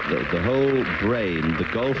 now the whole brain, the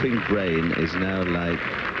golfing brain, is now like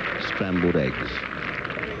scrambled eggs.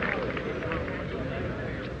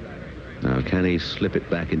 Now, can he slip it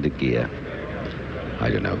back into gear? I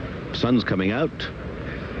don't know. Sun's coming out.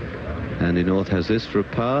 Andy North has this for a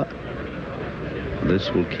par.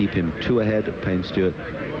 This will keep him 2 ahead of Payne Stewart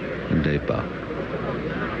and Dave Barr.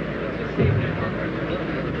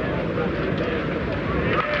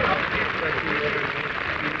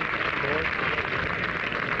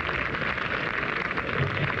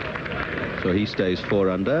 So he stays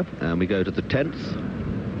 4 under, and we go to the 10th.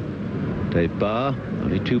 Dave Barr,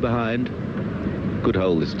 only 2 behind. Good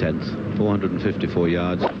hole, this 10th, 454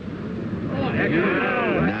 yards.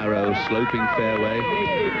 Narrow, sloping fairway.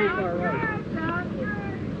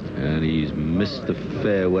 And he's missed the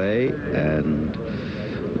fairway and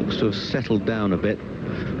looks to have settled down a bit.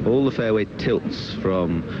 All the fairway tilts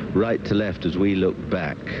from right to left as we look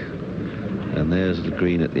back. And there's the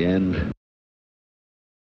green at the end.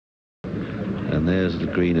 And there's the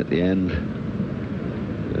green at the end.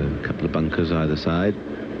 A couple of bunkers either side.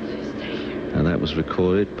 And that was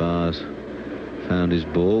recorded. Barr's found his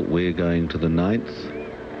ball. We're going to the 9th.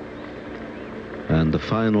 And the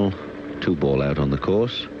final 2 ball out on the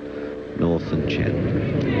course. North and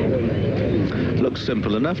Chen. Looks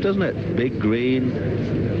simple enough, doesn't it? Big green,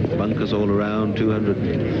 bunkers all around,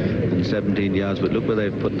 217 yards, but look where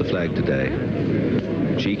they've put the flag today.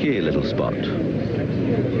 Cheeky little spot.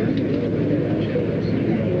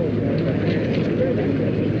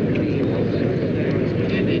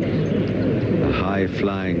 A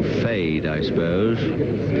high-flying fade, I suppose.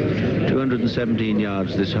 217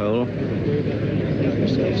 yards this hole.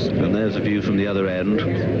 And there's a view from the other end.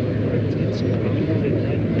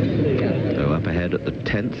 So up ahead at the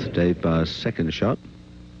 10th, Dave Barr's second shot.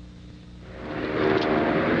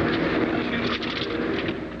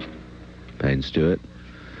 Payne Stewart.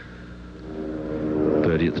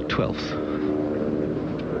 Birdie at the 12th.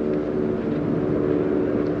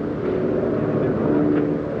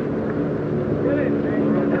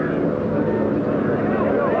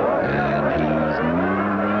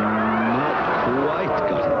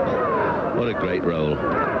 Great roll.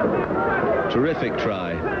 Terrific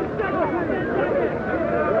try.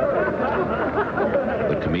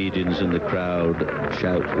 The comedians in the crowd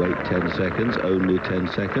shout, wait 10 seconds, only 10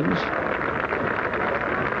 seconds.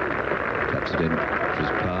 Taps it in for his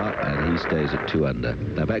par, and he stays at 2 under.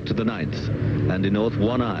 Now back to the 9th. Andy North,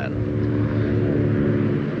 1 iron.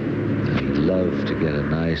 He'd love to get a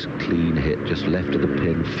nice clean hit just left of the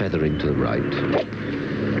pin, feathering to the right.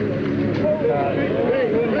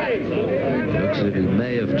 Looks as if he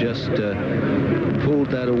may have just pulled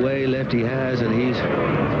that away. Left he has, and he's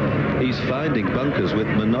finding bunkers with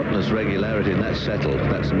monotonous regularity, and that's settled.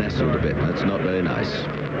 That's nestled a bit. That's not very nice.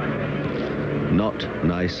 Not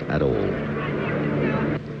nice at all.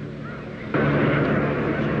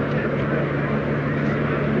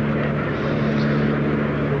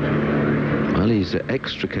 Well, he's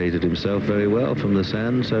extricated himself very well from the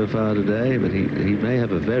sand so far today, but he may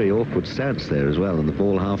have a very awkward stance there as well, and the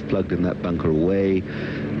ball half plugged in that bunker away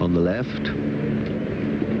on the left.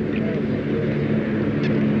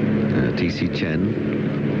 T.C. Chen.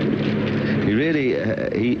 He really,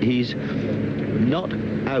 he's not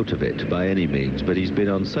out of it by any means, but he's been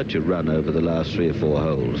on such a run over the last 3 or 4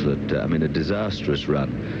 holes that, I mean, a disastrous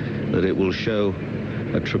run, that it will show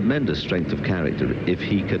a tremendous strength of character if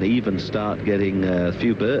he can even start getting a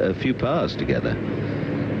few pars together.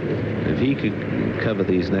 If he could cover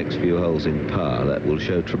these next few holes in par, that will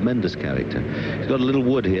show tremendous character. He's got a little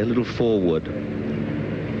wood here, a little 4 wood.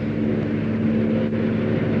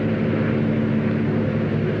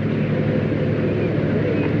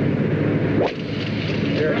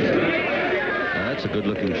 Now, that's a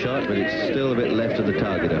good-looking shot, but it's still a bit left of the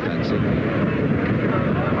target, I fancy.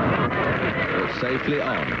 Safely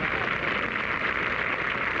on.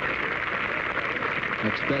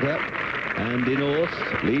 That's better. Andy North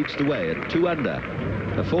leads the way at 2 under.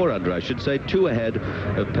 4 under, I should say. 2 ahead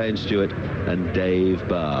of Payne Stewart and Dave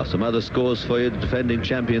Barr. Some other scores for you. The defending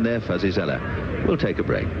champion there, Fuzzy Zeller. We'll take a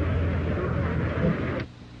break.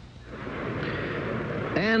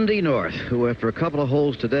 Andy North, who after a couple of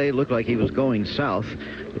holes today looked like he was going south,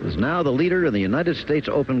 is now the leader in the United States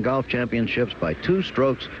Open Golf Championships by 2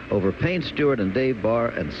 strokes over Payne Stewart and Dave Barr,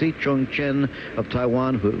 and Tze-chung Chen of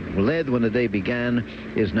Taiwan, who led when the day began,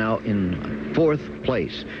 is now in 4th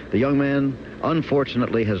place. The young man,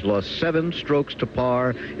 unfortunately, has lost 7 strokes to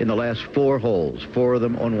par in the last 4 holes, 4 of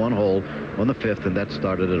them on 1 hole on the 5th, and that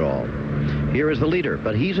started it all. Here is the leader,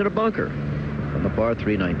 but he's in a bunker on the par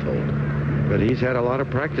 3 9th hole. But he's had a lot of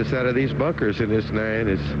practice out of these bunkers in this man.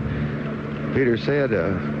 Peter said,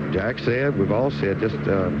 Jack said, we've all said, just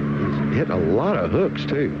he's hitting a lot of hooks,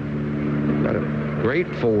 too. Got a great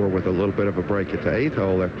 4 with a little bit of a break at the 8th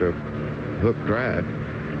hole after a hook drive.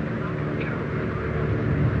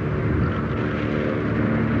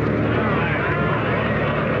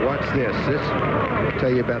 Watch this. This will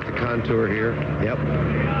tell you about the contour here. Yep.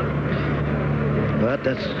 But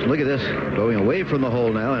look at this, going away from the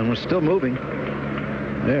hole now, and we're still moving.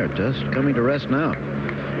 There, just coming to rest now.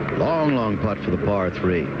 Long, long putt for the par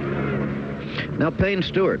 3. Now, Payne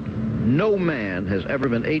Stewart. No man has ever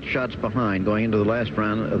been 8 shots behind going into the last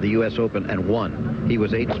round of the U.S. Open and won. He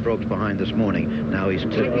was 8 strokes behind this morning. Now he's 2.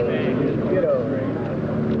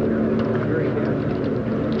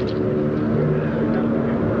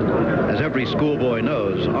 As every schoolboy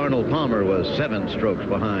knows, Arnold Palmer was 7 strokes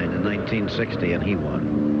behind in 1960, and he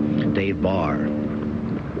won. Dave Barr.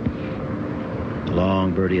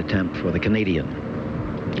 Long birdie attempt for the Canadian.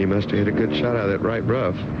 He must have hit a good shot out of that right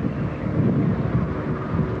rough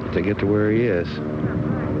to get to where he is.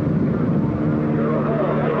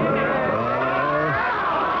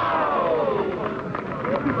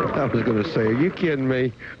 I was going to say, are you kidding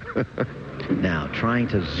me? Now, trying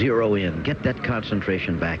to zero in, get that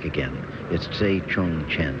concentration back again. It's Tze-chung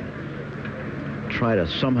Chen. Try to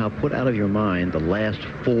somehow put out of your mind the last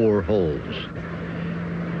 4 holes.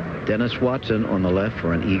 Denis Watson on the left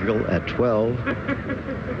for an eagle at 12.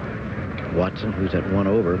 Watson, who's at 1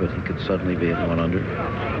 over, but he could suddenly be at 1 under.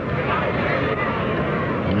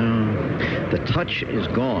 No, the touch is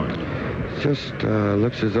gone. Just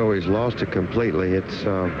looks as though he's lost it completely. It's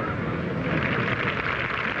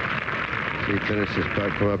see Dennis's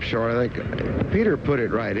putt come up short. I think Peter put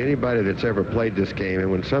it right. Anybody that's ever played this game, and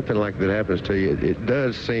when something like that happens to you, it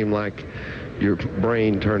does seem like your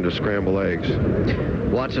brain turned to scrambled eggs.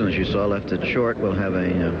 Watson, as you saw, left it short. Will have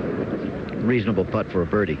a reasonable putt for a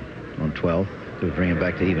birdie on 12 to bring him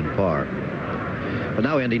back to even par. But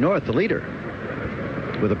now Andy North, the leader,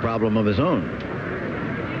 with a problem of his own.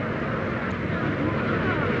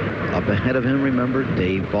 Up ahead of him, remember,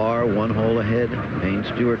 Dave Barr, 1 hole ahead. Payne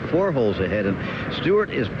Stewart, 4 holes ahead. And Stewart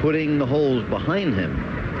is putting the holes behind him,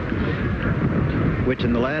 which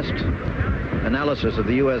in the last analysis of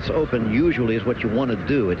the U.S. Open usually is what you want to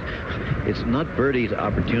do. It's not birdie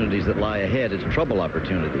opportunities that lie ahead, it's trouble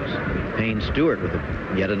opportunities. Payne Stewart with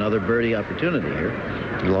yet another birdie opportunity here.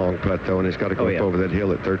 Long putt, though, and he's got to go up over that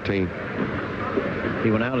hill at 13.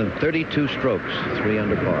 He went out in 32 strokes, 3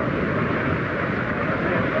 under par.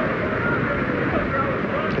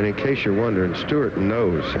 And in case you're wondering, Stewart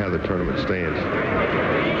knows how the tournament stands.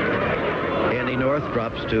 Andy North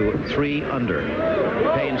drops to 3 under.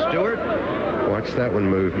 Payne Stewart. Watch that one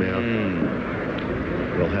move now.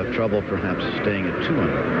 Will have trouble perhaps staying at 2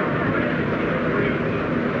 under.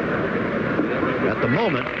 At the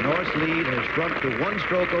moment, North's lead has shrunk to 1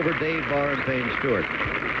 stroke over Dave Barr and Payne Stewart.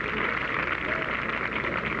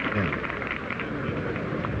 Yeah.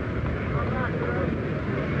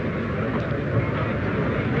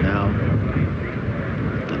 Now,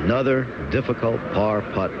 another difficult par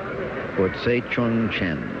putt for Tze-chung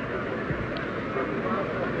Chen.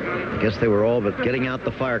 I guess they were all but getting out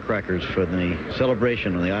the firecrackers for the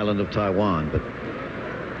celebration on the island of Taiwan, but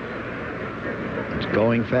it's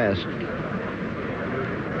going fast.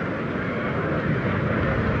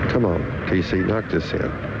 Come on, TC, knock this in. All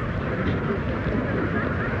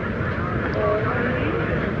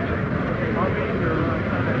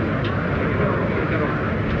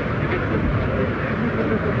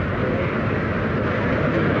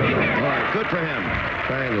right, good for him.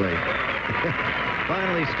 Finally.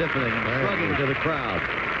 Finally stiffening and shrugging to the crowd.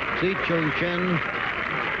 Tze-chung Chen,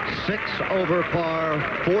 6 over par,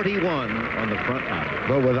 41 on the front nine.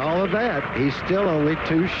 But with all of that, he's still only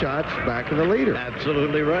 2 shots back of the leader.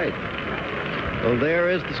 Absolutely right. Well, there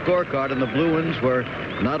is the scorecard, and the blue ones were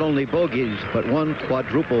not only bogeys, but 1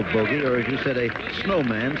 quadruple bogey, or as you said, a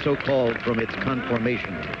snowman, so called from its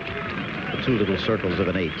conformation. The 2 little circles of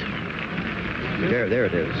an 8. There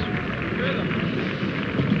it is.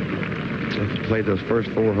 Played those first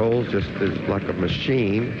 4 holes just like a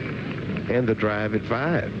machine, and the drive at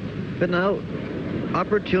 5. But now,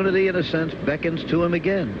 opportunity, in a sense, beckons to him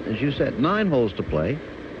again. As you said, 9 holes to play,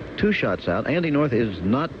 2 shots out. Andy North is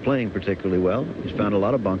not playing particularly well. He's found a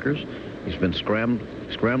lot of bunkers. He's been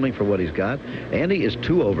scrambling for what he's got. Andy is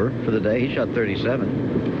 2 over for the day. He shot 37.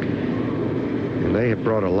 And they have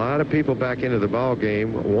brought a lot of people back into the ball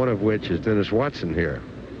game, one of which is Denis Watson here.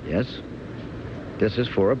 Yes. This is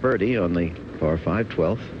for a birdie on the par 5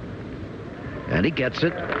 12th. And he gets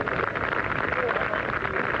it.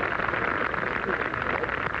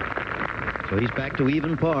 So he's back to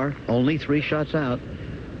even par. Only 3 shots out.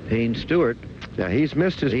 Payne Stewart. Now, he's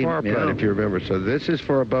missed his par putt, if you remember, so this is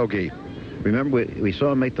for a bogey. Remember, we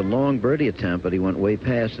saw him make the long birdie attempt, but he went way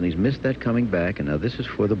past, and he's missed that coming back, and now this is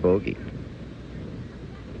for the bogey.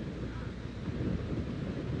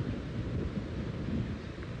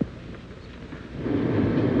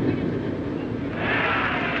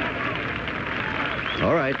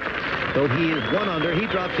 All right, so he is 1 under. He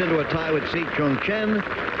drops into a tie with Tze-chung Chen.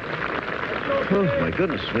 Oh, my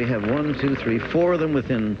goodness, we have 1, 2, 3, 4 of them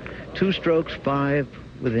within 2 strokes, 5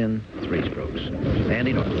 within 3 strokes.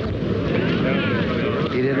 Andy North.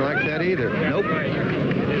 He didn't like that either. Nope.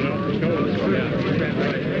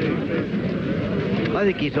 I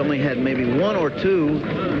think he's only had maybe 1 or 2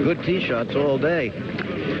 good tee shots all day.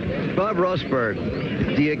 Bob Rosberg,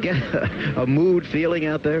 do you get a mood feeling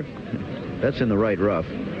out there? That's in the right rough.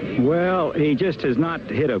 Well, he just has not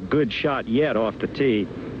hit a good shot yet off the tee,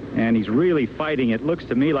 and he's really fighting. It looks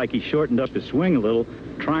to me like he shortened up his swing a little,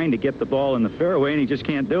 trying to get the ball in the fairway, and he just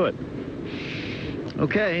can't do it.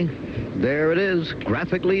 Okay, there it is,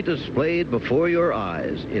 graphically displayed before your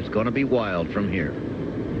eyes. It's going to be wild from here.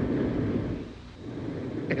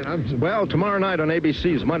 Well, tomorrow night on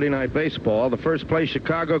ABC's Monday Night Baseball, the first-place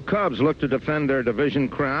Chicago Cubs look to defend their division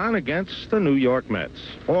crown against the New York Mets.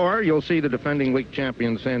 Or you'll see the defending league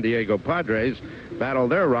champion San Diego Padres battle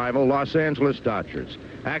their rival Los Angeles Dodgers.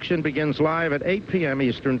 Action begins live at 8 p.m.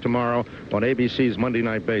 Eastern tomorrow on ABC's Monday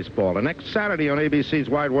Night Baseball. And next Saturday on ABC's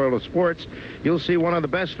Wide World of Sports, you'll see one of the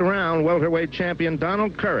best around, welterweight champion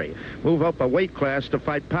Donald Curry, move up a weight class to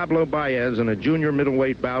fight Pablo Baez in a junior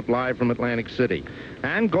middleweight bout live from Atlantic City.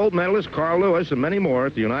 And gold medalist Carl Lewis and many more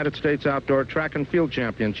at the United States Outdoor Track and Field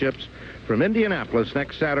Championships from Indianapolis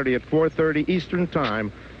next Saturday at 4:30 Eastern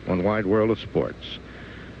Time on Wide World of Sports.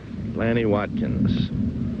 Lanny Watkins.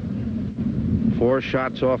 4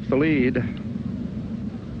 shots off the lead.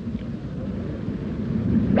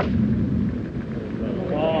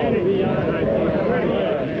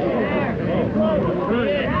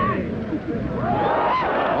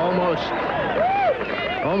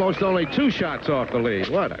 Almost only 2 shots off the lead.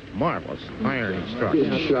 What a marvelous iron stroke.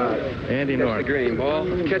 Good shot. Andy Catch North. the green, ball.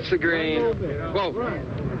 Catch the green. Whoa.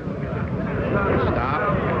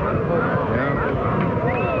 Stop. Yeah.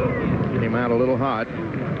 Came out a little hot.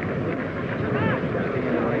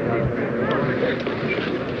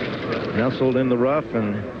 Nestled in the rough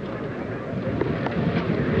and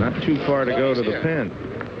not too far to go to the pin.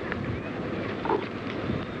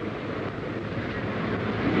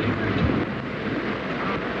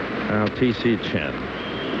 Now T.C. Chen.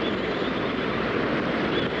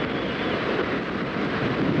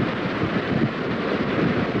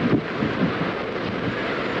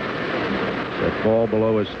 That ball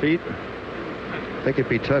below his feet. I think it'd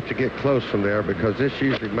be tough to get close from there because this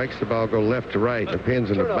usually makes the ball go left to right. The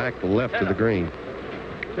pin's in the back to left of the green.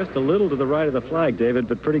 Just a little to the right of the flag, David,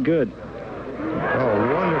 but pretty good.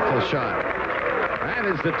 Oh, wonderful shot. That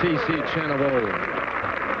is the T.C. Chen of old.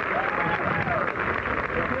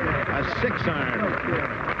 A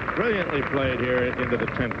 6-iron. Brilliantly played here into the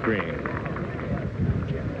 10th green.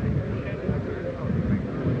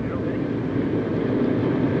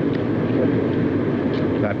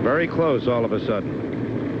 Got very close all of a sudden.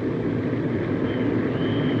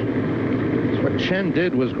 What Chen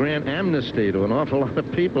did was grant amnesty to an awful lot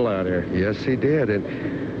of people out here. Yes, he did.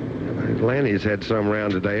 And Lanny's had some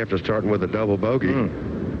round today after starting with a double bogey.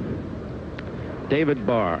 David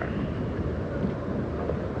Barr.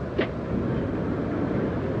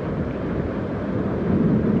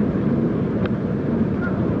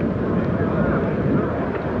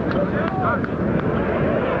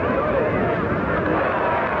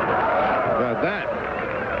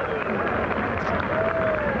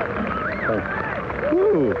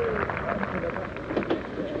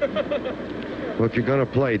 Well, if you're going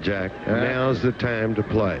to play, Jack, now's the time to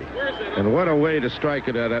play. And what a way to strike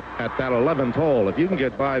it at that 11th hole. If you can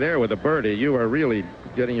get by there with a birdie, you are really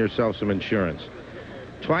getting yourself some insurance.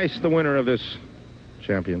 Twice the winner of this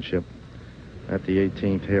championship at the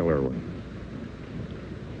 18th Taylor one.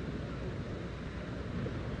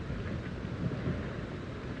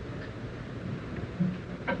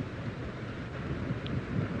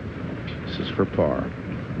 This is for par.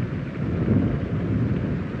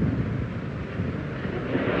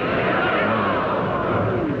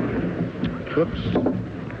 Whoops.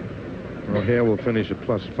 O'Hare will finish at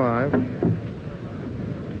 +5.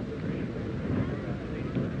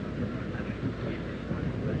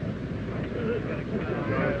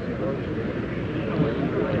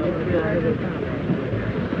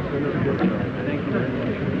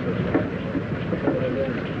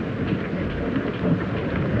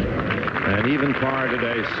 And even par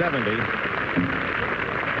today, 70.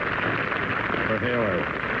 hailer.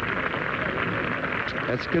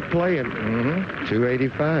 That's good playing.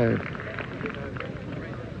 285.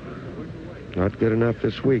 Not good enough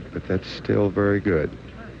this week, but that's still very good.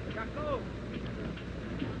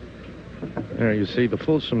 There you see the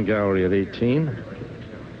Folsom Gallery at 18.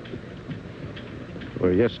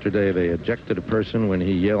 Where yesterday they ejected a person when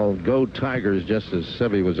he yelled, "Go Tigers," just as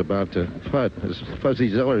Seve was about to putt. As Fuzzy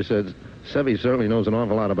Zeller said, Seve certainly knows an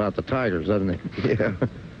awful lot about the Tigers, doesn't he? Yeah.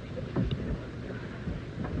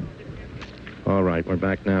 All right, we're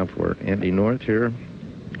back now for Andy North here.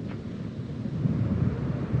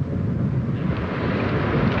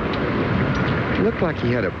 It looked like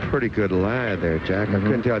he had a pretty good lie there, Jack. I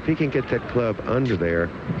couldn't tell. If he can get that club under there,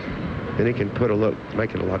 then he can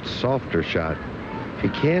make it a lot softer shot. If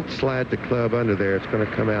he can't slide the club under there, it's going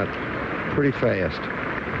to come out pretty fast.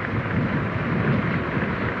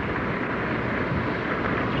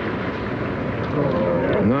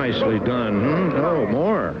 Nicely done. Oh,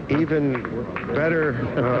 more. Even better,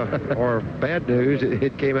 or bad news,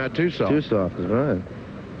 it came out too soft. Too soft is right.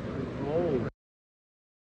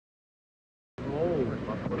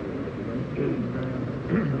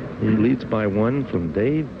 He leads by 1 from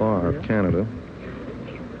Dave Barr of Canada,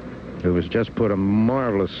 who has just put a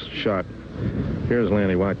marvelous shot. Here's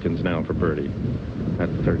Lanny Watkins now for birdie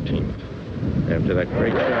at the 13th. After that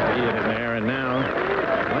great shot he hit in there, and now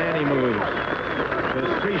Lanny moves.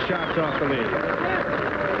 There's 3 shots off the lead.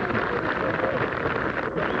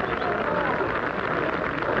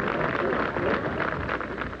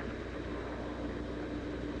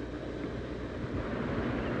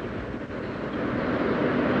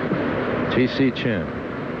 T.C. Chen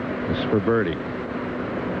is for birdie.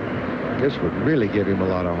 This would really give him a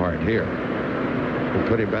lot of heart here. And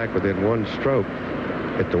put him back within 1 stroke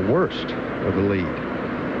at the worst of the lead.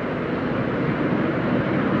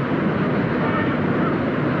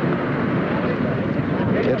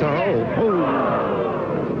 It's a hole. Oh.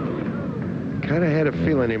 Kind of had a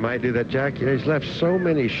feeling he might do that, Jack. He's left so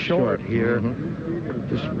many short here.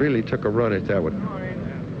 Just really took a run at that one.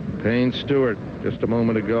 Payne Stewart just a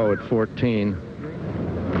moment ago at 14.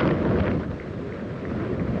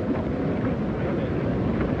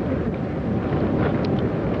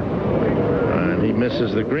 And he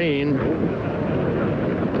misses the green.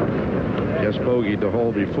 Just bogeyed the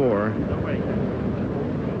hole before.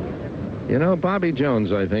 You know, Bobby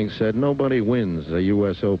Jones, I think, said nobody wins the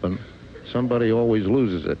U.S. Open. Somebody always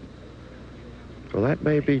loses it. Well, that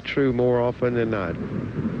may be true more often than not.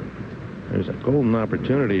 There's a golden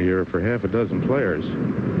opportunity here for half a dozen players.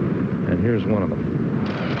 And here's one of them.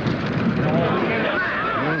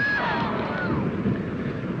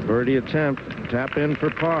 Birdie attempt. Tap in for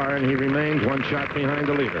par, and he remains 1 shot behind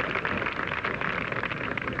the leader.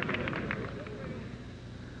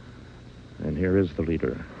 And here is the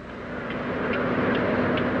leader.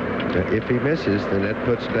 If he misses, then that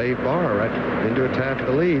puts Dave Barr right into a tap of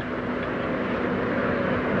the lead.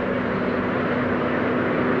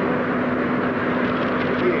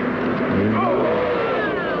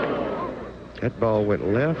 That ball went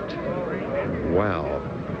left. Wow.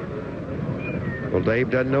 Well, Dave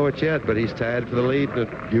doesn't know it yet, but he's tied for the lead in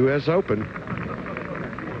the U.S. Open.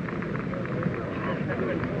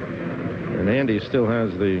 And Andy still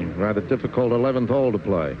has the rather difficult 11th hole to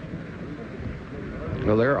play.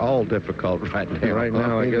 Well, they're all difficult right now. Right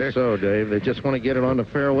now, I guess so, Dave. They just want to get it on the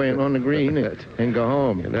fairway and on the green and go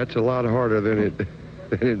home. And that's a lot harder than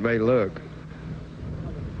it may look.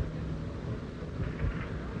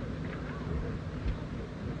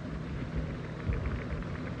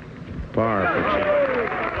 Barr for Chen.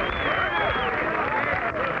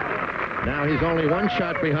 Now he's only 1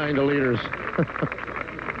 shot behind the leaders.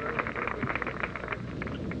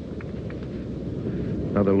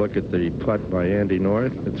 Another look at the putt by Andy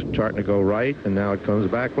North. It's starting to go right, and now it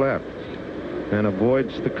comes back left and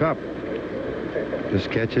avoids the cup.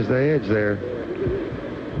 Just catches the edge there.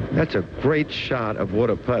 That's a great shot of what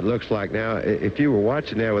a putt looks like. Now, if you were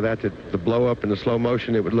watching there without the blow up and the slow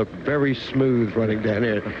motion, it would look very smooth running down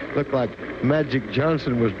there. It looked like Magic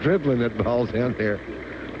Johnson was dribbling that ball down there.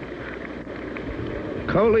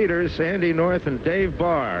 Co-leaders Andy North and Dave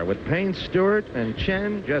Barr, with Payne Stewart and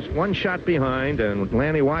Chen just 1 shot behind, and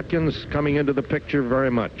Lanny Watkins coming into the picture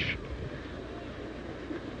very much.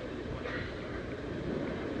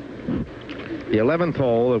 The 11th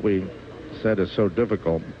hole that we said is so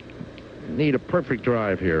difficult. Need a perfect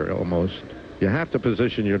drive here, almost. You have to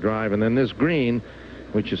position your drive, and then this green,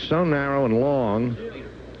 which is so narrow and long,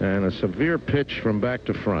 and a severe pitch from back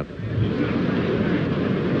to front.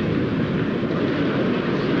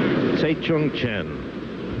 Tze-chung Chen.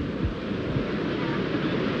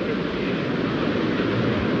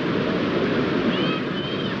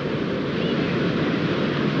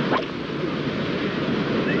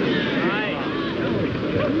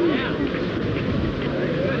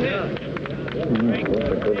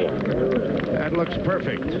 That looks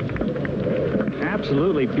perfect.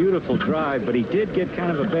 Absolutely beautiful drive, but he did get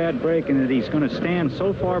kind of a bad break in that he's going to stand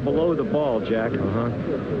so far below the ball, Jack.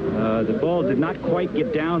 The ball did not quite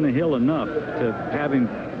get down the hill enough to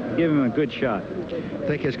give him a good shot.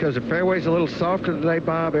 Think it's because the fairway's a little softer today,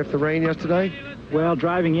 Bob, after the rain yesterday? Well,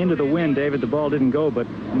 driving into the wind, David, the ball didn't go but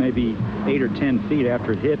maybe 8 or 10 feet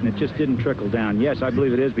after it hit, and it just didn't trickle down. Yes, I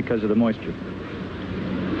believe it is because of the moisture.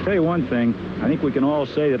 I'll tell you one thing, I think we can all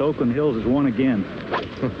say that Oakland Hills has won again.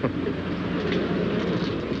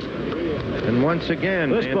 And once again,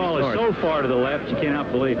 this ball is so far to the left, you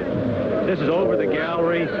cannot believe it. This is over the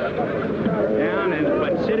gallery, down,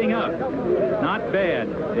 but sitting up. Not bad.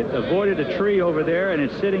 It avoided a tree over there, and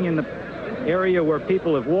it's sitting in the area where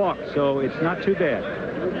people have walked, so it's not too bad.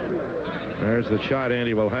 There's the shot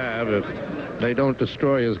Andy will have if they don't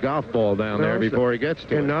destroy his golf ball down there before he gets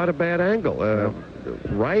to it. And not a bad angle.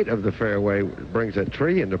 Right of the fairway brings that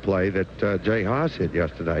tree into play that Jay Haas hit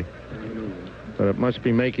yesterday. But it must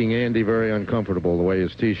be making Andy very uncomfortable the way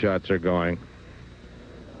his tee shots are going.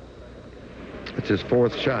 It's his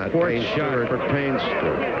fourth shot. Fourth shot for Payne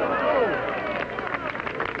Stewart.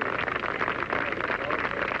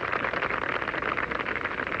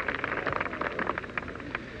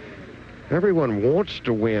 Everyone wants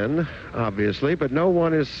to win, obviously, but no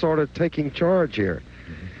one is sort of taking charge here.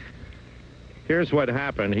 Here's what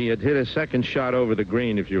happened. He had hit his second shot over the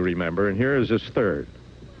green, if you remember, and here is his third.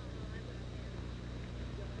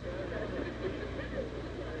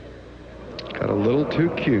 Got a little too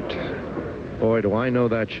cute. Boy, do I know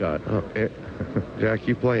that shot. Oh, Jack,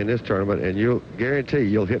 you play in this tournament, and you'll guarantee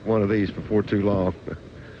you'll hit one of these before too long.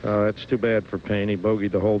 That's too bad for Payne. He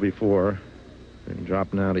bogeyed the hole before and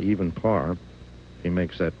dropped now to even par. He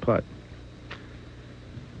makes that putt.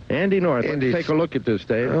 Andy North, let's take a look at this,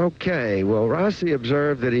 Dave. Okay, well, Rossi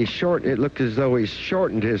observed that he shortened, it looked as though he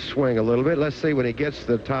shortened his swing a little bit. Let's see when he gets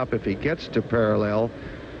to the top, if he gets to parallel.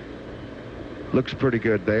 Looks pretty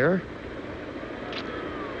good there.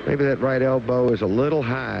 Maybe that right elbow is a little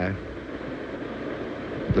high.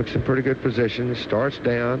 Looks in pretty good position. Starts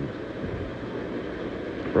down.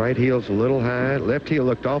 Right heel's a little high. Left heel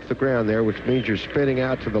looked off the ground there, which means you're spinning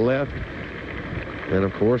out to the left. And,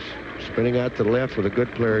 of course, spinning out to the left with a good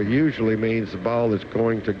player usually means the ball is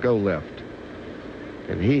going to go left.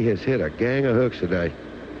 And he has hit a gang of hooks today.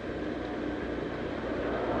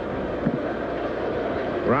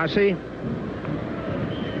 Rossi?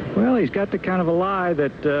 Well, he's got the kind of a lie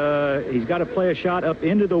that he's got to play a shot up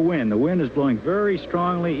into the wind. The wind is blowing very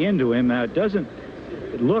strongly into him. Now, it doesn't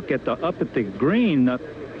look at up at the green. The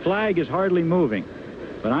flag is hardly moving.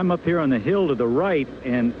 But I'm up here on the hill to the right,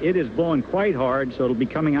 and it is blowing quite hard, so it'll be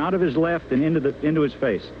coming out of his left and into his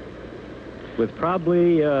face. With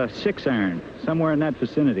probably 6-iron, somewhere in that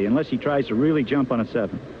vicinity, unless he tries to really jump on a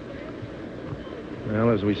 7.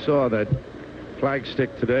 Well, as we saw, that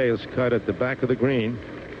flagstick today is cut at the back of the green.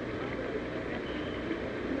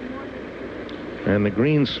 And the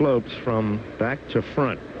green slopes from back to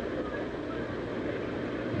front.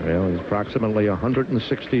 Well, there's approximately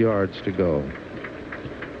 160 yards to go.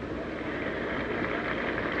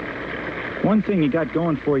 One thing you got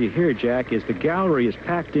going for you here, Jack, is the gallery is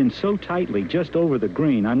packed in so tightly just over the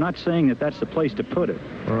green. I'm not saying that that's the place to put it.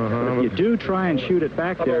 But if you do try and shoot it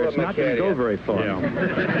back there, it's not going to go very far.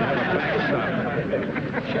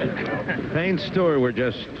 Payne Stewart, we're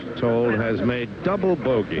just told, has made double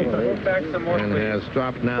bogey and has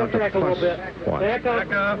dropped now to +1. Back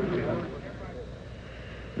up.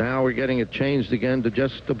 Now we're getting it changed again to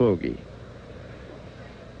just a bogey.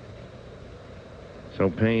 So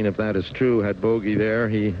Payne, if that is true, had bogey there.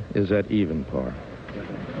 He is at even par.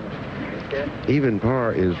 Even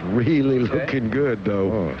par is really looking good, though.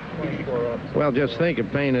 Oh. Well, just think, if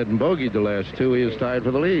Payne hadn't bogeyed the last two, he is tied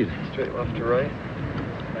for the lead. Straight left to right.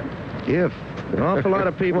 If. An awful lot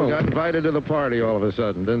of people got invited to the party all of a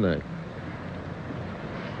sudden, didn't they?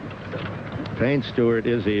 Payne Stewart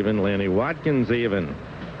is even. Lenny Watkins even.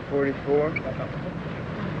 44.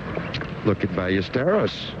 Look at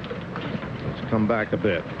Ballesteros. Let's come back a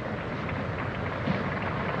bit.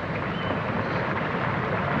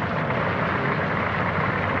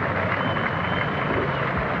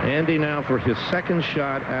 Andy now for his second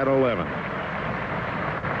shot at 11.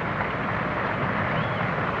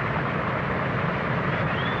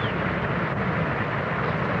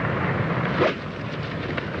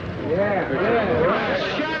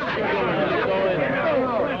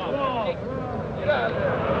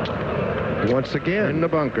 Once again. In the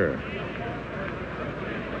bunker.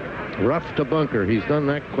 Rough to bunker. He's done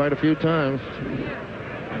that quite a few times.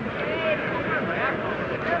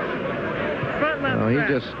 he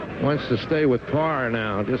just wants to stay with par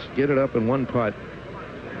now. Just get it up in one putt.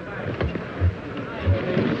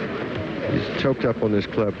 He's choked up on this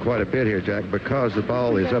club quite a bit here, Jack, because the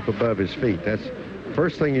ball is up above his feet. That's the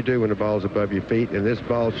first thing you do when the ball's above your feet, and this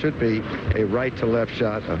ball should be a right to left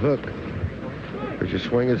shot, a hook, because your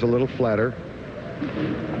swing is a little flatter.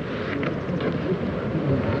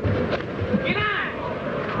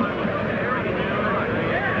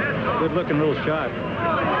 Good looking little shot.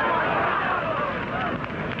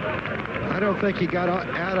 I don't think he got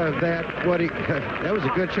out of that. That was a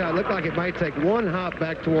good shot. Looked like it might take one hop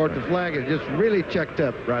back toward the flag. It just really checked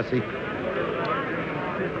up, Rossi.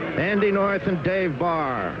 Andy North and Dave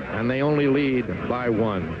Barr, and they only lead by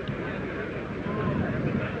 1.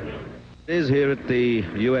 It is here at the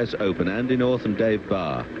U.S. Open. Andy North and Dave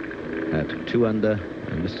Barr at 2 under,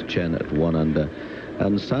 and Mr. Chen at 1 under,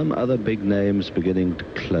 and some other big names beginning to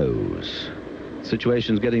close.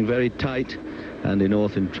 Situation's getting very tight. Andy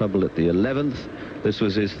North in trouble at the 11th. This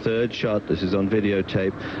was his 3rd shot. This is on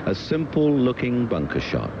videotape. A simple-looking bunker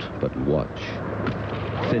shot, but watch.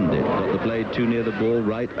 Thinned it. Got the blade too near the ball,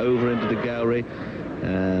 right over into the gallery.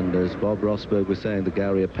 And as Bob Rosberg was saying, the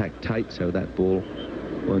gallery are packed tight, so that ball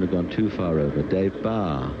won't have gone too far over. Dave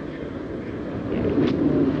Barr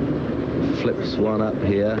flips one up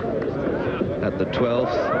here at the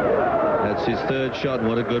 12th. That's his 3rd shot, and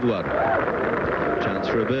what a good one. Chance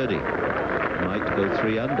for a birdie. Might go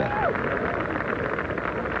 3 under.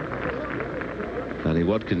 Danny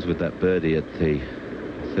Watkins with that birdie at the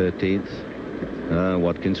 13th.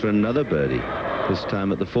 Watkins for another birdie, this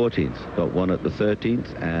time at the 14th. Got one at the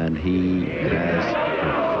 13th, and he has...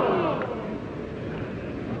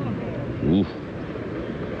 Ooh.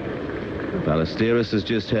 Ballesteros has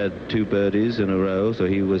just had 2 birdies in a row, so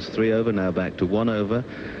he was 3 over, now back to 1 over,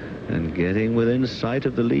 and getting within sight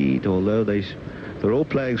of the lead, although they're all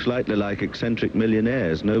playing slightly like eccentric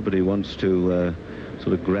millionaires. Nobody wants to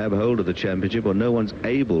sort of grab hold of the championship, or no one's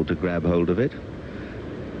able to grab hold of it.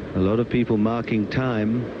 A lot of people marking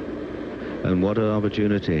time, and what an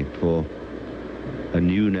opportunity for a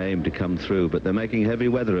new name to come through, but they're making heavy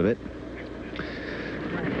weather of it.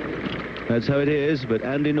 That's how it is, but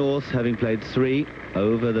Andy North, having played 3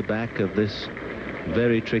 over the back of this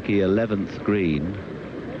very tricky 11th green,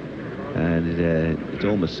 and it's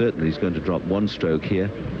almost certain he's going to drop 1 stroke here.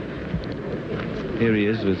 Here he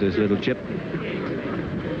is with his little chip.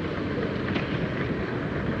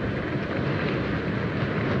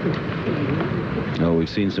 Oh, we've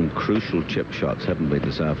seen some crucial chip shots, haven't we,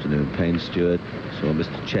 this afternoon? Payne Stewart, saw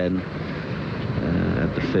Mr. Chen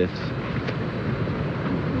at the 5th.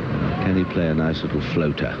 Can he play a nice little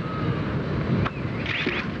floater?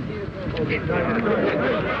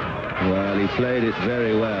 Well, he played it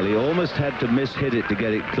very well. He almost had to miss-hit it to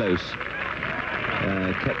get it close.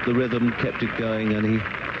 Kept the rhythm, kept it going, and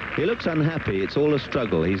he looks unhappy. It's all a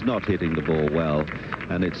struggle. He's not hitting the ball well,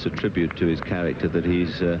 and it's a tribute to his character that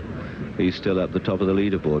he's still up the top of the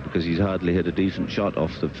leaderboard, because he's hardly hit a decent shot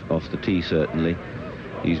off the tee, certainly.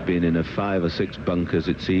 He's been in 5 or 6 bunkers,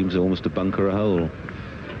 it seems, almost a bunker a hole.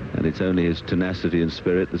 And it's only his tenacity and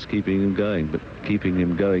spirit that's keeping him going. But keeping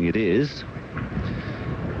him going it is.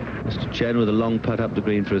 Mr. Chen with a long putt up the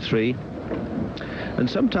green for a 3. And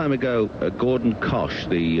some time ago, Gordon Koch,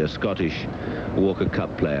 the Scottish Walker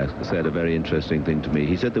Cup player, said a very interesting thing to me.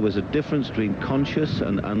 He said there was a difference between conscious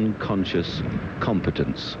and unconscious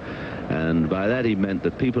competence. And by that he meant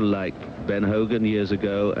that people like Ben Hogan years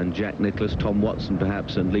ago, and Jack Nicklaus, Tom Watson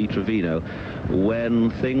perhaps, and Lee Trevino,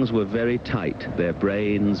 when things were very tight, their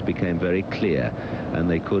brains became very clear, and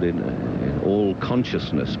they could in all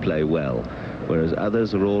consciousness play well. Whereas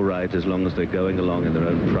others are all right as long as they're going along in their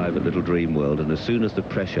own private little dream world, and as soon as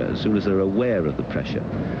they're aware of the pressure,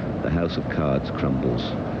 the house of cards crumbles.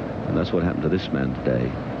 And that's what happened to this man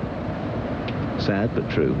today. Sad but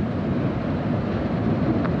true.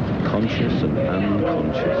 Conscious and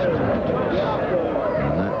unconscious competence.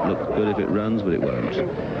 And that looks good if it runs, but it won't.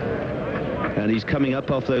 And he's coming up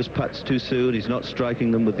off those putts too soon. He's not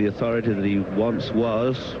striking them with the authority that he once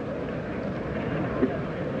was.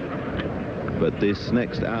 But this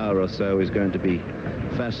next hour or so is going to be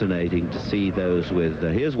fascinating to see those with...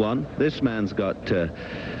 here's one. This man's got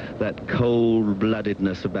that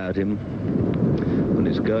cold-bloodedness about him. When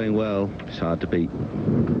it's going well, it's hard to beat.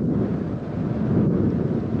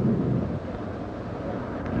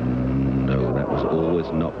 No, that was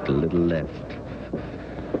always knocked a little left.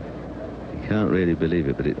 You can't really believe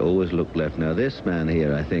it, but it always looked left. Now, this man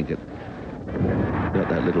here, I think, got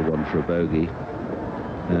that little one for a bogey.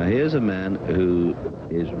 Now, here's a man who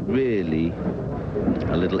is really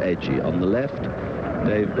a little edgy. On the left,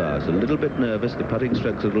 Dave Barr's a little bit nervous. The putting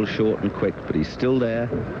stroke's a little short and quick, but he's still there.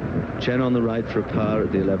 Chen on the right for a par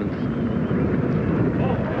at the 11th.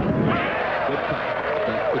 Good putt.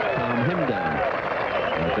 That would calm him down.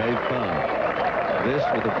 And Dave Barr. This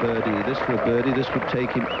with a birdie, this for a birdie, this would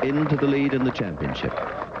take him into the lead in the championship.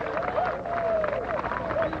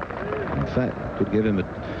 In fact, could give him a...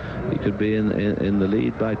 He could be in the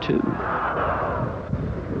lead by 2.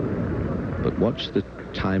 But watch the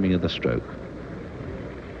timing of the stroke.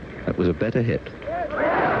 That was a better hit.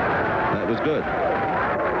 That was good.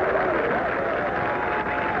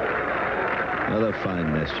 Another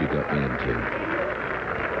fine mess you got me into.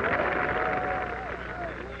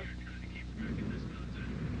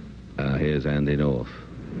 Here's Andy North.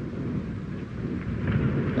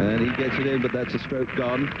 And he gets it in, but that's a stroke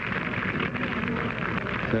gone.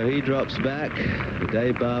 So he drops back.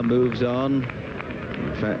 Dave Barr moves on.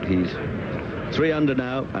 In fact, he's 3 under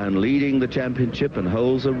now and leading the championship, and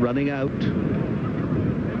holes are running out.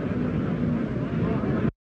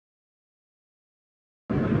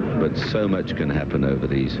 But so much can happen over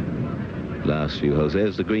these last few holes.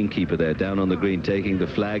 There's the greenkeeper there, down on the green, taking the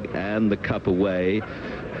flag and the cup away,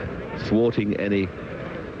 thwarting any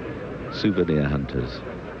souvenir hunters.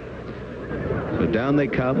 So down they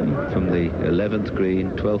come from the 11th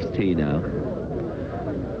green, 12th tee now.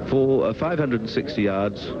 For 560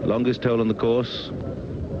 yards, longest hole on the course,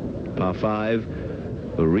 par 5,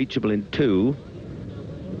 reachable in 2.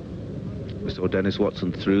 We saw Denis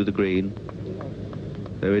Watson through the green.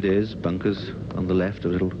 There it is, bunkers on the left, a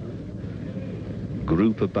little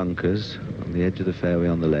group of bunkers on the edge of the fairway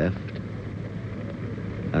on the left,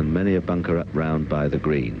 and many a bunker up round by the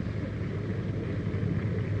green.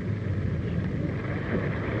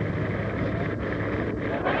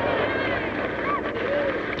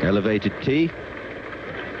 Elevated tee.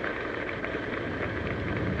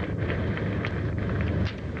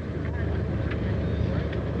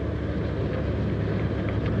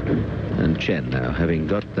 And Chen now, having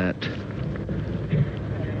got that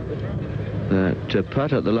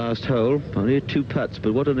putt at the last hole. Only 2 putts,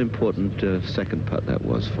 but what an important second putt that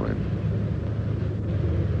was for him.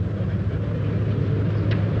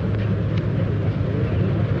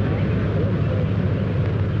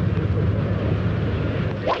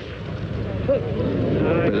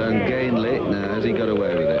 But ungainly. Now, has he got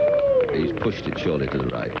away with it? He's pushed it surely to the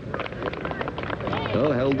right.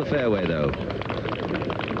 Oh, held the fairway, though.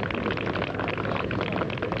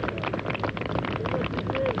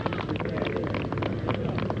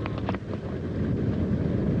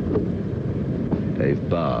 Dave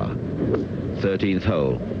Barr, 13th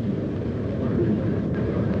hole.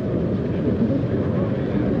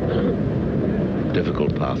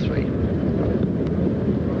 Difficult par 3.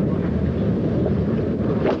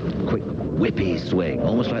 Quick, whippy swing,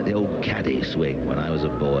 almost like the old caddy swing when I was a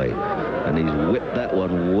boy. And he's whipped that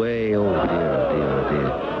one way, oh dear, oh dear, oh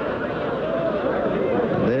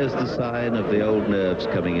dear. There's the sign of the old nerves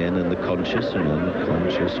coming in and the conscious and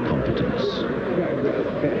unconscious competence.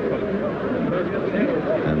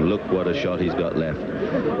 And look what a shot he's got left.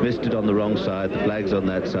 Missed it on the wrong side. The flag's on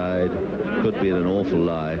that side. Could be an awful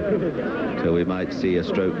lie. So we might see a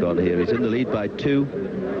stroke gone here. He's in the lead by 2.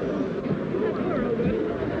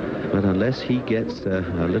 But unless he gets a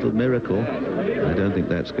little miracle, I don't think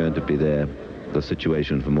that's going to be the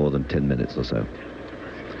situation for more than 10 minutes or so.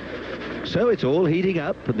 So it's all heating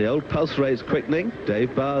up, and the old pulse rate's quickening.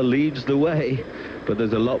 Dave Barr leads the way, but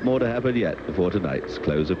there's a lot more to happen yet before tonight's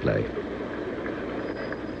close of play.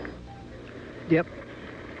 Yep.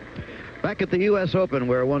 Back at the U.S. Open,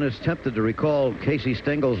 where one is tempted to recall Casey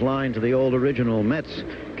Stengel's line to the old original Mets,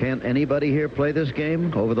 can't anybody here play this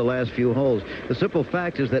game over the last few holes? The simple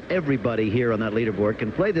fact is that everybody here on that leaderboard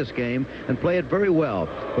can play this game and play it very well.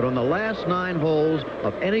 But on the last 9 holes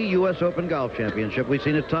of any U.S. Open golf championship, we've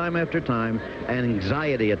seen it time after time, and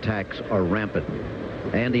anxiety attacks are rampant.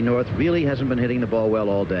 Andy North really hasn't been hitting the ball well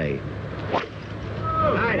all day.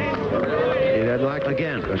 He doesn't like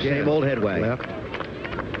again. Same old headway. Left.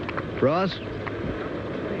 Ross?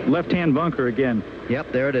 Left-hand bunker again.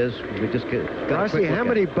 Yep, there it is. We just got Rossi, how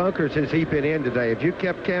many bunkers has he been in today? Have you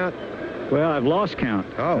kept count? Well, I've lost count.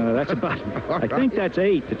 Oh. That's about, I think that's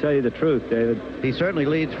 8, to tell you the truth, David. He certainly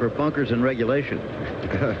leads for bunkers in regulation.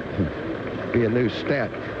 Be a new stat.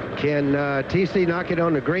 Can TC knock it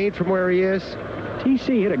on the green from where he is?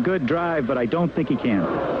 TC hit a good drive, but I don't think he can.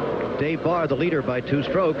 Dave Barr, the leader, by 2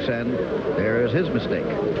 strokes, and there is his mistake.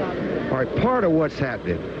 All right, part of what's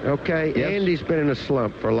happening, okay? Yes. Andy's been in a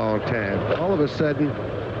slump for a long time. All of a sudden,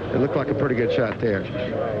 It looked like a pretty good shot there.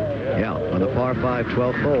 Yeah, on the par 5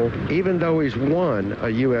 12th hole. Even though he's won a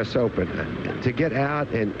U.S. Open, to get out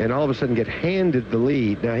and all of a sudden get handed the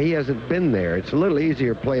lead, now he hasn't been there. It's a little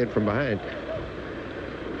easier playing from behind.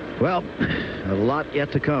 Well, a lot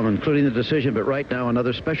yet to come, including the decision, but right now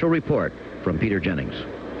another special report from Peter Jennings.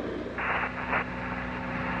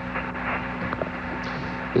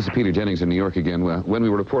 This is Peter Jennings in New York again. When we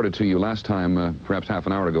reported to you last time, perhaps half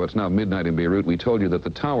an hour ago, it's now midnight in Beirut, we told you that the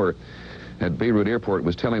tower at Beirut Airport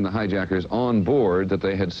was telling the hijackers on board that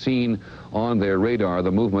they had seen on their radar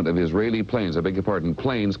the movement of Israeli planes, I beg your pardon,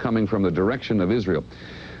 planes coming from the direction of Israel.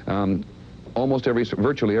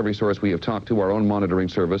 Virtually every source we have talked to, our own monitoring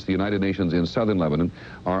service, the United Nations in southern Lebanon,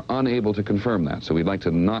 are unable to confirm that. So we'd like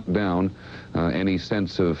to knock down any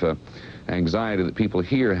sense of anxiety that people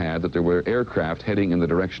here had that there were aircraft heading in the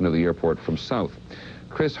direction of the airport from south.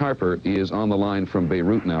 Chris Harper is on the line from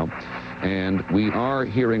Beirut now, and we are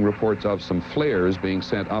hearing reports of some flares being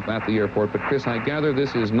sent up at the airport. But Chris, I gather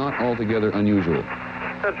this is not altogether unusual.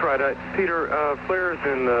 That's right. Peter, flares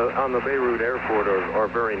on the Beirut airport are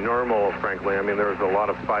very normal, frankly. I mean, there's a lot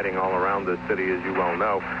of fighting all around this city, as you well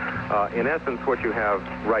know. In essence, what you have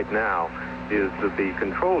right now is that the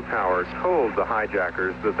control tower told the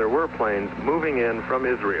hijackers that there were planes moving in from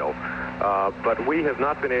Israel, but we have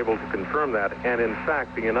not been able to confirm that. And in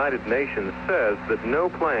fact, the United Nations says that no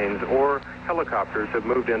planes or helicopters have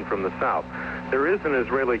moved in from the south. There is an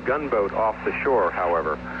Israeli gunboat off the shore,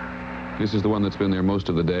 however. This is the one that's been there most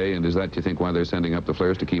of the day, and is that, do you think, why they're sending up the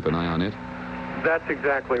flares, to keep an eye on it? That's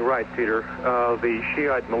exactly right, Peter. The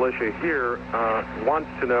Shiite militia here wants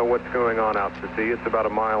to know what's going on out to sea. It's about a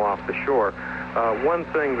mile off the shore. One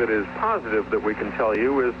thing that is positive that we can tell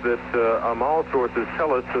you is that Amal sources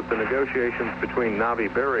tell us that the negotiations between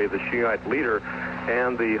Navi Berri, the Shiite leader,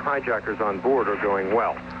 and the hijackers on board are going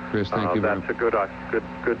well. Chris, thank you very much.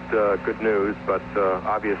 That's good news, but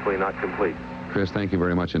obviously not complete. Chris, thank you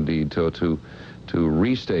very much indeed. To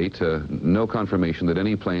restate, no confirmation that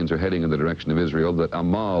any planes are heading in the direction of Israel, that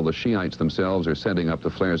Amal, the Shiites themselves, are sending up the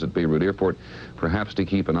flares at Beirut Airport, perhaps to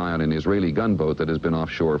keep an eye on an Israeli gunboat that has been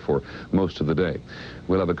offshore for most of the day.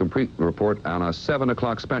 We'll have a complete report on a 7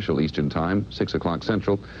 o'clock special Eastern Time, 6 o'clock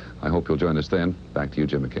Central. I hope you'll join us then. Back to you,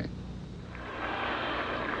 Jim McKay.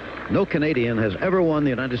 No Canadian has ever won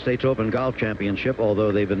the United States Open Golf Championship,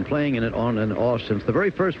 although they've been playing in it on and off since the very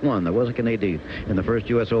first one. There was a Canadian in the first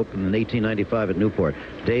U.S. Open in 1895 at Newport.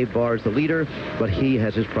 Dave Barr is the leader, but he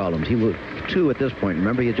has his problems. He was 2 at this point.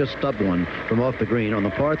 Remember, he just stubbed one from off the green. On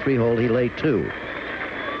the par 3 hole, he laid 2.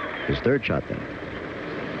 His third shot then.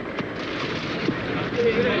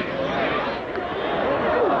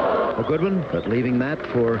 A good one, but leaving that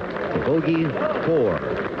for the bogey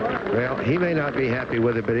 4. Well, he may not be happy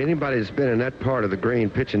with it, but anybody that's been in that part of the green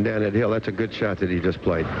pitching down that hill, that's a good shot that he just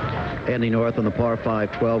played. Andy North on the par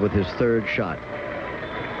 5 12 with his third shot.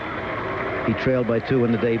 He trailed by 2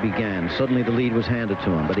 when the day began. Suddenly the lead was handed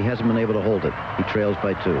to him, but he hasn't been able to hold it. He trails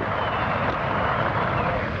by 2.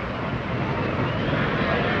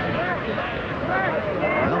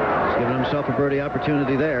 Well, he's given himself a birdie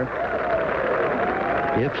opportunity there.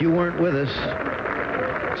 If you weren't with us,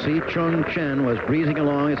 Chen was breezing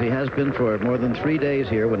along as he has been for more than 3 days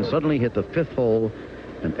here, when suddenly hit the 5th hole.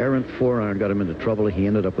 An errant 4-iron got him into trouble. He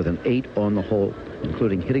ended up with an 8 on the hole,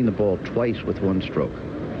 including hitting the ball twice with 1 stroke.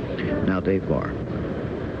 Now Dave Barr.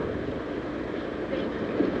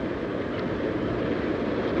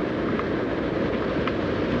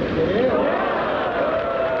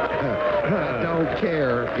 I don't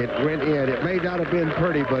care. It went in. It may not have been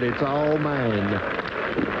pretty, but it's all mine.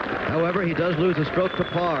 However, he does lose a stroke to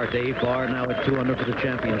par. Dave Barr now at 2 under for the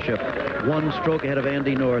championship. 1 stroke ahead of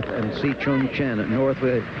Andy North and Chen. North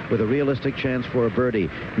with a realistic chance for a birdie.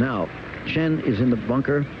 Now, Chen is in the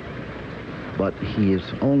bunker, but he is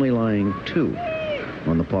only lying 2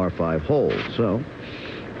 on the par 5 hole. So,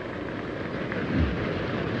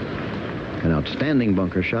 an outstanding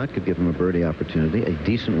bunker shot could give him a birdie opportunity, a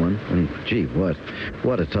decent one. And gee, what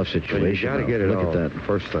a tough situation. Well, you got to get it Look all, at that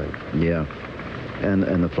first thing. Yeah. And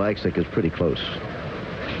the flagstick is pretty close.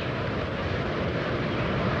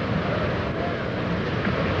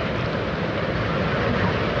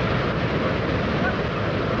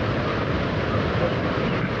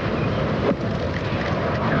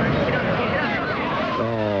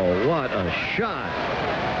 Oh, what a shot.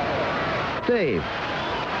 Dave.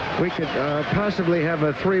 We could possibly have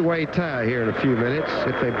a 3-way tie here in a few minutes.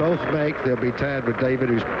 If they both make, they'll be tied with David,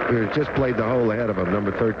 who just played the hole ahead of him,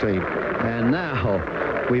 number 13. And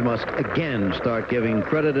now we must again start giving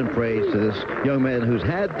credit and praise to this young man who's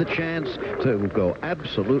had the chance to go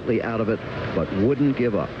absolutely out of it, but wouldn't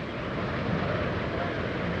give up.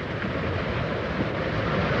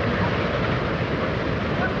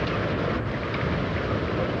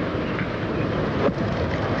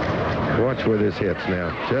 Watch where this hits now.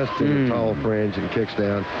 Just in the tall fringe and kicks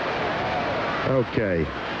down. Okay.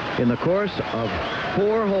 In the course of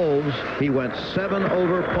 4 holes, he went 7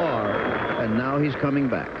 over par, and now he's coming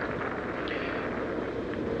back.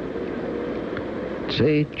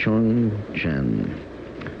 Tze-chung Chen.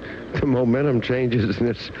 The momentum changes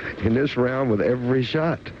in this round with every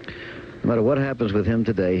shot. No matter what happens with him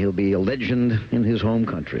today, he'll be a legend in his home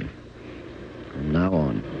country from now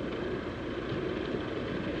on.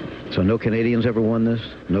 So no Canadians ever won this?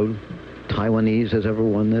 No Taiwanese has ever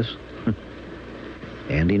won this?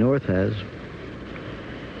 Andy North has.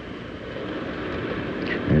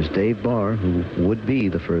 There's Dave Barr, who would be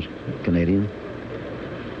the first Canadian,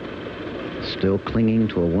 still clinging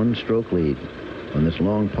to a 1-stroke lead on this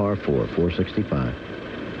long par 4, 465.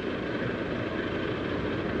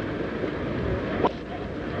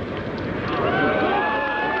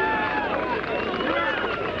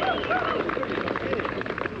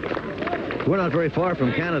 We're not very far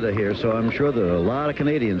from Canada here, so I'm sure there are a lot of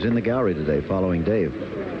Canadians in the gallery today following Dave.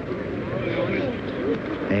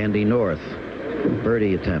 Andy North,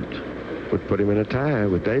 birdie attempt. Would put him in a tie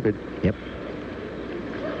with David. Yep.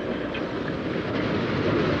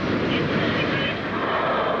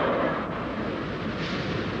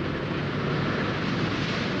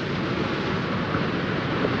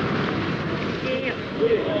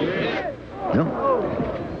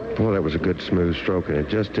 Well, that was a good smooth stroke, and it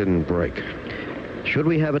just didn't break. Should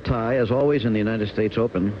we have a tie, as always in the United States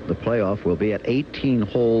Open, the playoff will be at 18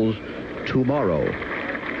 holes tomorrow.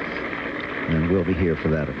 And we'll be here for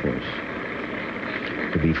that, of course.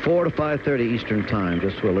 It'll be 4 to 5:30 Eastern Time,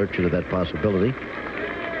 just to alert you to that possibility.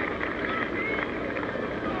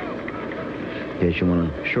 In case you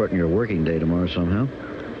want to shorten your working day tomorrow somehow.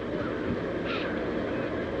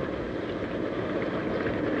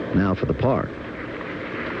 Now for the par.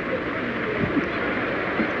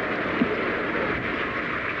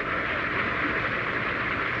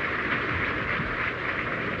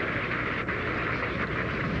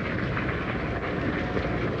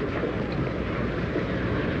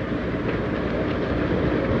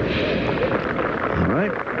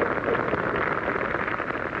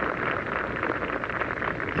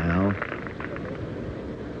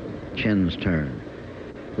 Chen's turn.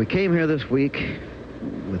 We came here this week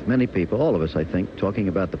with many people, all of us, I think, talking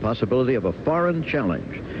about the possibility of a foreign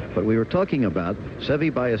challenge. But we were talking about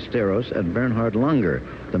Seve Ballesteros and Bernhard Langer,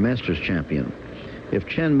 the Masters champion. If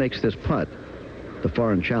Chen makes this putt, the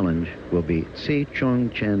foreign challenge will be Tze-chung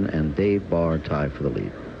Chen and Dave Barr tie for the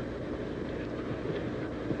lead.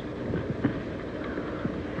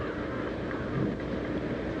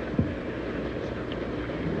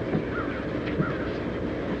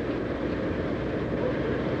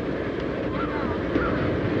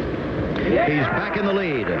 He's back in the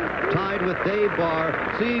lead, tied with Dave Barr,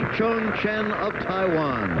 Tze-chung Chen of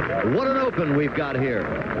Taiwan. What an open we've got here.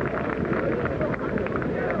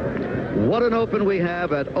 What an open we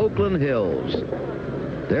have at Oakland Hills.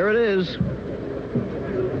 There it is.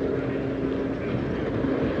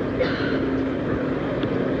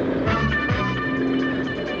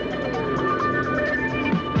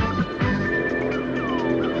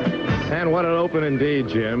 And what an open indeed,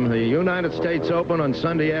 Jim. The United States Open on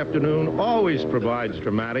Sunday afternoon always provides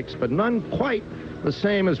dramatics, but none quite the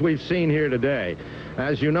same as we've seen here today.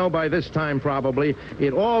 As you know by this time probably,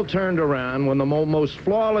 it all turned around when the most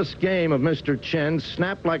flawless game of Mr. Chen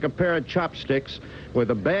snapped like a pair of chopsticks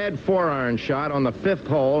with a bad 4-iron shot on the 5th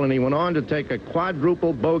hole, and he went on to take a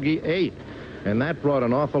quadruple bogey 8. And that brought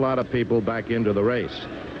an awful lot of people back into the race,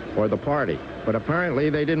 or the party. But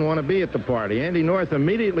apparently they didn't want to be at the party. Andy North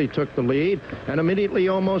immediately took the lead and immediately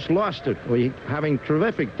almost lost it. Having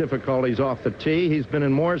terrific difficulties off the tee. He's been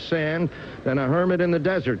in more sand than a hermit in the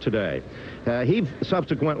desert today. He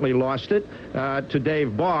subsequently lost it to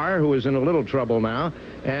Dave Barr, who is in a little trouble now.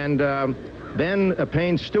 And then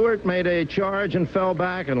Payne Stewart made a charge and fell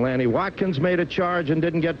back, and Lanny Watkins made a charge and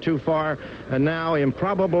didn't get too far. And now,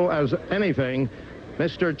 improbable as anything,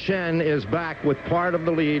 Mr. Chen is back with part of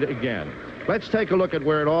the lead again. Let's take a look at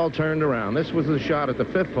where it all turned around. This was the shot at the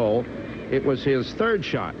 5th hole. It was his 3rd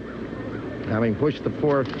shot, having pushed the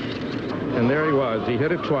 4th, and there he was. He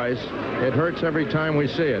hit it twice. It hurts every time we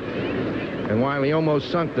see it. And while he almost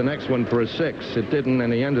sunk the next one for a 6, it didn't,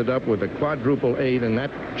 and he ended up with a quadruple 8, and that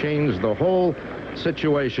changed the whole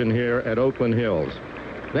situation here at Oakland Hills.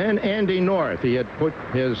 Then Andy North, he had put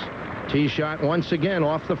his tee shot once again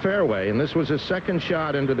off the fairway, and this was his 2nd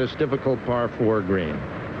shot into this difficult par 4 green.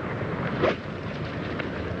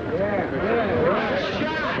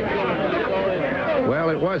 Well,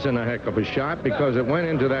 it wasn't a heck of a shot because it went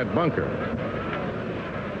into that bunker.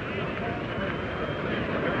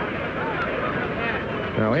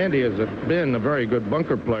 Now, Andy has been a very good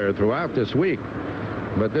bunker player throughout this week,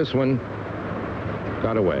 but this one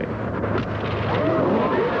got away.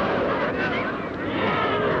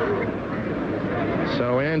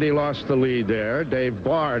 So Andy lost the lead there. Dave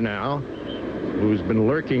Barr now, who's been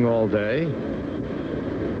lurking all day.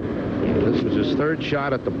 This was his third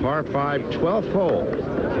shot at the par 5 12th hole.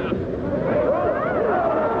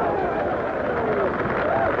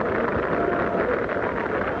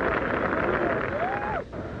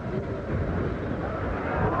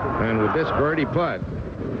 And with this birdie putt,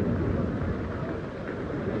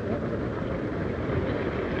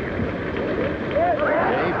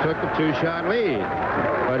 Dave took the 2-shot lead.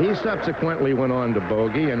 But he subsequently went on to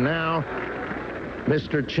bogey, and now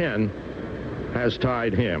Mr. Chen has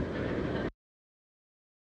tied him.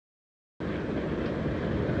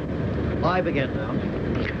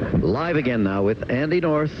 Live again now with Andy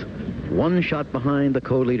North, 1 shot behind the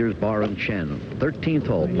co-leaders Barr and Chen. 13th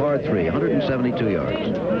hole, par 3, 172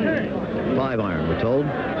 yards. 5-iron, we're told.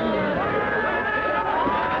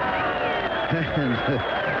 And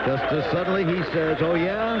just as suddenly he says, "Oh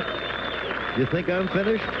yeah? You think I'm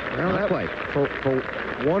finished?" Well, Not quite. For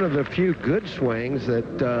one of the few good swings that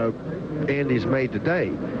Andy's made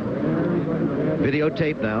today.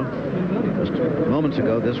 Videotape now. Just moments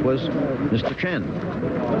ago, this was Mr. Chen.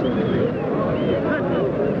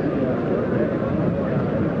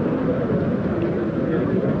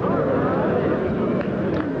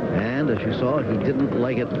 And as you saw, he didn't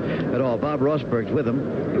like it at all. Bob Rosberg's with him.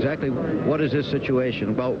 Exactly what is his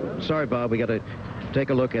situation? Well, sorry, Bob, we got to take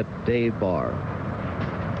a look at Dave Barr.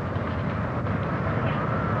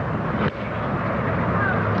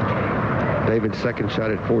 David's second shot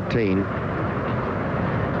at 14.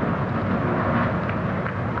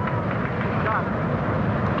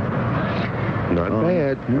 Not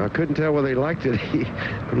bad. I couldn't tell whether he liked it.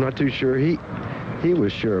 I'm not too sure he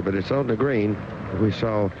was sure, but it's on the green. We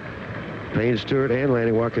saw Payne Stewart and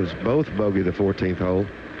Lanny Watkins both bogey the 14th hole.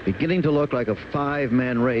 Beginning to look like a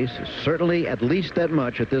 5-man race, certainly at least that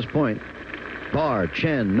much at this point. Barr,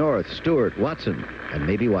 Chen, North, Stewart, Watson, and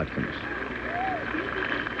maybe Watkins.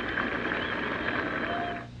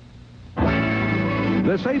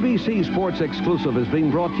 This ABC Sports exclusive is being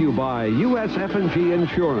brought to you by USF&G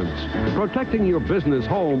Insurance, protecting your business,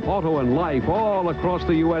 home, auto, and life all across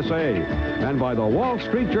the USA, and by the Wall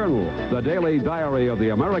Street Journal, the daily diary of the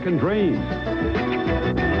American dream.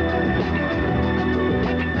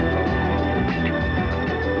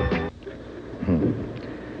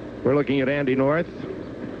 We're looking at Andy North,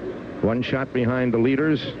 1 shot behind the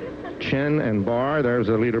leaders, Chen and Barr. There's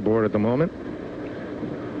the leaderboard at the moment.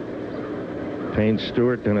 Payne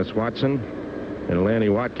Stewart, Denis Watson, and Lanny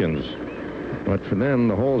Watkins. But for them,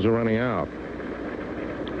 the holes are running out.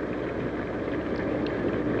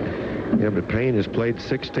 Yeah, but Payne has played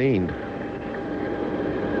 16.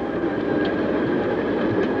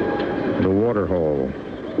 The water hole.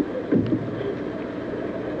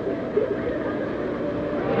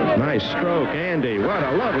 Nice stroke, Andy. What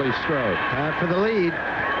a lovely stroke. Time for the lead.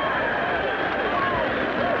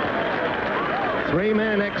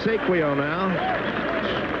 3-man ex aequo now.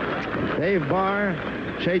 Dave Barr,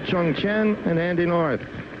 Tze-chung Chen, and Andy North.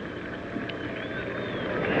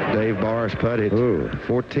 Dave Barr's putted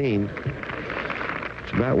 14.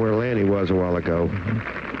 It's about where Lanny was a while ago.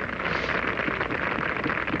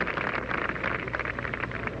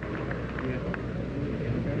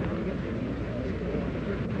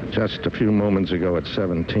 Just a few moments ago at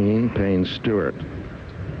 17, Payne Stewart.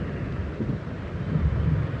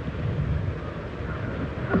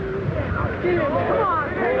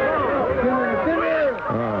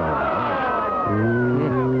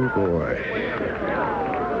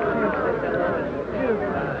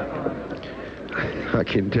 I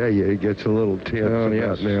can tell you, it gets a little tense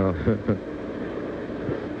about now.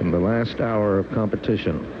 In the last hour of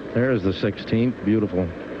competition. There's the 16th, beautiful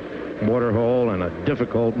water hole and a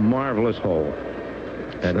difficult, marvelous hole.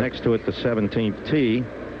 And next to it, the 17th tee,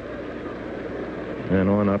 and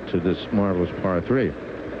on up to this marvelous par 3.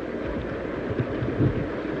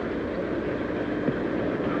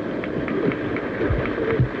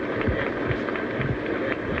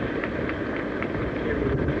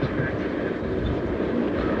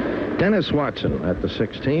 Denis Watson at the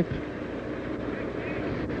 16th,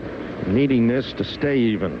 needing this to stay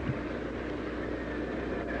even.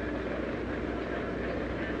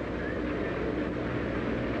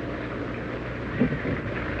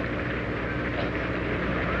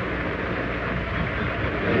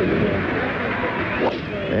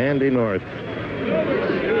 Andy North.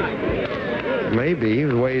 Maybe,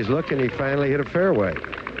 the way he's looking, he finally hit a fairway.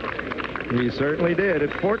 He certainly did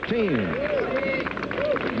at 14.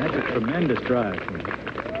 That's a tremendous drive.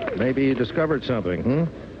 Maybe he discovered something,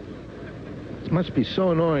 It must be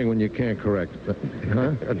so annoying when you can't correct.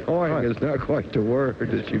 Huh? Annoying is not quite the word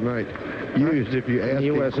that you might use if you ask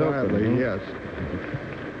US it quietly, Open, yes.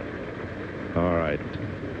 All right.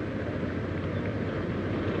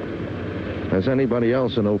 Has anybody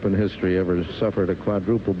else in Open history ever suffered a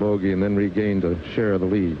quadruple bogey and then regained a share of the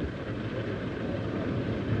lead?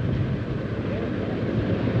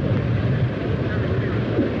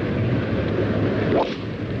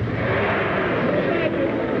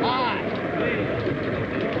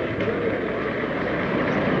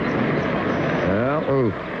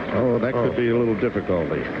 Well, that could be a little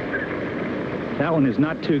difficulty. That one is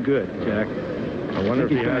not too good, Jack. I wonder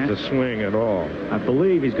if he has a swing at all. I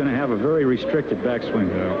believe he's going to have a very restricted backswing.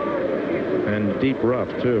 Yeah. And deep rough,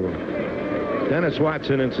 too. Denis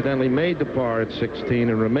Watson, incidentally, made the par at 16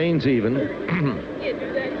 and remains even.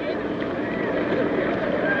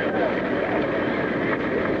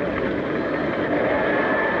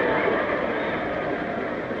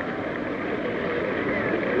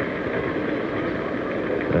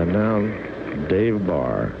 And now, Dave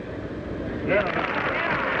Barr.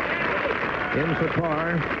 In for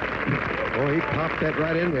par. Oh, he popped that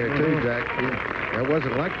right in there, too, Jack. That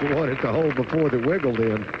wasn't like the one at the hole before that wiggled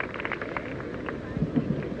in.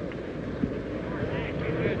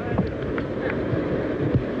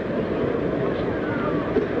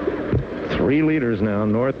 Three leaders now,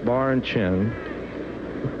 North, Barr, and Chen.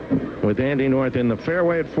 With Andy North in the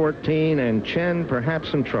fairway at 14 and Chen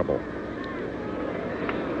perhaps in trouble.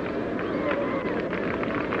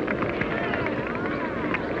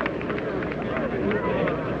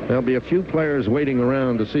 There'll be a few players waiting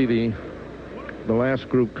around to see the last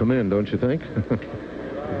group come in, don't you think?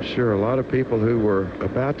 I'm sure a lot of people who were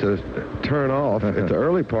about to turn off at the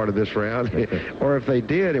early part of this round, or if they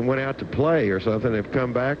did and went out to play or something, have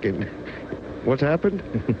come back and what's happened?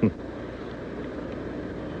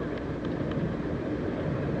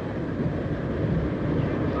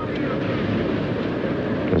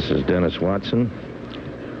 This is Denis Watson.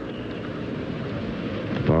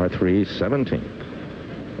 Par 3, 17th.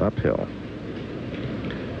 Uphill.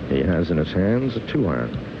 He has in his hands a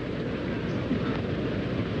 2-iron.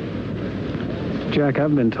 Jack,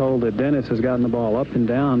 I've been told that Denis has gotten the ball up and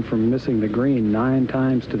down from missing the green 9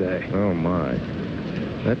 times today. Oh, my.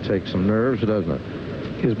 That takes some nerves, doesn't it?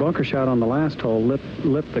 His bunker shot on the last hole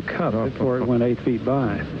lipped the cup before it went 8 feet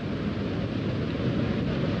by.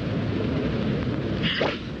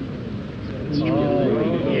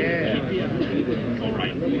 Oh, yeah.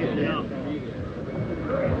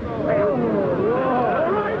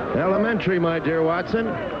 Elementary, my dear Watson.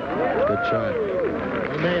 Good shot.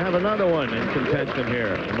 We may have another one in contention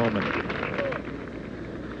here in a moment.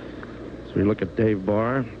 So we look at Dave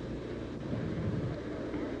Barr.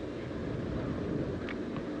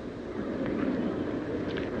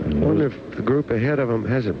 I wonder if the group ahead of them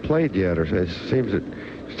hasn't played yet, or it seems that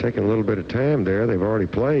it's taking a little bit of time there. They've already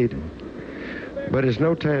played. But it's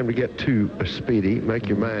no time to get too speedy. Make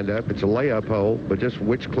your mind up. It's a layup hole, but just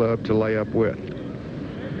which club to lay up with.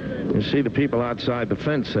 You see the people outside the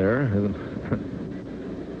fence there,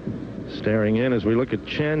 staring in as we look at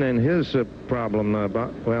Chen and his problem.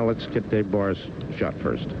 Well, let's get Dave Barr's shot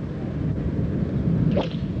first.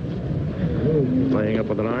 Laying up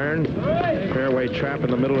with an iron. Fairway trap in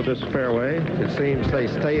the middle of this fairway. It seems they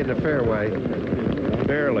stay in the fairway.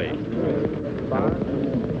 Barely.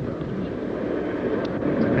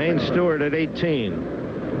 Haynes Stewart at 18.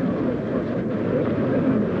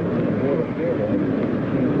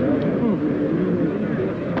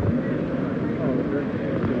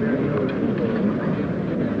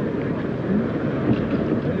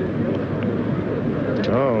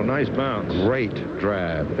 Oh, nice bounce. Great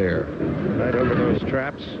drive there. Right over those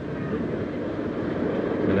traps.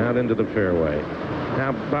 And out into the fairway.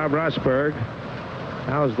 Now, Bob Rosberg,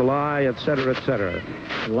 how's the lie, et cetera, et cetera?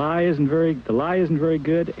 The lie isn't very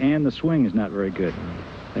good, and the swing is not very good.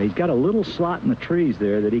 He's got a little slot in the trees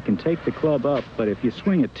there that he can take the club up, but if you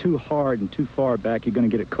swing it too hard and too far back, you're going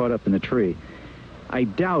to get it caught up in the tree. I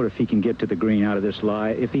doubt if he can get to the green out of this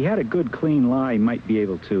lie. If he had a good, clean lie, he might be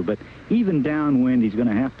able to, but even downwind, he's going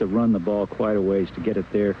to have to run the ball quite a ways to get it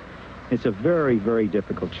there. It's a very, very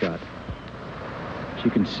difficult shot. As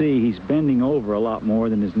you can see, he's bending over a lot more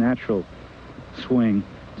than his natural swing,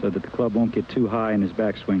 so that the club won't get too high in his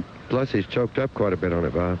backswing. Plus, he's choked up quite a bit on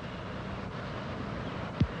it, Bob.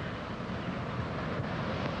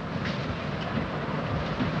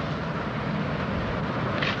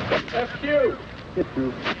 FQ.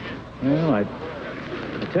 Well,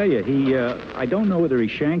 tell you, I don't know whether he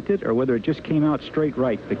shanked it or whether it just came out straight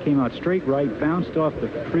right. If it came out straight right, bounced off the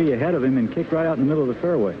tree ahead of him and kicked right out in the middle of the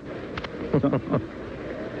fairway.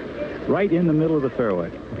 Right in the middle of the fairway.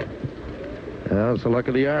 That's the luck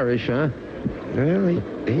of the Irish, huh? Well,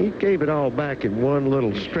 he gave it all back in one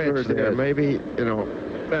little stretch there. Did. Maybe,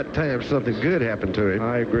 that time something good happened to him.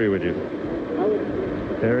 I agree with you.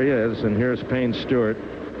 There he is, and here's Payne Stewart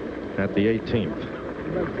at the 18th.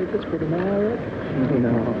 Tickets for tomorrow?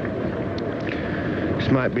 No.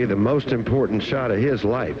 This might be the most important shot of his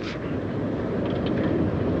life.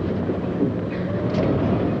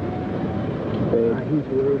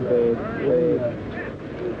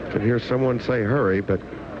 Could hear someone say hurry, but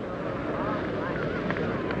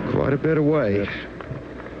quite a bit away. Yes.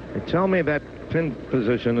 They tell me that pin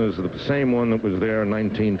position is the same one that was there in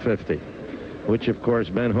 1950, which, of course,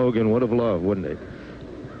 Ben Hogan would have loved, wouldn't he?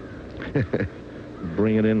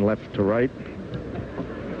 Bring it in left to right.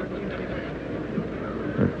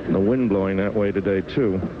 The wind blowing that way today,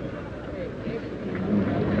 too.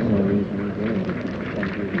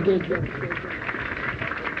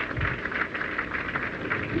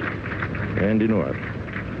 Andy North.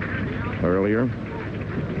 Earlier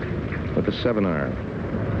with a 7-iron.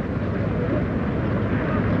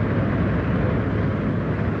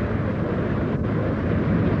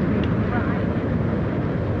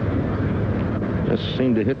 Just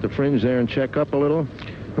seemed to hit the fringe there and check up a little.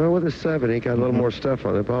 Well, with a 7, he got a little more stuff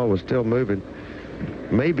on it. The ball was still moving.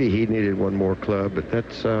 Maybe he needed one more club, but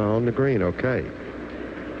that's on the green, okay.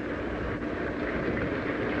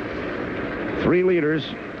 3 leaders.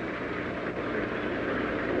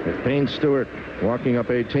 With Payne Stewart walking up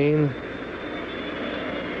 18.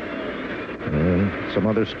 And some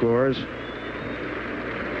other scores.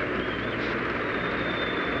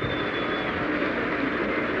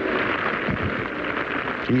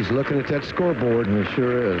 He's looking at that scoreboard. He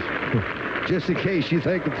sure is. Just in case you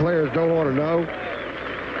think the players don't want to know.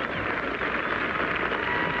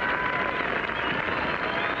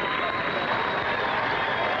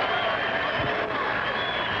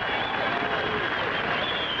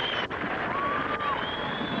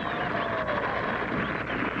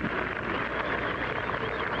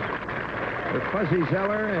 With Fuzzy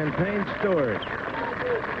Zeller and Payne Stewart.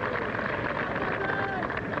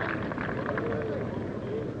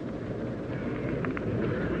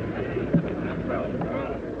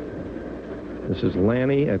 This is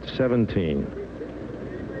Lanny at 17.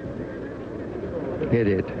 Hit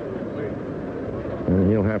it. And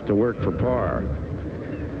he'll have to work for par.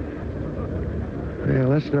 Well,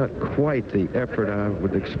 that's not quite the effort I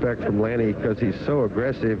would expect from Lanny because he's so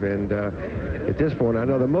aggressive. And at this point, I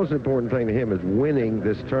know the most important thing to him is winning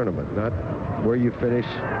this tournament, not where you finish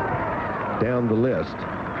down the list.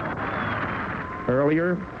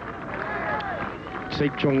 Earlier,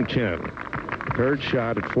 Tze-chung Chen. Third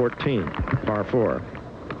shot at 14, par 4.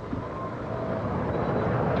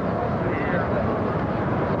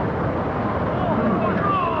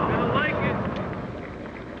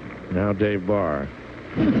 Now Dave Barr.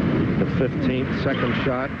 The 15th, second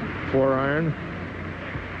shot, 4-iron.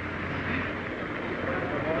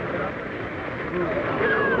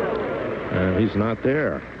 And he's not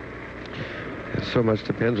there. So much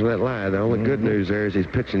depends on that lie. The only good news there is he's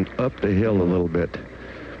pitching up the hill a little bit.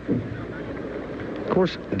 Of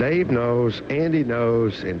course, Dave knows, Andy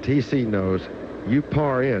knows, and TC knows you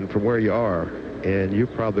par in from where you are, and you're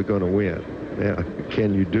probably going to win. Now,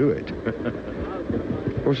 can you do it?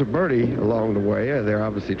 Of course, a birdie along the way. They're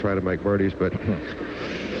obviously trying to make birdies, but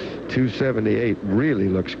 278 really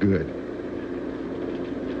looks good.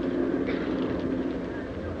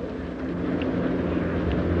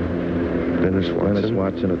 Denis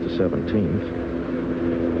Watson at the 17th.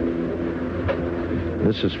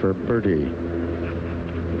 This is for birdie.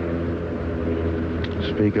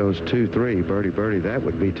 Spigo's 2-3, birdie, that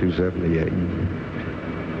would be 278.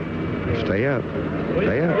 Stay up.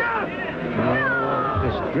 Stay up. Oh,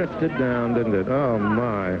 just drifted down, didn't it? Oh,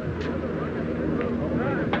 my.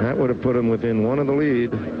 That would have put him within one of the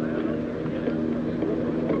lead.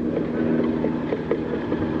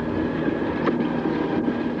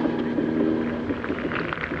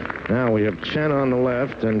 Now we have Chen on the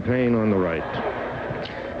left and Payne on the right.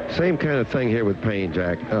 Same kind of thing here with Payne,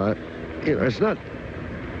 Jack. It's not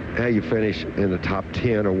how you finish in the top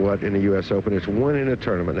 10 or what in the U.S. Open. It's winning a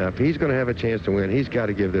tournament. Now, if he's going to have a chance to win, he's got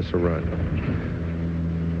to give this a run.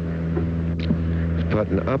 He's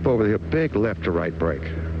putting up over the hill. Big left to right break.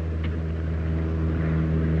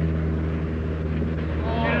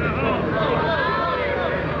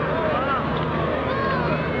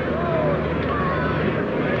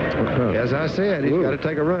 As I said, he's got to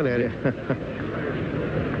take a run at it.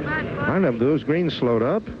 I know those greens slowed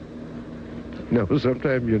up. No,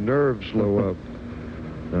 sometimes your nerves slow up.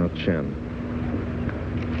 Now, Chen.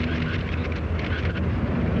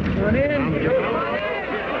 Slow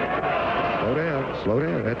down, slow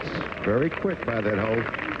down. That's very quick by that hole.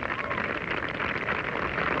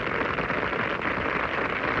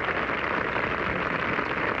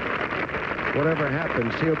 Whatever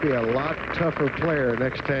happens, he'll be a lot tougher player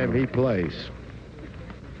next time he plays.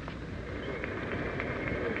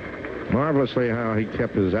 Marvelously how he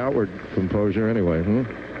kept his outward composure anyway. I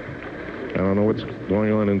don't know what's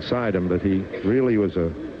going on inside him, but he really was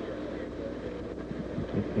a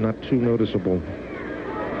not too noticeable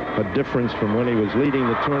a difference from when he was leading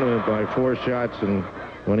the tournament by 4 shots and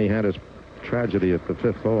when he had his tragedy at the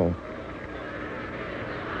 5th hole.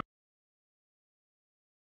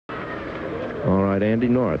 All right, Andy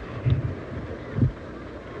North.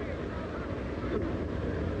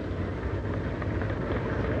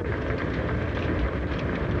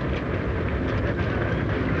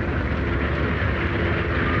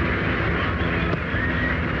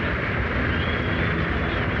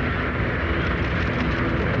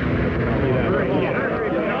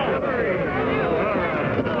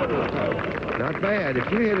 If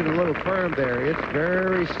you hit it a little firm there, it's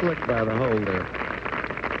very slick by the hole there.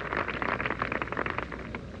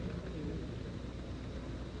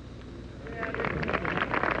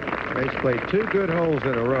 He's played 2 good holes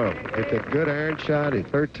in a row. It's a good iron shot at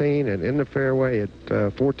 13 and in the fairway at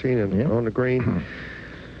 14 and on the green.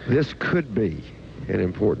 This could be an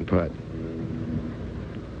important putt.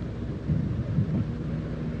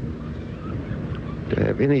 To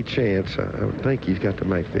have any chance, I would think he's got to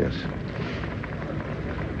make this.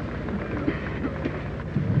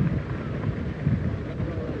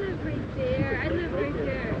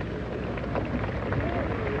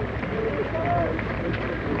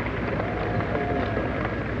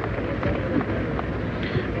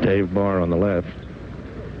 Dave Barr on the left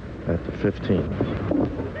at the 15.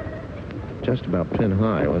 Just about pin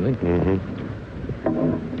high, wasn't he?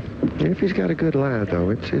 If he's got a good lie,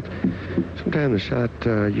 though, sometimes the shot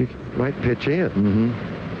you might pitch in.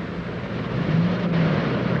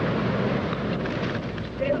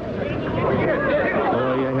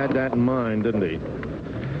 Oh, he had that in mind, didn't he?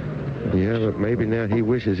 Yeah, but maybe now he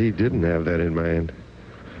wishes he didn't have that in mind.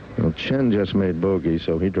 Well, Chen just made bogey,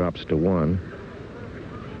 so he drops to 1.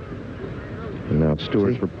 And now it's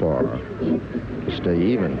Stewart for par. To stay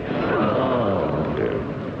even. Oh, dude.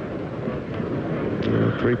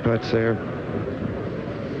 3 putts there.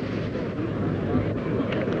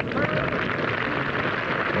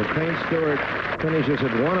 Well, Payne Stewart finishes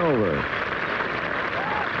at 1 over.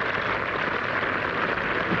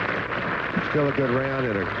 Still a good round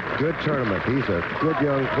and a good tournament. He's a good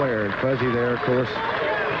young player. And Fuzzy there, of course,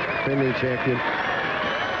 defending champion.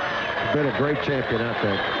 Been a great champion, I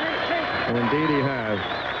think. Well, indeed he has.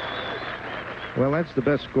 Well, that's the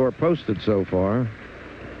best score posted so far.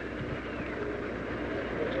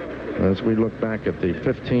 As we look back at the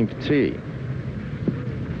 15th tee.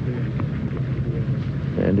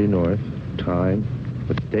 Andy North tied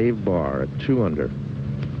with Dave Barr at 2 under.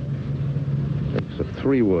 It's a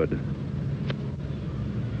 3-wood.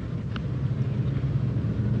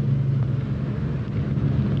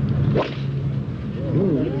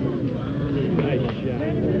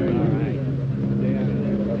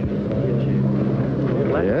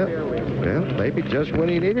 Maybe just when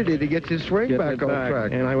he needed it, he gets his swing back on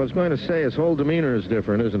track. And I was going to say, his whole demeanor is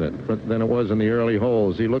different, isn't it, than it was in the early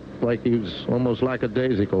holes. He looked like he was almost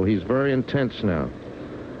lackadaisical. He's very intense now.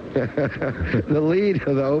 The lead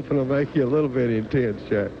of the Open will make you a little bit intense,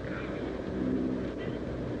 Jack.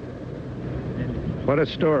 What a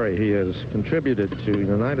story. He has contributed to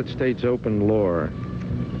United States Open lore.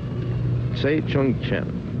 Tze-chung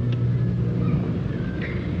Chen.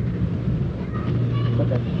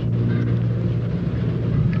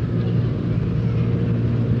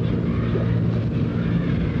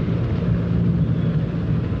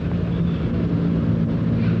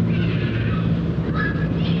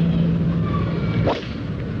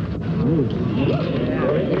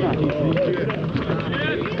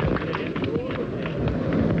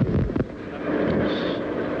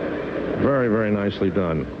 Very, very nicely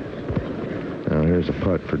done. Now here's a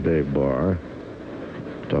putt for Dave Barr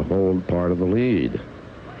to hold part of the lead.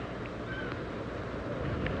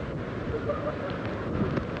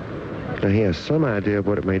 Now, he has some idea of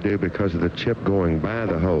what it may do because of the chip going by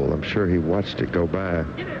the hole. I'm sure he watched it go by.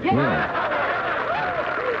 Yeah.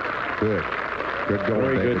 Good. Good going,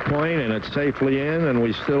 Very David. good point, and it's safely in, and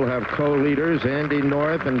we still have co-leaders, Andy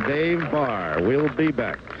North and Dave Barr. We'll be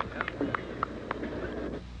back.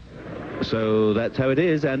 So that's how it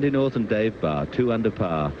is. Andy North and Dave Barr, 2 under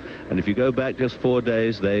par. And if you go back just 4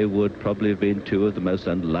 days, they would probably have been 2 of the most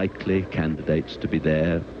unlikely candidates to be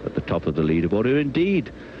there at the top of the leaderboard, or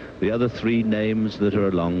indeed the other 3 names that are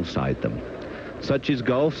alongside them. Such is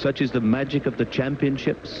golf, such is the magic of the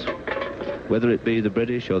championships. Whether it be the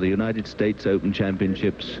British or the United States Open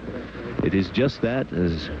Championships, it is just that,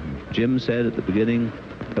 as Jim said at the beginning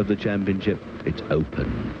of the championship, it's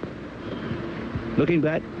open. Looking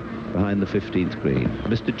back, behind the 15th green,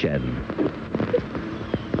 Mr. Chen,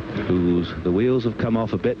 the wheels have come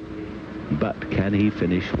off a bit, but can he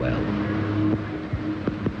finish well?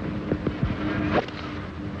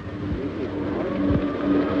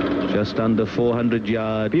 Just under 400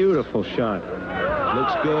 yards. Beautiful shot.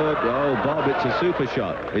 Looks good. Oh, Bob, it's a super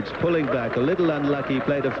shot. It's pulling back. A little unlucky. He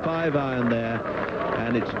played a 5-iron there,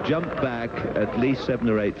 and it's jumped back at least 7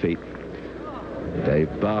 or 8 feet. Dave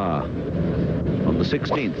Barr on the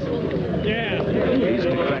 16th. Yeah. He's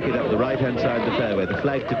to crack it up the right-hand side of the fairway. The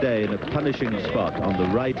flag today in a punishing spot on the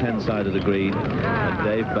right-hand side of the green. And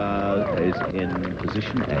Dave Barr is in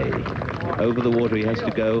position A. Over the water he has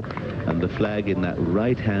to go, and the flag in that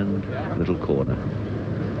right-hand little corner.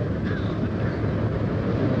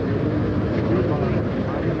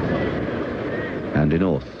 Andy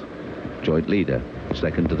North, joint leader,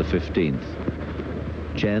 second to the 15th.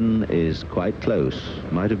 Chen is quite close,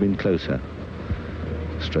 might have been closer.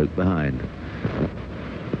 Stroke behind.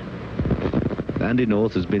 Andy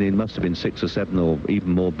North has been in, must have been 6 or 7 or even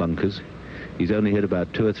more bunkers. He's only hit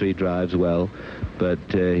about 2 or 3 drives well, but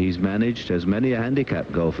he's managed, as many a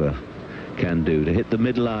handicap golfer can do, to hit the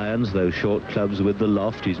middle irons, those short clubs with the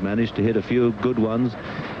loft. He's managed to hit a few good ones,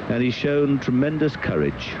 and he's shown tremendous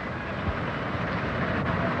courage.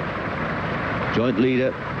 Joint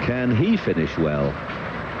leader, can he finish well?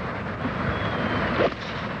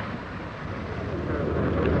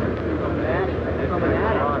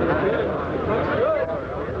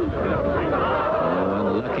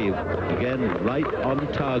 Again, right on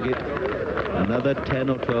target. Another 10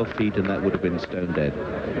 or 12 feet, and that would have been stone dead.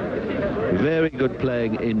 Very good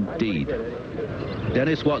playing indeed.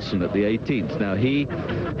 Denis Watson at the 18th. Now, he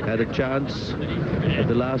had a chance at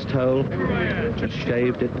the last hole. Just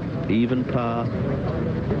shaved it. Even par.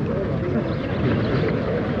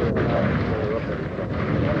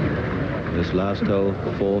 This last hole,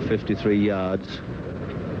 453 yards.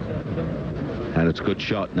 And it's a good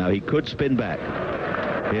shot. Now, he could spin back.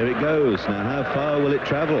 Here it goes. Now, how far will it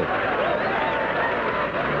travel?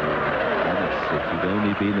 If you'd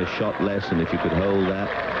only been a shot less, and if you could hold that,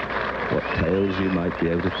 what tales you might be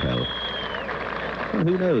able to tell. Well,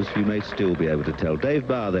 who knows? You may still be able to tell. Dave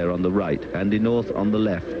Barr there on the right, Andy North on the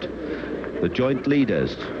left. The joint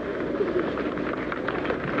leaders.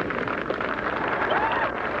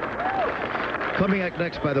 Coming up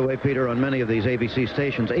next, by the way, Peter, on many of these ABC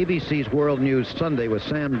stations, ABC's World News Sunday with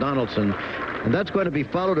Sam Donaldson. And that's going to be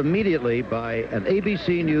followed immediately by an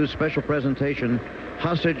ABC News special presentation,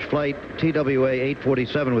 Hostage Flight TWA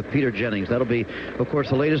 847 with Peter Jennings. That'll be, of course,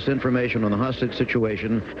 the latest information on the hostage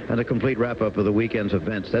situation and a complete wrap-up of the weekend's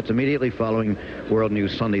events. That's immediately following World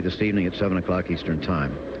News Sunday this evening at 7 o'clock Eastern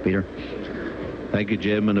Time. Peter? Thank you,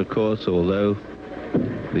 Jim. And, of course, although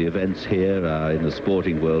the events here are in the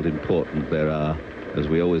sporting world important, there are, as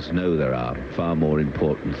we always know, there are far more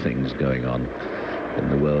important things going on in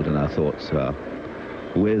the world, and our thoughts are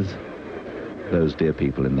with those dear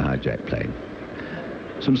people in the hijacked plane.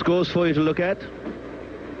 Some scores for you to look at.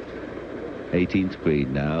 18th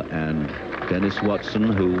green now, and Denis Watson,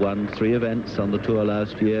 who won 3 events on the tour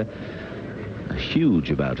last year, a huge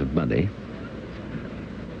amount of money,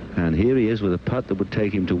 and here he is with a putt that would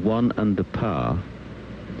take him to 1 under par,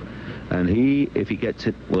 and he, if he gets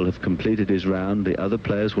it, will have completed his round. The other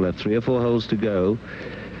players will have 3 or 4 holes to go.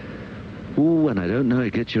 Ooh, and I don't know,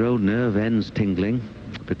 it gets your old nerve ends tingling,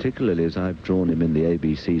 particularly as I've drawn him in the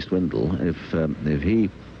ABC swindle. If he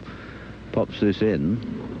pops this in,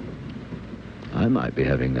 I might be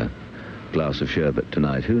having a glass of sherbet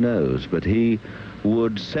tonight, who knows? But he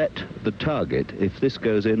would set the target. If this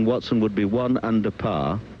goes in, Watson would be 1 under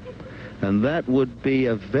par, and that would be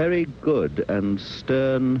a very good and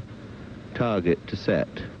stern target to set.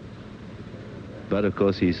 But, of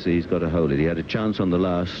course, he's got to hold it. He had a chance on the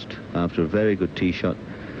last after a very good tee shot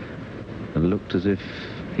and looked as if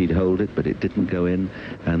he'd hold it, but it didn't go in.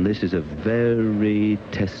 And this is a very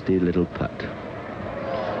testy little putt.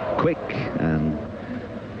 Quick and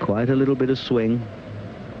quite a little bit of swing.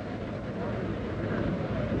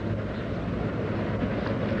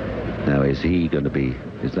 Now, is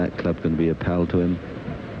that club going to be a pal to him?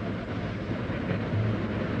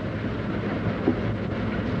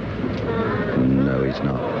 No, he's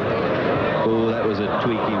not.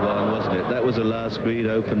 tweaky one, wasn't it? That was a last green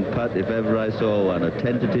open putt, if ever I saw one, a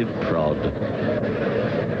tentative prod.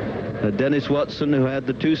 Denis Watson, who had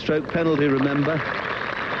the two-stroke penalty, remember,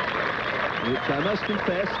 which I must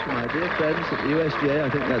confess to my dear friends at the USGA, I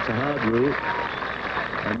think that's a hard rule.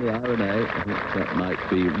 And the R&A, I think that might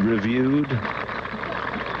be reviewed.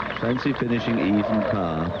 Fancy finishing even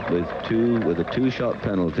par with a two-shot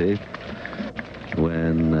penalty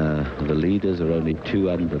when the leaders are only 2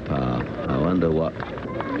 under par. I wonder what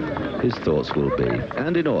his thoughts will be.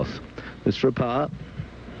 Andy North, Mr. a par.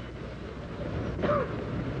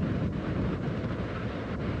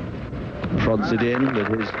 Prods it in with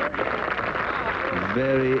his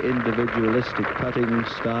very individualistic putting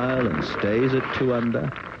style and stays at 2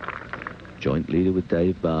 under. Joint leader with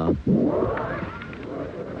Dave Barr.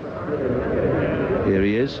 Here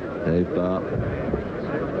he is, Dave Barr.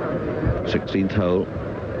 16th hole.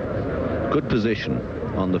 Good position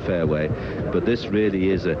on the fairway, but this really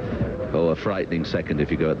is a frightening second if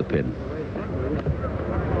you go at the pin.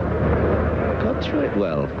 Got through it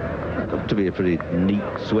well. Got to be a pretty neat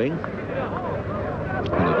swing. And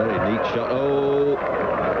a very neat shot. Oh,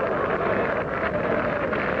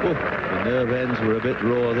 the nerve ends were a bit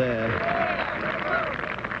raw there.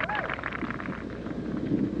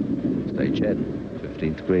 Stay Chen,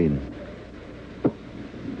 15th green.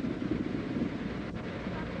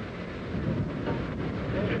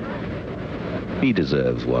 He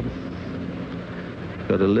deserves one.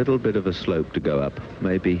 Got a little bit of a slope to go up,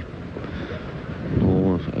 maybe.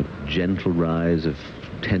 Or a gentle rise of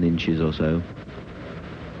 10 inches or so.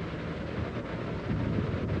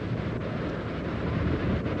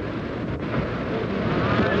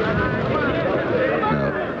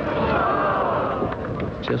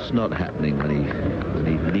 Just not happening when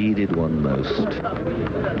he needed one most.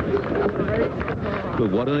 But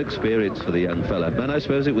what an experience for the young fella. And I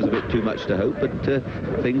suppose it was a bit too much to hope, but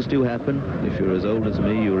things do happen. If you're as old as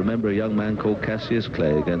me, you remember a young man called Cassius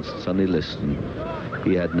Clay against Sonny Liston.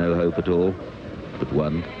 He had no hope at all, but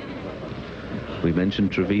won. We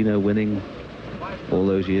mentioned Trevino winning all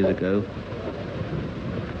those years ago.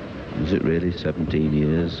 Was it really 17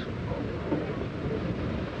 years?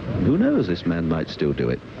 Who knows, this man might still do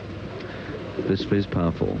it. This for his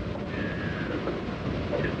par 4.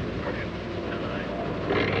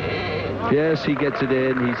 Yes, he gets it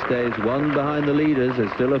in. He stays 1 behind the leaders.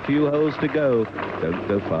 There's still a few holes to go. Don't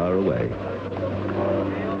go far away.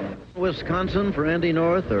 Wisconsin for Andy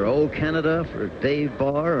North, or Old Canada for Dave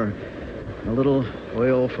Barr, or a little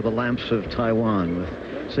oil for the lamps of Taiwan with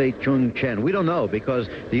Tze-chung Chen. We don't know, because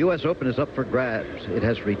the U.S. Open is up for grabs. It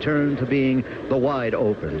has returned to being the wide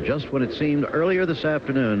open, just when it seemed earlier this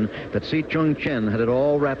afternoon that Tze-chung Chen had it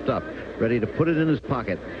all wrapped up, ready to put it in his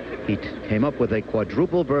pocket. He came up with a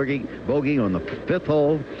quadruple bogey on the 5th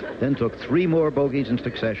hole, then took 3 more bogeys in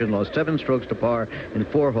succession, lost 7 strokes to par in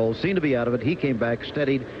 4 holes, seemed to be out of it. He came back,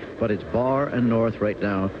 steadied, but it's Barr and North right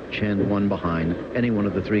now. Chen 1 behind. Any one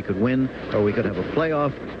of the 3 could win, or we could have a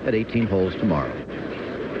playoff at 18 holes tomorrow.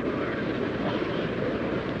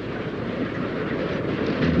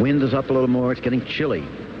 The wind is up a little more. It's getting chilly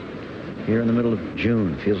here in the middle of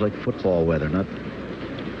June. Feels like football weather, not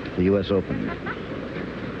the U.S. Open.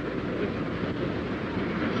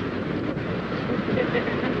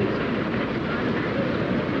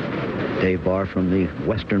 Dave Barr from the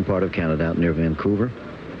western part of Canada, out near Vancouver.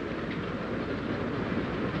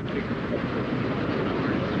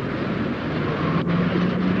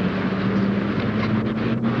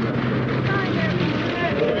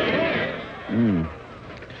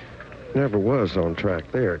 Never was on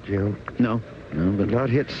track there, Jim. No, but not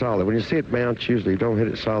hit solid. When you see it bounce, usually you don't hit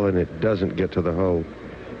it solid and it doesn't get to the hole.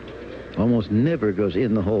 Almost never goes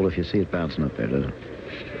in the hole if you see it bouncing up there, does it?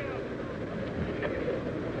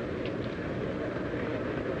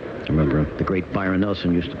 I remember the great Byron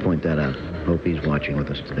Nelson used to point that out. Hope he's watching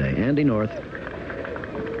with us today. Andy North.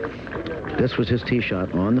 This was his tee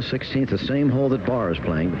shot on the 16th, the same hole that Barr is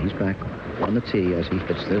playing, but he's back on the tee as he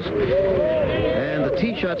hits this. And the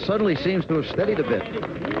tee shot suddenly seems to have steadied a bit,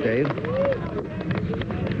 Dave.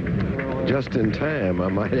 Just in time, I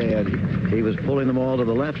might add. He was pulling them all to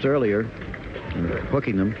the left earlier,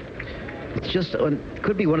 hooking them. It's just, it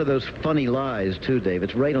could be one of those funny lies, too, Dave.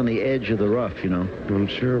 It's right on the edge of the rough, you know. I'm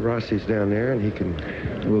sure Rossi's down there, and he can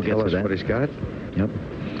tell us what he's got. Yep.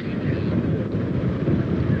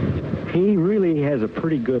 He really has a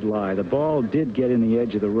pretty good lie. The ball did get in the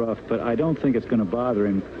edge of the rough, but I don't think it's going to bother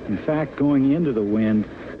him. In fact, going into the wind,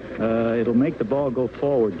 it'll make the ball go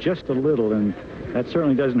forward just a little, and that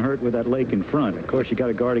certainly doesn't hurt with that lake in front. Of course, you got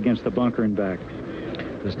to guard against the bunker and back.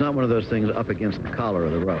 It's not one of those things up against the collar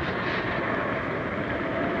of the rough.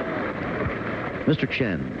 Mr.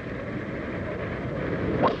 Chen.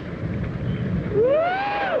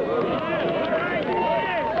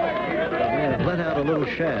 Let out a little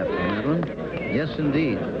shaft on that one. Yes,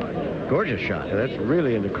 indeed. Gorgeous shot. Yeah, that's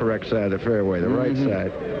really in the correct side of the fairway, the right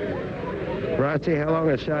side. Rossi, how long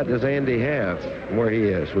a shot does Andy have from where he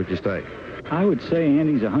is, would you say? I would say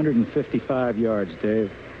Andy's 155 yards,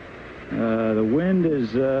 Dave. The wind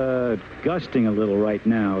is gusting a little right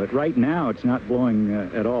now. Right now, it's not blowing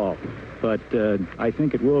at all. But I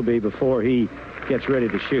think it will be before he gets ready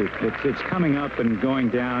to shoot. It's coming up and going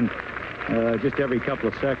down just every couple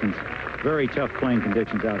of seconds. Very tough playing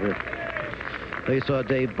conditions out here. They saw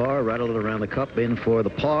Dave Barr rattle it around the cup in for the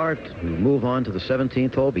par to move on to the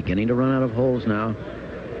 17th hole, beginning to run out of holes now.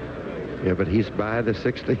 Yeah, but he's by the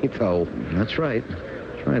 16th hole. That's right.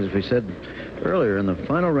 That's right. As we said earlier, in the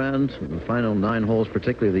final round, the final 9 holes,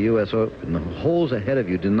 particularly the U.S. Open, the holes ahead of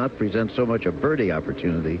you do not present so much a birdie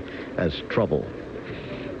opportunity as trouble,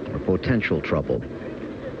 or potential trouble.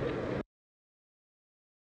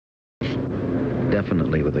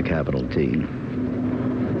 Definitely with a capital T.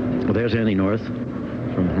 Well, there's Andy North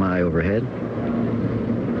from high overhead.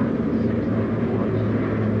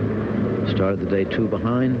 Started the day 2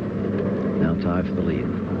 behind. Now tied for the lead.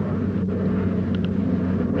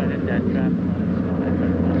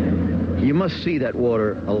 You must see that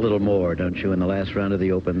water a little more, don't you, in the last round of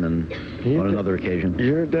the Open than on another occasion?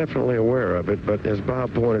 You're definitely aware of it, but as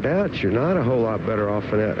Bob pointed out, you're not a whole lot better off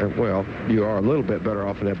in that. Well, you are a little bit better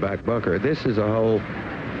off in that back bunker. This is a hole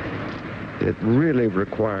that really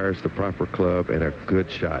requires the proper club and a good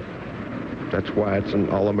shot. That's why it's an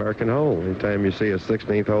all-American hole. Anytime you see a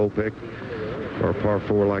 16th hole pick or a par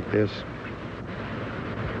 4 like this.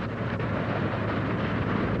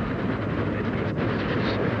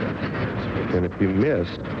 And if you miss,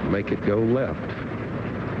 make it go left.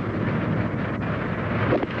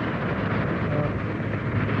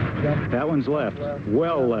 That one's left.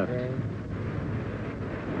 Well left.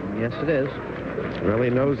 Yes, it is. Well, he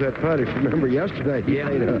knows that putt. If you remember yesterday, he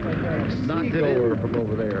made a knocked it over in from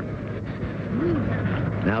over there.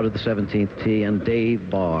 Now to the 17th tee and Dave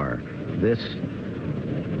Barr. This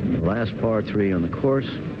last par 3 on the course.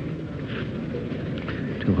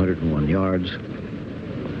 201 yards.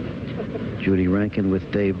 Judy Rankin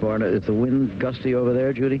with Dave Barr. Is the wind gusty over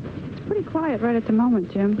there, Judy? It's pretty quiet right at the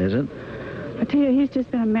moment, Jim. Is it? I tell you, he's just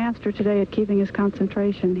been a master today at keeping his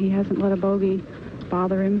concentration. He hasn't let a bogey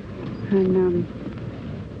bother him, and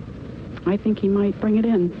I think he might bring it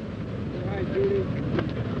in.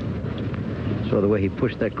 So the way he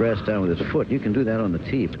pushed that grass down with his foot, you can do that on the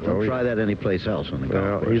tee, but don't try that anyplace else on the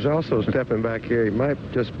golf course. He's also stepping back here. He might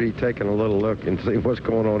just be taking a little look and see what's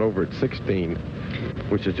going on over at 16,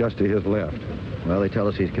 which is just to his left. Well, they tell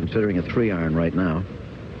us he's considering a 3-iron right now.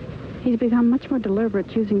 He's become much more deliberate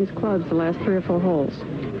choosing his clubs the last 3 or 4 holes.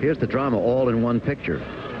 Here's the drama all in one picture.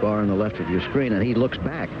 Barr on the left of your screen, and he looks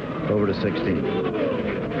back over to 16,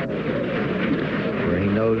 where he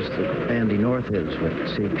knows that Andy North is with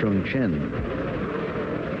Tze-chung Chen.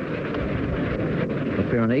 Up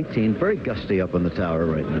here on 18, very gusty up on the tower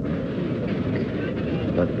right now.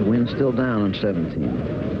 But the wind's still down on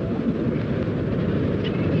 17.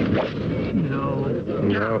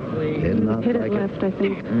 No. Did not Hit like it left, I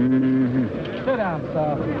think. Sit down,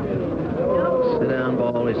 Sal. Sit down,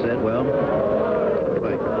 ball, he said. Well,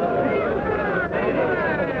 wait.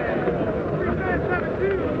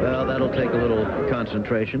 Well, that'll take a little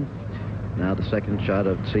concentration. Now the second shot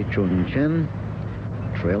of Tze-chung Chen,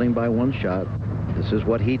 trailing by 1 shot. This is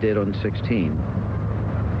what he did on 16.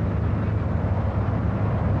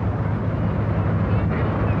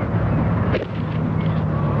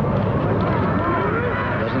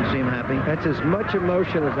 Doesn't seem happy. That's as much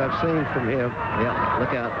emotion as I've seen from him. Yeah,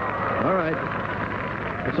 look out. All right.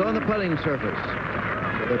 It's on the putting surface.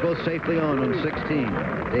 They're both safely on 16.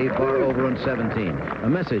 Dave Barr over on 17. A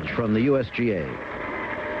message from the USGA.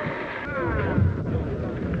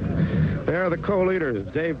 There are the co-leaders.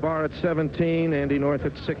 Dave Barr at 17, Andy North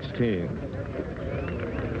at 16.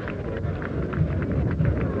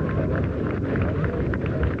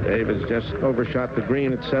 Dave has just overshot the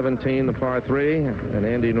green at 17, the par 3, and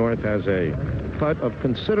Andy North has a putt of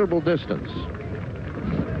considerable distance.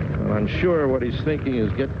 And I'm sure what he's thinking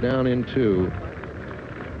is get down in 2.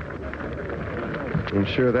 I'm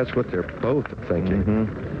sure that's what they're both thinking.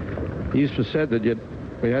 He used to said that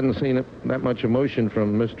we hadn't seen that much emotion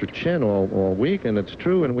from Mr. Chen all week, and it's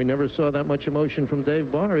true, and we never saw that much emotion from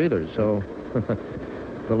Dave Barr either, so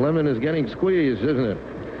the lemon is getting squeezed, isn't it?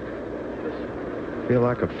 I feel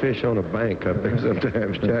like a fish on a bank up there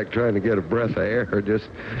sometimes, Jack, trying to get a breath of air. Just,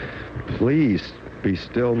 please, be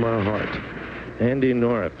still my heart. Andy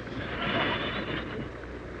North.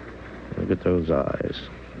 Look at those eyes.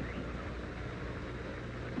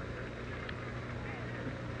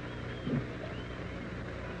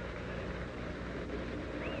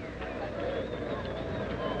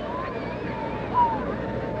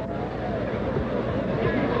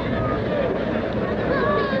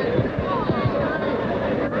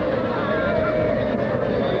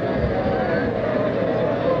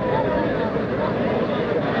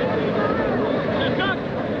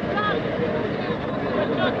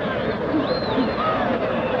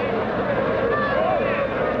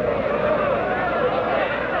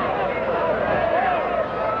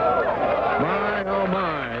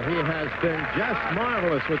 Just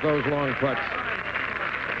marvelous with those long putts.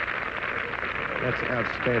 That's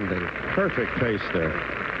outstanding. Perfect pace there.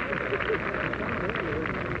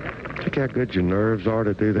 Look how good your nerves are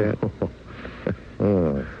to do that.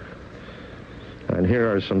 And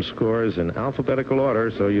here are some scores in alphabetical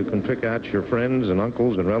order, so you can pick out your friends and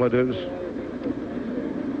uncles and relatives.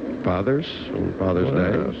 Fathers on Father's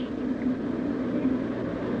Day. Yes.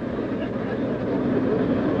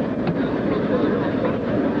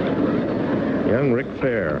 Young Rick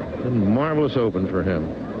Fair. A marvelous open for him.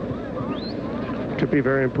 Could be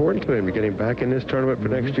very important to him to get him back in this tournament for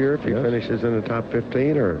next year if he finishes in the top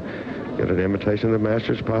 15 or get an invitation to the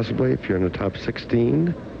Masters possibly if you're in the top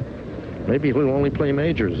 16. Maybe he'll only play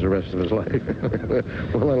majors the rest of his life.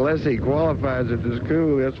 Well, unless he qualifies at the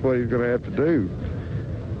school, that's what he's going to have to do.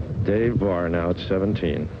 Dave Barr now at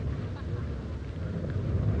 17.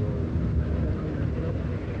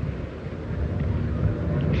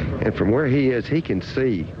 And from where he is, he can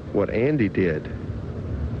see what Andy did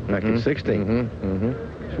back in 16.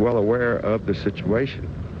 He's well aware of the situation.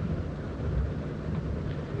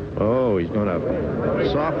 Oh, he's going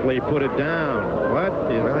to softly put it down.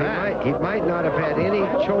 What is that? He might not have had any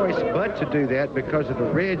choice but to do that because of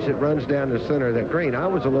the ridge that runs down the center of that green. I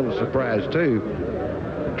was a little surprised, too,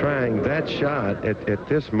 trying that shot at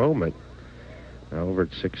this moment. Now over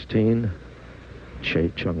at 16,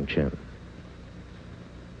 Chen Tze-chung.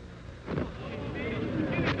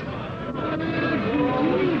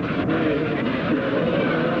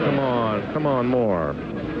 Come on, more.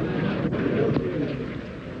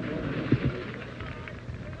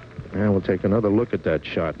 Now we'll take another look at that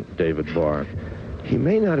shot, David Barr. He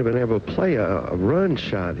may not have been able to play a run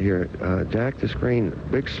shot here, Jack. The screen,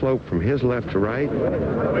 big slope from his left to right.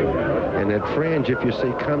 And that fringe, if you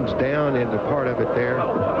see, comes down into part of it there.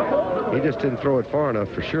 He just didn't throw it far enough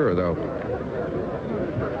for sure, though.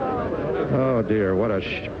 Oh, dear. What a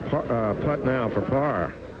putt now for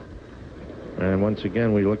par. And once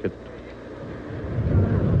again, we look at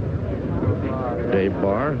Dave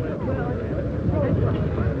Barr.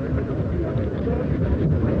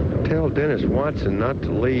 Tell Denis Watson not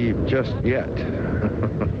to leave just yet.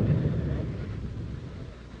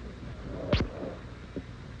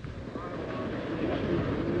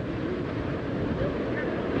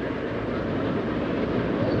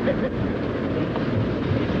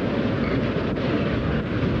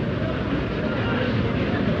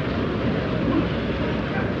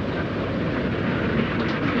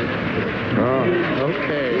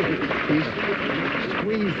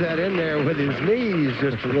 That in there with his knees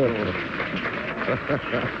just a little.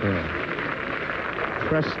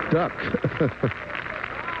 Press duck.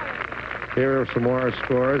 Here are some more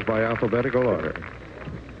scores by alphabetical order.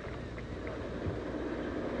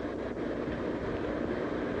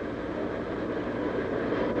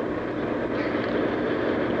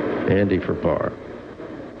 Andy for par.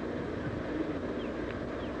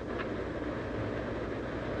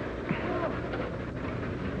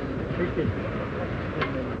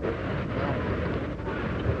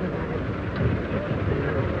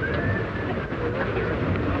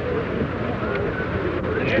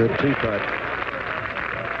 Good two-putt.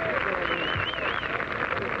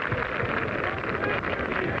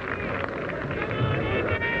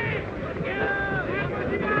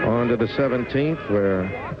 On to the 17th, where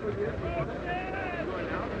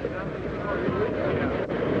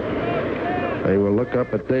they will look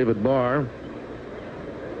up at David Barr.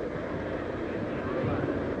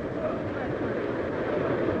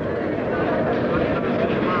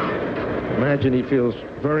 Imagine he feels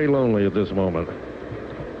very lonely at this moment.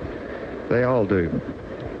 They all do,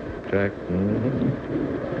 Jack.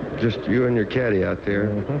 Just you and your caddy out there.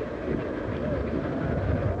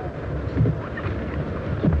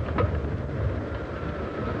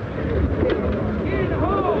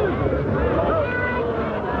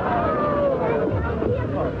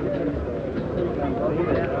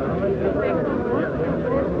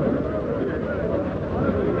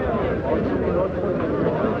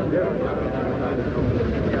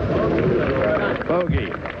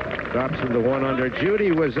 Bogey. Drops him to 1 under.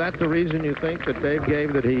 Judy, was that the reason you think that Dave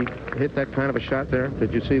gave that he hit that kind of a shot there?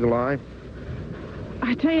 Did you see the lie?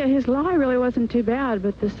 I tell you, his lie really wasn't too bad,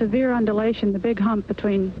 but the severe undulation, the big hump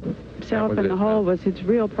between himself and the hole was his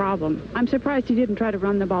real problem. I'm surprised he didn't try to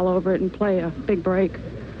run the ball over it and play a big break.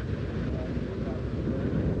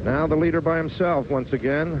 Now the leader by himself once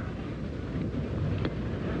again.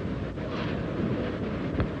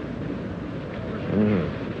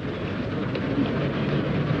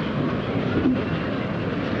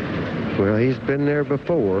 Well, he's been there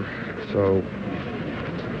before, so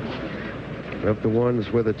of the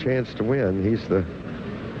ones with a chance to win, he's the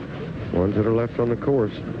ones that are left on the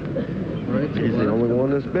course. He's the only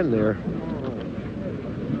one that's been there. How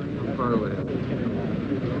far away?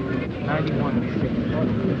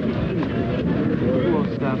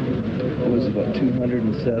 91.6. It was about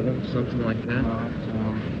 207, something like that.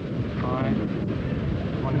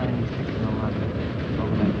 196 and 11.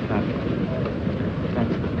 Over that.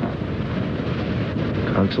 That's the cut.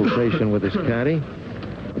 Consultation with his caddy.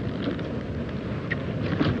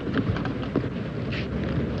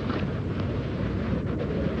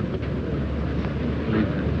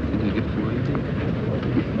 Did you get 40?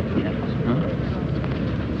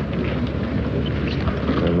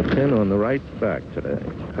 And the pin on the right back today.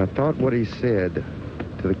 I thought what he said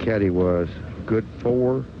to the caddy was, good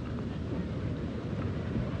 4.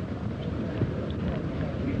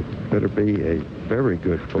 Better be a very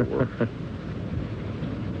good 4.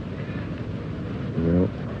 No.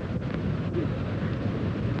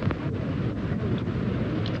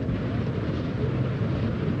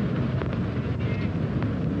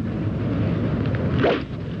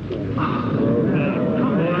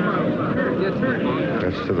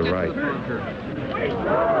 That's to the right.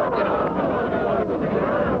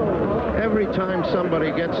 Every time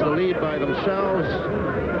somebody gets the lead by themselves,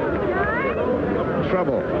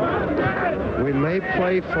 trouble. We may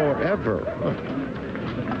play forever.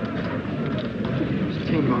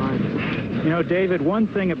 You know, David, one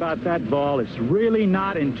thing about that ball, it's really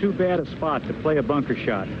not in too bad a spot to play a bunker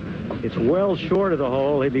shot. It's well short of the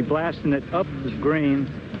hole. He'd be blasting it up the green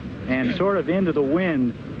and sort of into the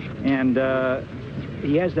wind. And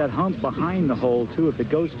he has that hump behind the hole, too. If it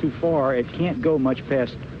goes too far, it can't go much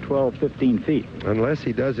past 12, 15 feet. Unless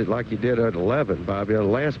he does it like he did at 11, Bobby. The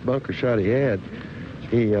last bunker shot he had,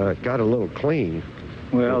 he got a little clean.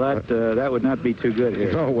 Well, that would not be too good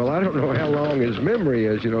here. Oh, well, I don't know how long his memory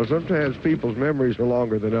is. You know, sometimes people's memories are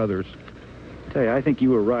longer than others. Tell you, I think you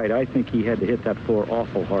were right. I think he had to hit that 4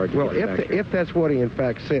 awful hard. Well, if that's what he in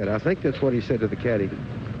fact said, I think that's what he said to the caddy.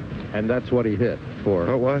 And that's what he hit for.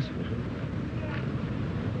 Oh, it was?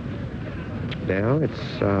 Now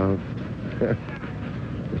it's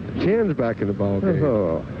Chen's back in the ball game.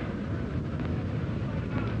 Oh.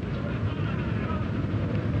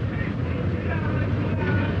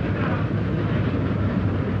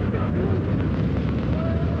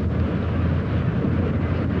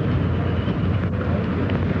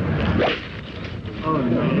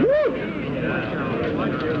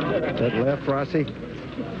 That left, Rossi?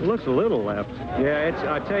 Looks a little left. Yeah,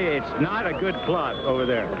 I tell you, it's not a good plot over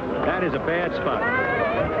there. That is a bad spot.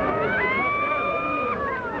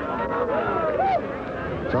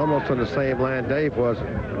 It's almost on the same line Dave was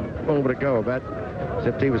a moment ago,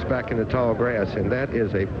 except he was back in the tall grass, and that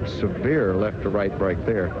is a severe left to right break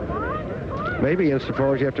there. Maybe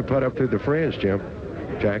insofar as you have to put up through the fringe, Jim.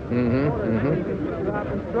 Jack.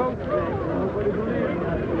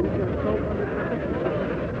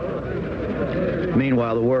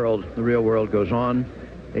 Meanwhile, the real world goes on.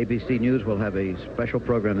 ABC News will have a special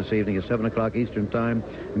program this evening at 7 o'clock Eastern Time,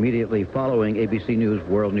 immediately following ABC News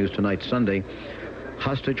World News Tonight Sunday.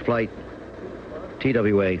 Hostage flight,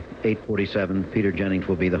 TWA 847. Peter Jennings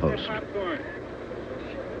will be the host.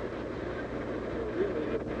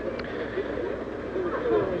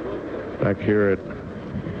 Back here at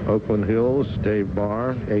Oakland Hills, Dave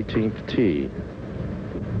Barr, 18th tee.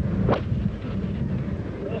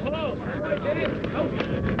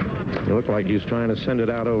 It looked like he was trying to send it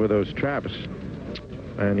out over those traps,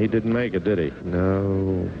 and he didn't make it, did he?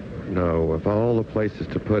 No. Of all the places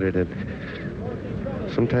to put it in,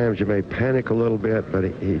 sometimes you may panic a little bit, but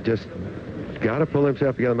he just got to pull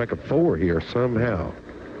himself together and make a 4 here somehow.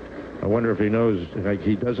 I wonder if he knows,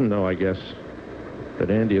 he doesn't know, I guess,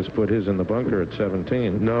 that Andy has put his in the bunker at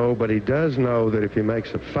 17. No, but he does know that if he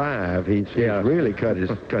makes a 5, he's really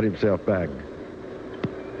cut himself back.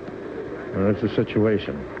 Well, that's the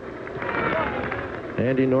situation.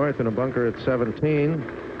 Andy North in a bunker at 17.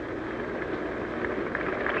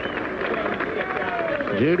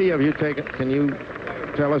 Judy, have you taken, can you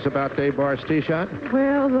tell us about Dave Barr's tee shot?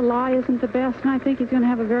 Well, the lie isn't the best, and I think he's going to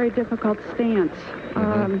have a very difficult stance.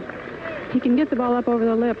 He can get the ball up over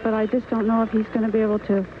the lip, but I just don't know if he's going to be able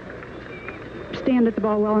to stand at the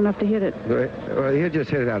ball well enough to hit it. Well, he'll just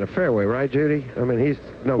hit it out of fairway, right, Judy? I mean, he's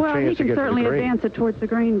no well, chance he to can get to the certainly green. advance it towards the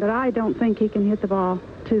green, but I don't think he can hit the ball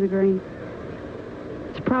to the green.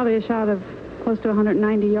 It's probably a shot of close to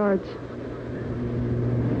 190 yards.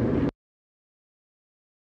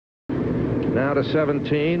 Now to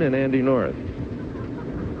 17 and Andy North.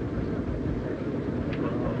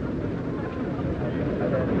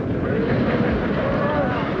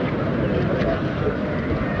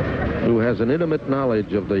 Who has an intimate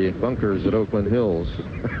knowledge of the bunkers at Oakland Hills.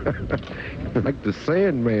 Like the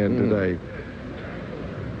Sandman today.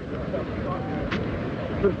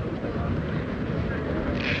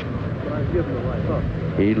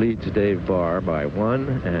 He leads Dave Barr by 1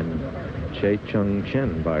 and Chen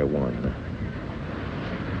Tze-chung by 1.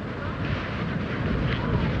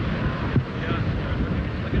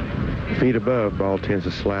 Feet above, ball tends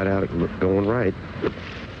to slide out going right.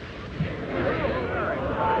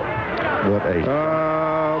 What a...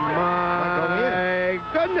 Oh, my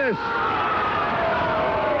goodness!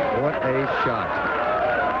 What a shot.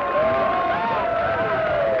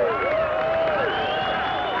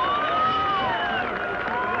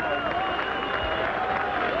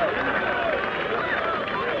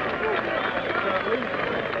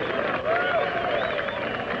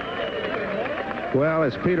 Well,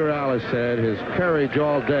 as Peter Allis said, his courage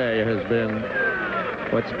all day has been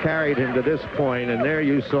what's carried him to this point, and there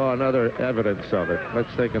you saw another evidence of it.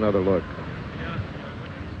 Let's take another look.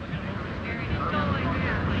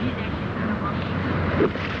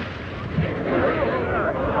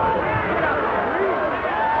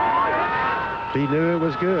 He knew it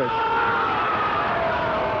was good.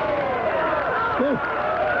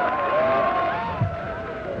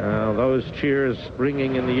 Now, those cheers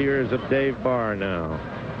ringing in the ears of Dave Barr now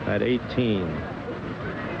at 18.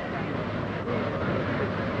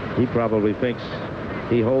 He probably thinks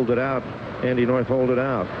he holed it out. Andy North holed it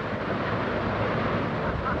out.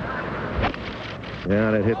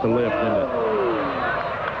 Yeah, it hit the lip, didn't it?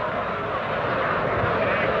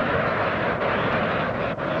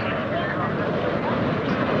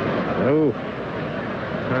 Oh,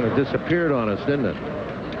 kind of disappeared on us, didn't it?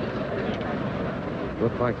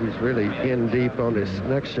 Looked like he's really in deep on this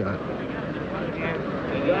next shot.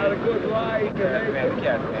 Got a good ride.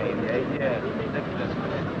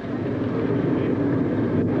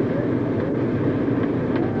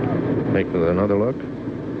 Take another look.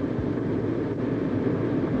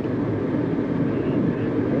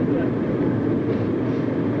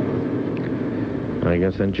 I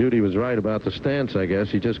guess then Judy was right about the stance, I guess.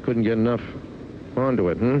 He just couldn't get enough onto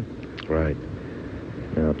it, Right.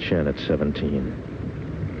 Now Chen at 17.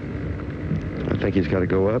 I think he's got to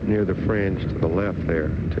go up near the fringe to the left there,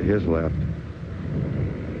 to his left.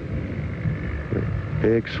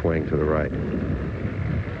 Big swing to the right.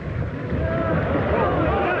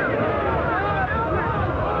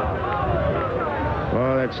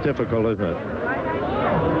 Oh, that's difficult, isn't it?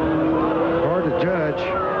 Hard to judge.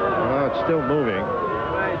 Oh, it's still moving.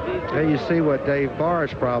 Hey, you see what Dave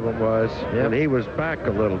Barr's problem was, and he was back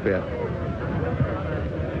a little bit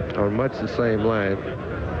on much the same line.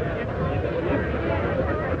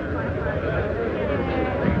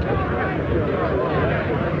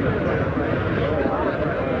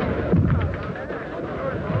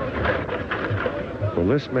 Well,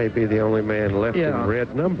 this may be the only man left in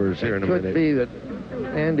red numbers here in a minute. It could be that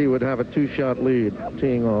Andy would have a 2-shot lead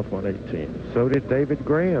teeing off on 18. So did David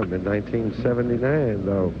Graham in 1979,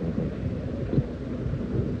 though.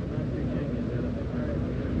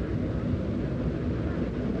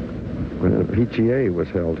 When the PGA was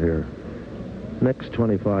held here. Next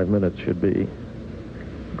 25 minutes should be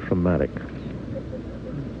dramatic.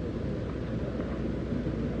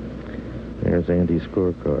 There's Andy's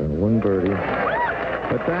scorecard. 1 birdie.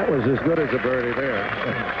 But that was as good as a birdie there.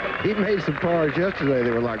 He made some pars yesterday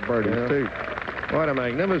that were like birdies, too. What a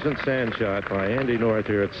magnificent sand shot by Andy North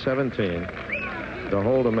here at 17 to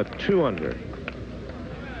hold him at 2 under.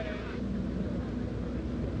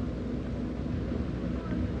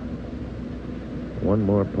 One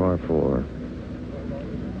more par 4.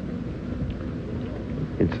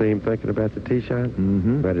 You see him thinking about the tee shot?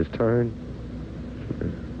 About his turn?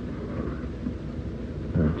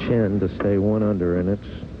 Chen to stay 1 under, and it's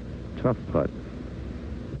tough putt.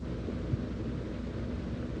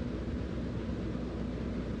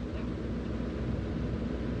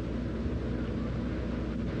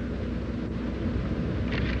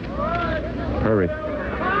 Hurry.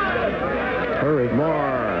 Hurry. More.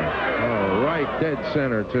 All right. Dead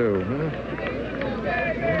center, too.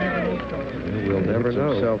 We'll never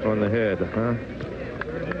know. Himself on the head, huh?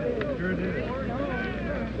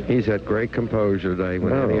 He's had great composure today.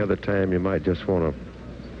 When any other time you might just want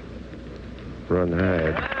to run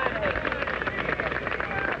hide.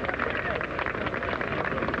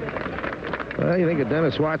 Well, you think of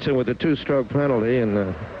Denis Watson with a 2-stroke penalty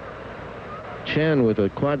and Chen with a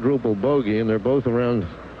quadruple bogey, and they're both around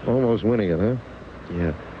almost winning it, huh?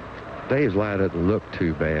 Yeah. Dave's lie doesn't look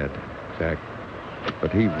too bad, Jack,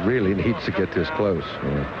 but he really needs to get this close.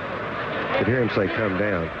 Yeah. You could hear him say, come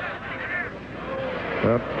down.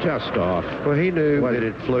 Up, just off. Well, he knew that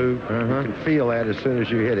it flew. You can feel that as soon as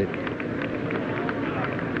you hit it.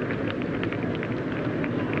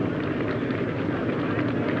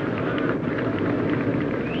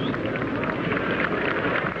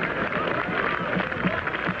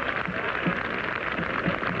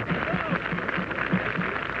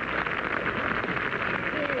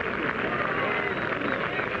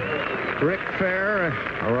 Rick Fair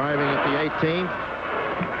arriving at the 18th.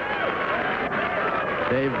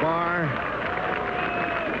 Dave Barr.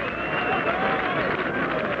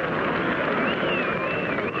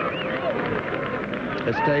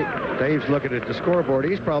 As Dave's looking at the scoreboard,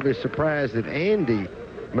 he's probably surprised that Andy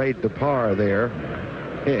made the par there,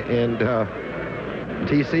 and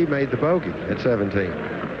TC made the bogey at 17.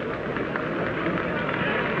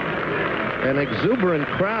 An exuberant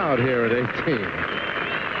crowd here at 18.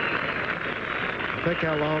 Think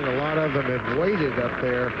how long a lot of them have waited up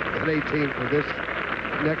there at 18 for this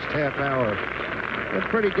next half hour. That's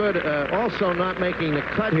pretty good. Also not making the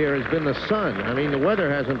cut here has been the sun. I mean, the weather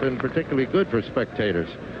hasn't been particularly good for spectators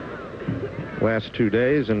last 2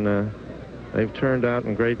 days, and they've turned out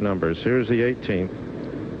in great numbers. Here's the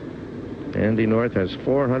 18th. Andy North has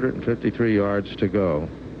 453 yards to go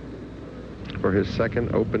for his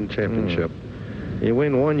second Open Championship. You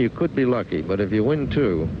win one, you could be lucky, but if you win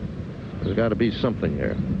two, there's got to be something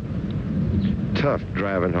here. Tough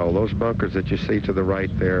driving hole. Those bunkers that you see to the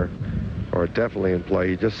right there are definitely in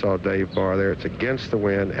play. You just saw Dave Barr there. It's against the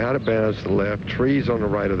wind, out of bounds to the left, trees on the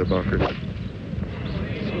right of the bunkers. Looks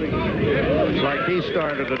like he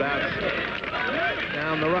started it out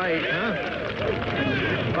down the right, huh?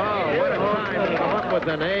 Oh, what a time to come up with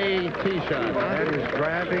an A tee shot. That is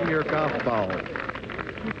driving your golf ball.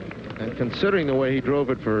 And considering the way he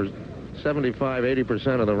drove it for 75,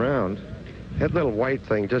 80% of the round. That little white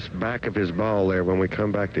thing just back of his ball there, when we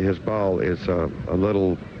come back to his ball, is a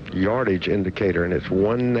little yardage indicator, and it's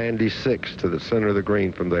 196 to the center of the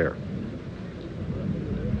green from there.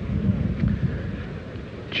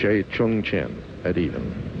 Chen Tze-chung at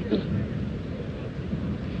even.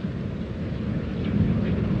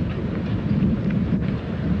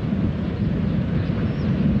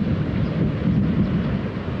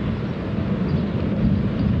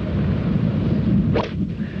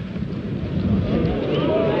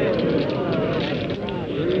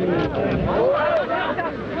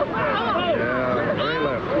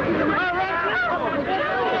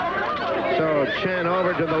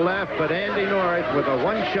 But Andy North with a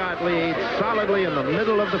one-shot lead solidly in the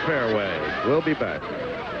middle of the fairway. We'll be back.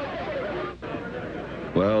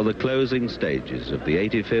 Well, the closing stages of the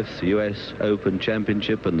 85th U.S. Open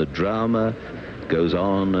Championship, and the drama goes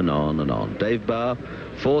on and on and on. Dave Barr,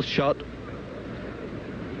 fourth shot.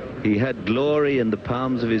 He had glory in the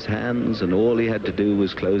palms of his hands, and all he had to do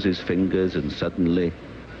was close his fingers, and suddenly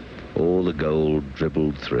all the gold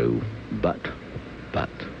dribbled through. But,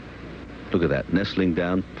 look at that, nestling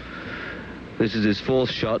down. This is his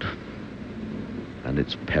fourth shot, and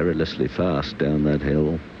it's perilously fast down that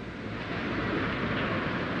hill.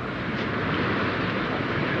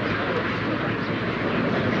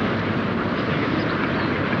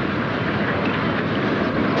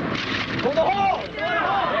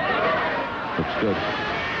 Looks good.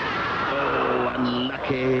 Oh,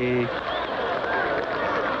 unlucky.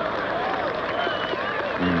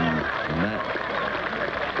 And that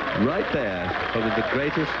right there, probably the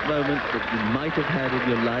greatest moment that you might have had in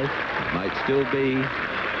your life, might still be,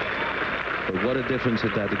 but what a difference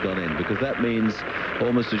if that had gone in, because that means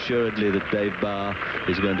almost assuredly that Dave Barr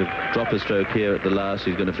is going to drop a stroke here at the last.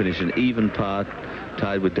 He's going to finish an even par,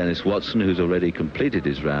 tied with Denis Watson, who's already completed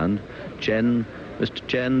his round. Mr.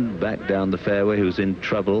 Chen back down the fairway, who's in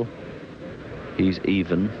trouble. He's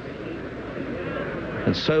even.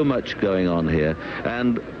 And so much going on here.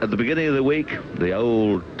 And at the beginning of the week, the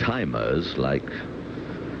old-timers like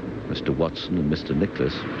Mr. Watson and Mr.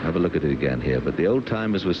 Nicklaus, have a look at it again here, but the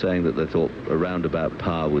old-timers were saying that they thought a roundabout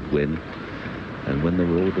par would win. And when they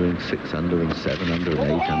were all doing 6 under and 7 under and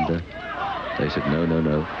 8 under, they said, no, no,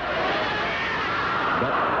 no.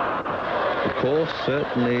 But the course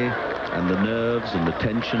certainly, and the nerves and the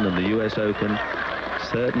tension and the U.S. Open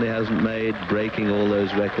certainly hasn't made breaking all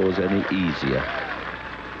those records any easier.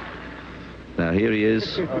 Now here he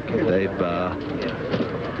is, Dave Barr.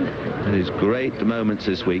 And his great moments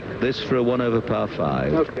this week. This for a 1 over par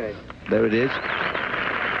 5. Okay. There it is.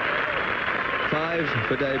 5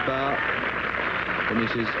 for Dave Barr.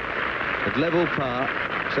 Finishes at level par,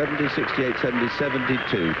 70, 68, 70,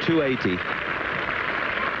 72, 280.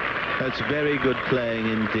 That's very good playing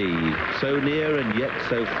indeed. So near and yet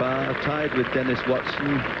so far. Tied with Denis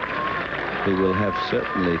Watson, who will have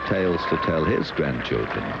certainly tales to tell his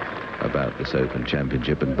grandchildren about this Open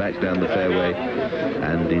Championship. And back down the fairway,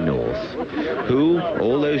 Andy North, who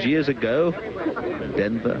all those years ago,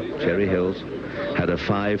 Denver, Cherry Hills, had a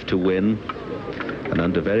 5 to win. And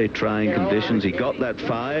under very trying conditions, he got that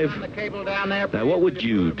 5. Now, what would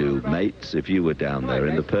you do, mates, if you were down there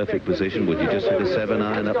in the perfect position? Would you just hit a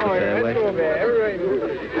 7-iron up the fairway?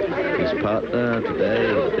 His partner today,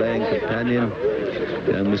 his playing companion,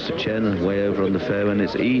 Mr. Chen, way over on the fairway. And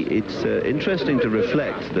it's interesting to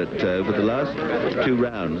reflect that over the last 2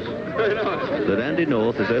 rounds, that Andy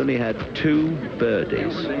North has only had 2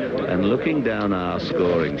 birdies. And looking down our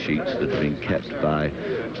scoring sheets that have been kept by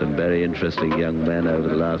some very interesting young men over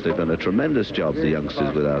the last, they've done a tremendous job, the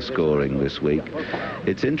youngsters, with our scoring this week.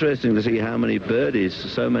 It's interesting to see how many birdies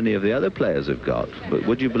so many of the other players have got. But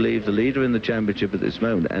would you believe the leader in the championship at this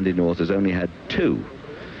moment, Andy North, has only had 2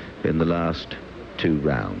 in the last 2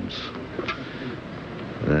 rounds.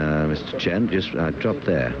 Mr. Chen, just dropped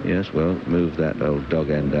there. Yes, well, move that old dog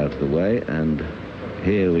end out of the way, and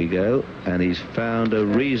here we go. And he's found a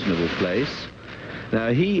reasonable place.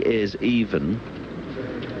 Now, he is even.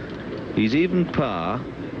 He's even par.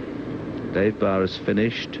 Dave Barr has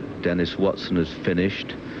finished. Denis Watson has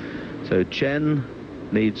finished. So Chen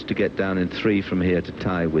needs to get down in 3 from here to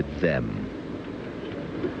tie with them.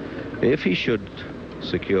 If he should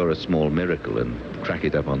secure a small miracle and crack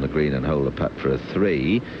it up on the green and hold a putt for a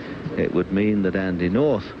 3, it would mean that Andy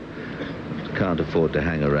North can't afford to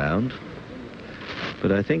hang around.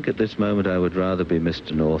 But I think at this moment I would rather be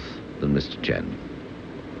Mr. North than Mr. Chen.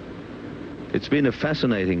 It's been a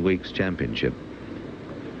fascinating week's championship.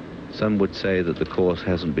 Some would say that the course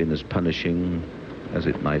hasn't been as punishing as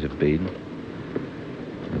it might have been.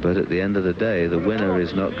 But at the end of the day, the winner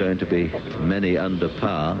is not going to be many under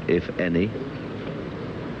par, if any.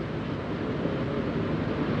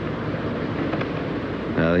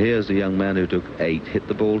 Now, here's the young man who took 8, hit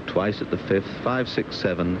the ball twice at the 5th, 5, 6,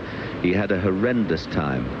 7. He had a horrendous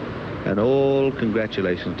time. And all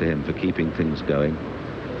congratulations to him for keeping things going.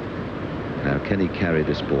 Now, can he carry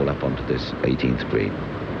this ball up onto this 18th green?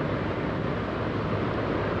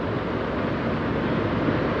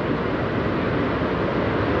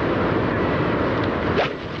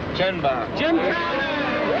 Chen Barr.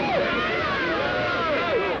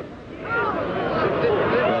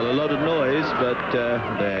 Well, a lot of noise, but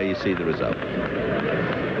there you see the result.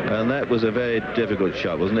 And that was a very difficult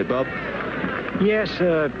shot, wasn't it, Bob? Yes,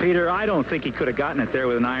 Peter, I don't think he could have gotten it there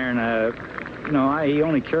with an iron. You know, he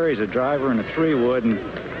only carries a driver and a 3-wood, and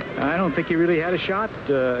I don't think he really had a shot.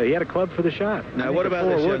 He had a club for the shot. Now, what about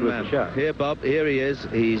this young man? Here, Bob, here he is.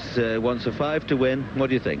 He's wants a 5 to win. What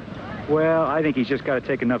do you think? Well, I think he's just got to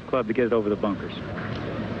take enough club to get it over the bunkers.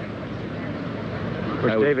 Of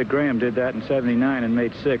course, David Graham did that in '79 and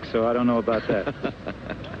made 6, so I don't know about that.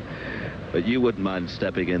 But you wouldn't mind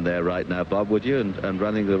stepping in there right now, Bob, would you? And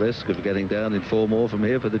running the risk of getting down in 4 more from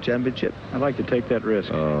here for the championship? I'd like to take that risk.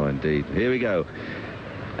 Oh, indeed. Here we go.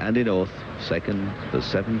 Andy North, second, the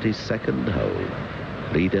 72nd hole.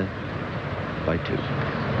 Leader by 2.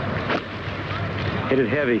 Hit it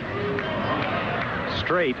heavy.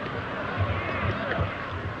 Straight.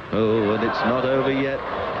 Oh, and it's not over yet.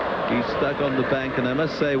 He's stuck on the bank, and I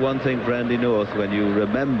must say one thing for Andy North. When you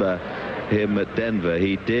remember him at Denver,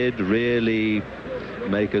 he did really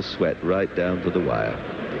make us sweat right down to the wire.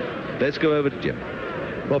 Let's go over to Jim.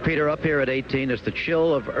 Well, Peter, up here at 18, it's the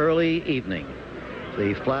chill of early evening.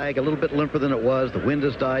 The flag a little bit limper than it was. The wind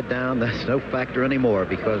has died down. That's no factor anymore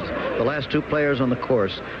because the last 2 players on the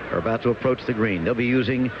course are about to approach the green. They'll be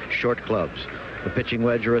using short clubs. A pitching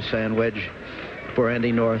wedge or a sand wedge for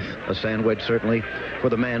Andy North, a sand wedge certainly for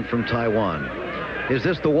the man from Taiwan. Is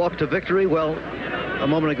this the walk to victory? Well, a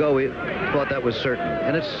moment ago we thought that was certain,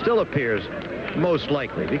 and it still appears most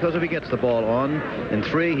likely, because if he gets the ball on in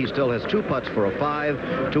 3, he still has 2 putts for a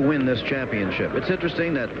 5 to win this championship. It's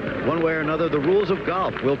interesting that one way or another the rules of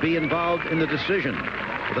golf will be involved in the decision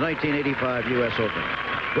for the 1985 U.S. Open.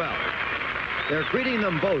 Well, they're greeting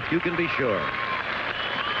them both, you can be sure.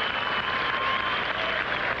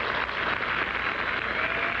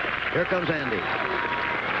 Here comes Andy.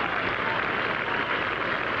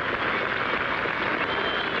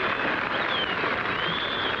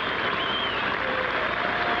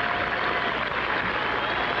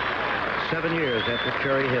 Seven years after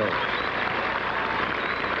Cherry Hill.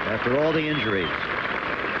 After all the injuries,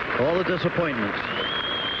 all the disappointments,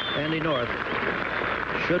 Andy North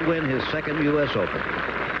should win his second U.S. Open.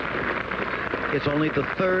 It's only the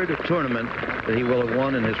third tournament that he will have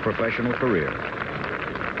won in his professional career.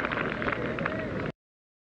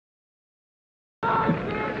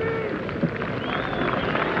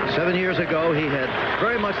 Seven years ago, he had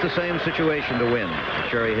very much the same situation to win at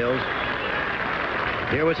Cherry Hills.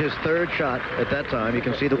 Here was his third shot at that time. You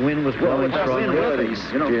can see the wind was blowing strongly.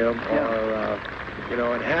 Jim, are,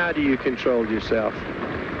 and how do you control yourself?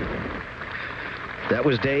 That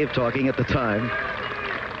was Dave talking at the time.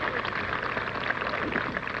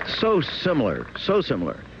 So similar.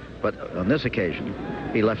 But on this occasion,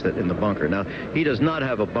 he left it in the bunker. Now, he does not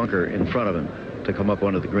have a bunker in front of him to come up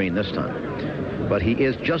onto the green this time. But he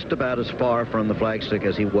is just about as far from the flagstick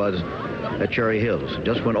as he was at Cherry Hills.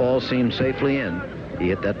 Just when all seemed safely in, he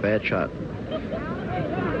hit that bad shot.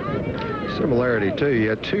 Similarity, too. You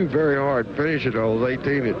had two very hard finishing holes.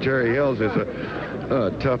 18 at Cherry Hills is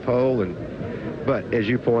a tough hole. But as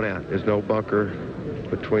you point out, there's no bunker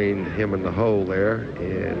between him and the hole there.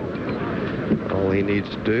 And all he needs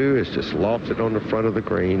to do is just loft it on the front of the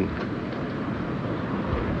green.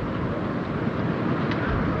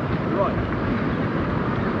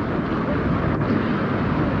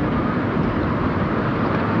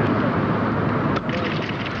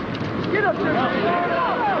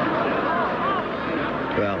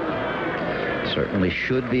 Certainly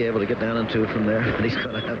should be able to get down in two from there, but he's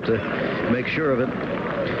going to have to make sure of it.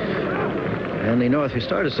 Andy North, we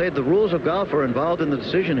started to say the rules of golf are involved in the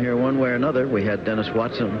decision here one way or another. We had Denis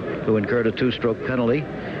Watson, who incurred a two-stroke penalty.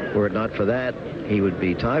 Were it not for that, he would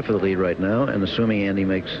be tied for the lead right now, and assuming Andy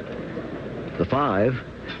makes the 5,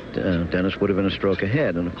 Denis would have been a stroke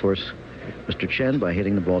ahead. And, of course, Mr. Chen, by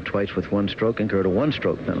hitting the ball twice with one stroke, incurred a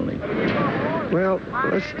one-stroke penalty. Well,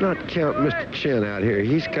 let's not count Mr. Chen out here.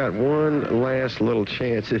 He's got one last little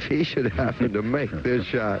chance if he should happen to make this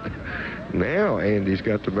shot. Now Andy's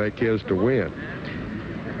got to make his to win.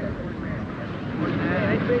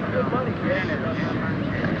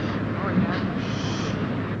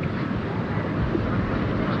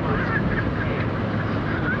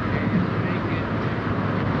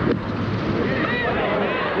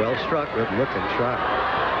 Well struck. Good looking shot.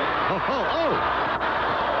 Oh!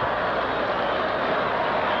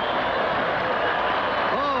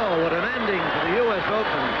 What an ending to the U.S.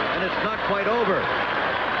 Open, and it's not quite over.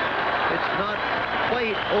 It's not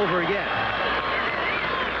quite over yet.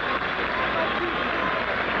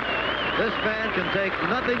 This man can take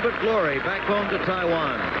nothing but glory back home to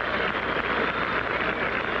Taiwan.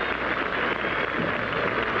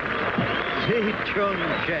 Tze-chung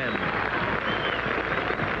Chen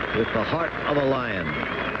with the heart of a lion.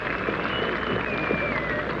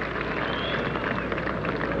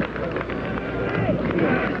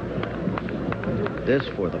 This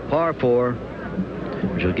for the par 4,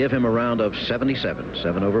 which will give him a round of 77.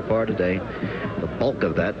 7 over par today. The bulk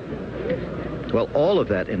of that, well, all of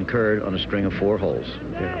that incurred on a string of 4 holes.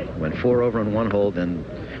 Went 4 over on one hole, then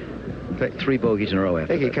 3 bogeys in a row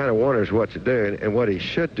after I think he kind of wonders what to do, and what he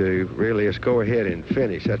should do, really, is go ahead and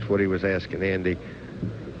finish. That's what he was asking Andy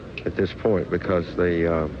at this point, because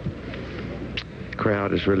the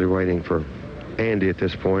crowd is really waiting for Andy at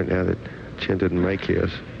this point, now that Chen didn't make his.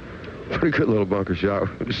 Pretty good little bunker shot.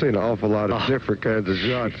 We've seen an awful lot of different kinds of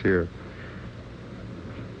shots here.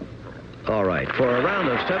 All right, for a round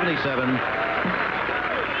of 77,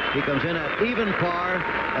 he comes in at even par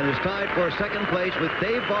and is tied for second place with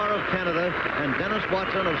Dave Barr of Canada and Denis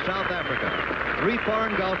Watson of South Africa. 3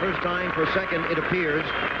 foreign golfers tying for second, it appears,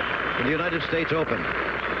 in the United States Open.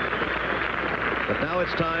 But now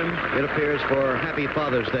it's time, it appears, for Happy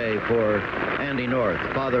Father's Day for Andy North,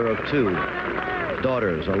 father of 2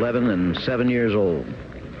 daughters, 11 and 7 years old.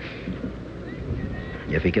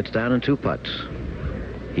 If he gets down in 2 putts,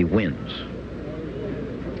 he wins,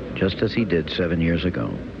 just as he did 7 years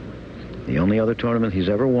ago. The only other tournament he's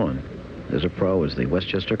ever won as a pro was the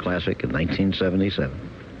Westchester Classic in 1977.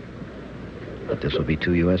 But this will be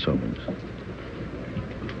 2 U.S. Opens.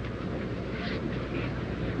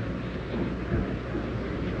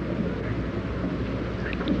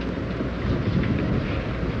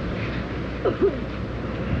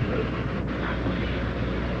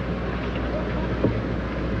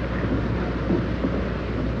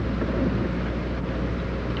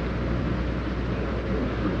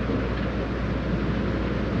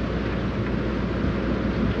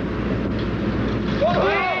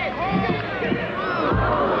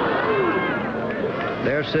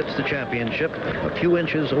 there sits the championship a few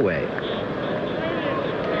inches away.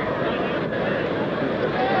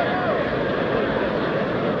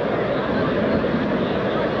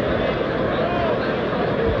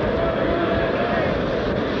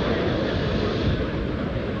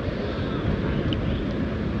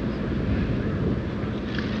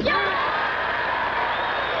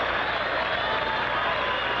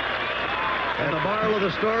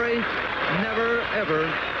 Story, never, ever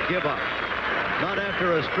give up. Not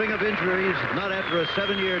after a string of injuries, not after a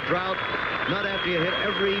 7-year drought, not after you hit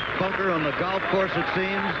every bunker on the golf course, it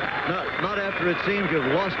seems, not after it seems you've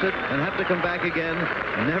lost it and have to come back again.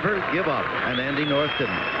 Never give up. And Andy North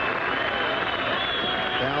didn't.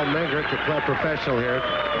 Al Mengert, the club professional here.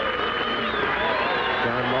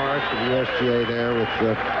 John Morris from the USGA there with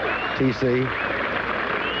the TC.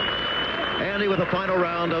 Andy, with a final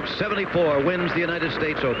round of 74, wins the United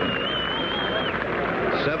States Open.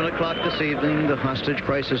 7 o'clock this evening, the hostage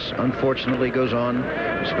crisis unfortunately goes on.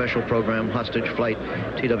 A special program, Hostage Flight,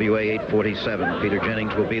 TWA 847. Peter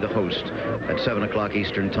Jennings will be the host at 7 o'clock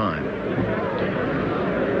Eastern Time.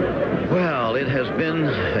 Well, it has been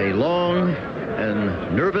a long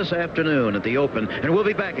and nervous afternoon at the Open, and we'll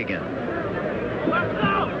be back again.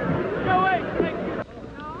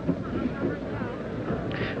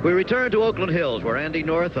 We return to Oakland Hills, where Andy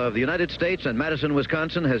North of the United States and Madison,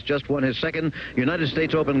 Wisconsin, has just won his second United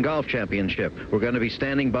States Open Golf Championship. We're going to be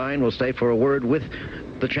standing by, and we'll stay for a word with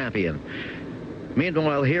the champion.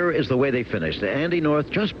 Meanwhile, here is the way they finished. Andy North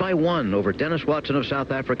just by 1 over Denis Watson of South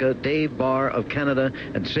Africa, Dave Barr of Canada,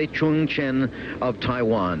 and Tze-chung Chen of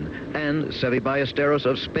Taiwan, and Seve Ballesteros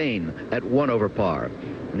of Spain at 1 over par.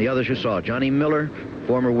 And the others you saw, Johnny Miller,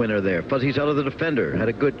 former winner there. Fuzzy Zeller, the defender, had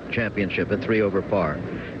a good championship at 3 over par.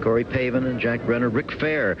 Corey Pavin and Jack Brenner. Rick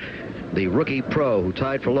Fair, the rookie pro who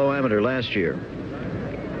tied for low amateur last year.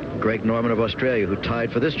 Greg Norman of Australia, who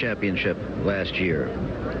tied for this championship last year.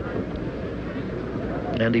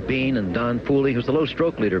 Andy Bean and Don Pooley, who's the low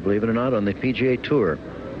stroke leader, believe it or not, on the PGA Tour.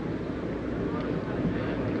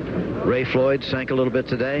 Ray Floyd sank a little bit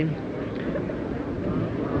today.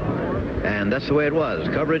 And that's the way it was.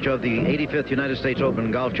 Coverage of the 85th United States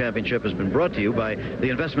Open Golf Championship has been brought to you by the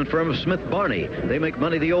investment firm of Smith Barney. They make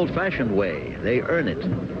money the old-fashioned way. They earn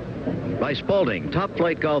it. By Spalding,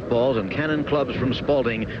 top-flight golf balls and Cannon clubs from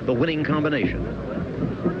Spalding, the winning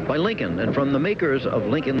combination. By Lincoln, and from the makers of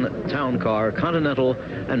Lincoln Town Car, Continental,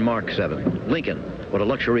 and Mark 7. Lincoln, what a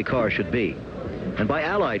luxury car should be. And by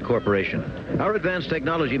Allied Corporation. Our advanced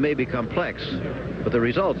technology may be complex, but the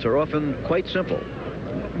results are often quite simple.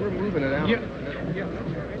 We're moving it out. Yeah.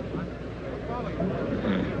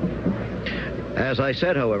 As I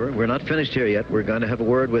said, however, we're not finished here yet. We're going to have a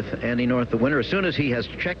word with Andy North, the winner. As soon as he has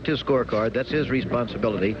checked his scorecard, that's his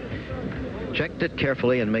responsibility. Checked it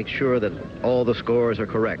carefully and make sure that all the scores are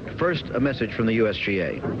correct. First, a message from the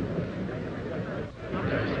USGA.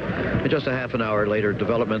 And just a half an hour later,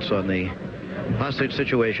 developments on the hostage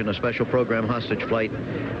situation, a special program, Hostage Flight,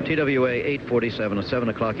 TWA 847 at 7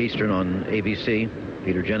 o'clock Eastern on ABC.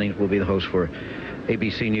 Peter Jennings will be the host for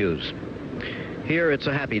ABC News. Here, it's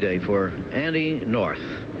a happy day for Andy North.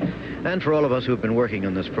 And for all of us who have been working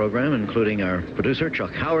on this program, including our producer,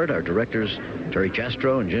 Chuck Howard, our directors, Terry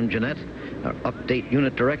Jastro and Jim Jeanette, our update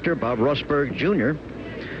unit director, Bob Rosberg, Jr.,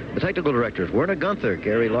 the technical directors, Werner Gunther,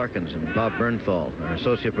 Gary Larkins, and Bob Bernthal, our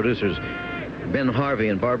associate producers, Ben Harvey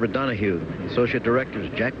and Barbara Donahue, associate directors,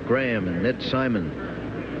 Jack Graham and Ned Simon,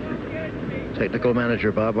 technical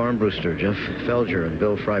manager, Bob Armbruster, Jeff Felger, and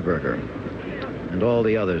Bill Freiberger, and all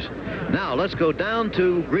the others. Now, let's go down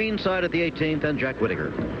to Greenside at the 18th and Jack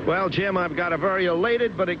Whittaker. Well, Jim, I've got a very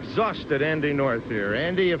elated but exhausted Andy North here.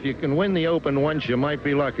 Andy, if you can win the Open once, you might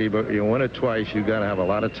be lucky, but you win it twice, you got to have a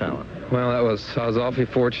lot of talent. Well, I was awfully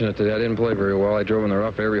fortunate today. I didn't play very well. I drove in the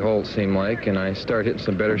rough every hole, it seemed like, and I started hitting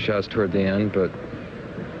some better shots toward the end, but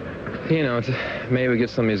you know, maybe get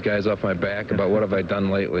some of these guys off my back about what have I done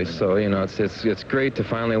lately. So, you know, it's great to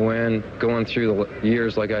finally win. Going through the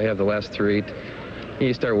years like I have the last 3,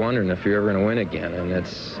 you start wondering if you're ever going to win again, and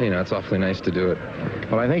it's, you know, it's awfully nice to do it.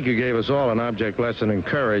 Well, I think you gave us all an object lesson in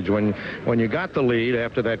courage. When you got the lead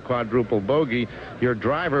after that quadruple bogey, your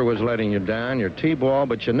driver was letting you down, your tee ball,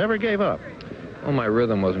 but you never gave up. Well, my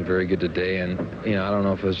rhythm wasn't very good today, and, you know, I don't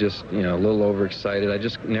know if it was just, you know, a little overexcited. I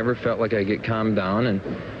just never felt like I get calmed down, and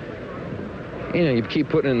you know, you keep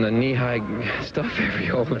putting in the knee-high stuff every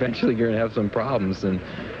hole, eventually you're going to have some problems. And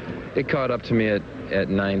it caught up to me at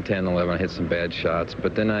 9, 10, 11. I hit some bad shots.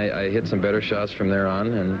 But then I hit some better shots from there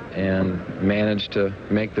on and managed to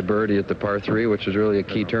make the birdie at the par 3, which was really a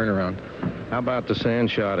key turnaround. How about the sand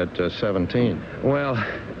shot at 17? Well,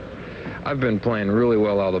 I've been playing really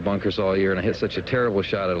well out of the bunkers all year, and I hit such a terrible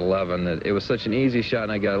shot at 11 that it was such an easy shot,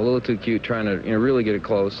 and I got a little too cute trying to really get it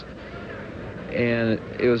close. And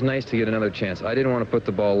it was nice to get another chance. I didn't want to put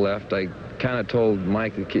the ball left. I kind of told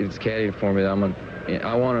Mike, the kid's caddying for me, that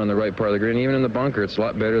I want it on the right part of the green. Even in the bunker, it's a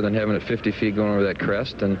lot better than having it 50 feet going over that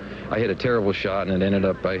crest. And I hit a terrible shot, and it ended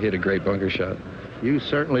up I hit a great bunker shot. You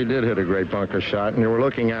certainly did hit a great bunker shot, and you were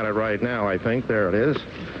looking at it right now, I think. There it is.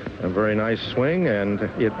 A very nice swing, and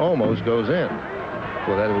it almost goes in.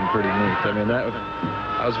 Well, that would have been pretty neat. I mean,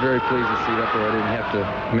 I was very pleased to see that, where I didn't have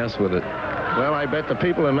to mess with it. Well, I bet the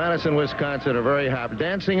people in Madison, Wisconsin are very happy.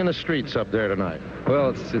 Dancing in the streets up there tonight.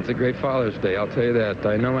 Well, it's a great Father's Day, I'll tell you that.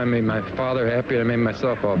 I know I made my father happy, and I made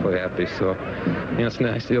myself awfully happy, so it's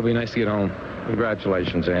nice. It'll be nice to get home.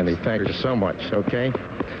 Congratulations, Andy. Thank you so much, okay?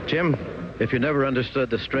 Jim? If you never understood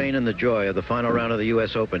the strain and the joy of the final round of the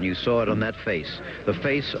U.S. Open, you saw it on that face. The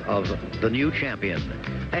face of the new champion,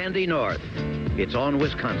 Andy North. It's on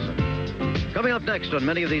Wisconsin. Coming up next on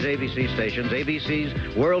many of these ABC stations,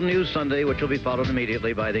 ABC's World News Sunday, which will be followed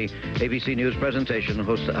immediately by the ABC News presentation,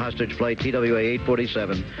 hostage flight TWA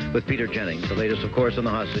 847 with Peter Jennings. The latest, of course, on the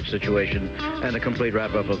hostage situation and a complete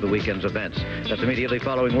wrap-up of the weekend's events. That's immediately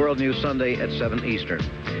following World News Sunday at 7 Eastern.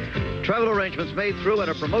 Travel arrangements made through and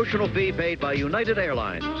a promotional fee paid by United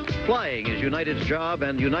Airlines. Flying is United's job,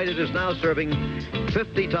 and United is now serving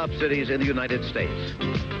 50 top cities in the United States.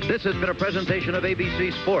 This has been a presentation of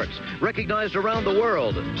ABC Sports, recognized around the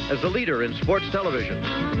world as the leader in sports television.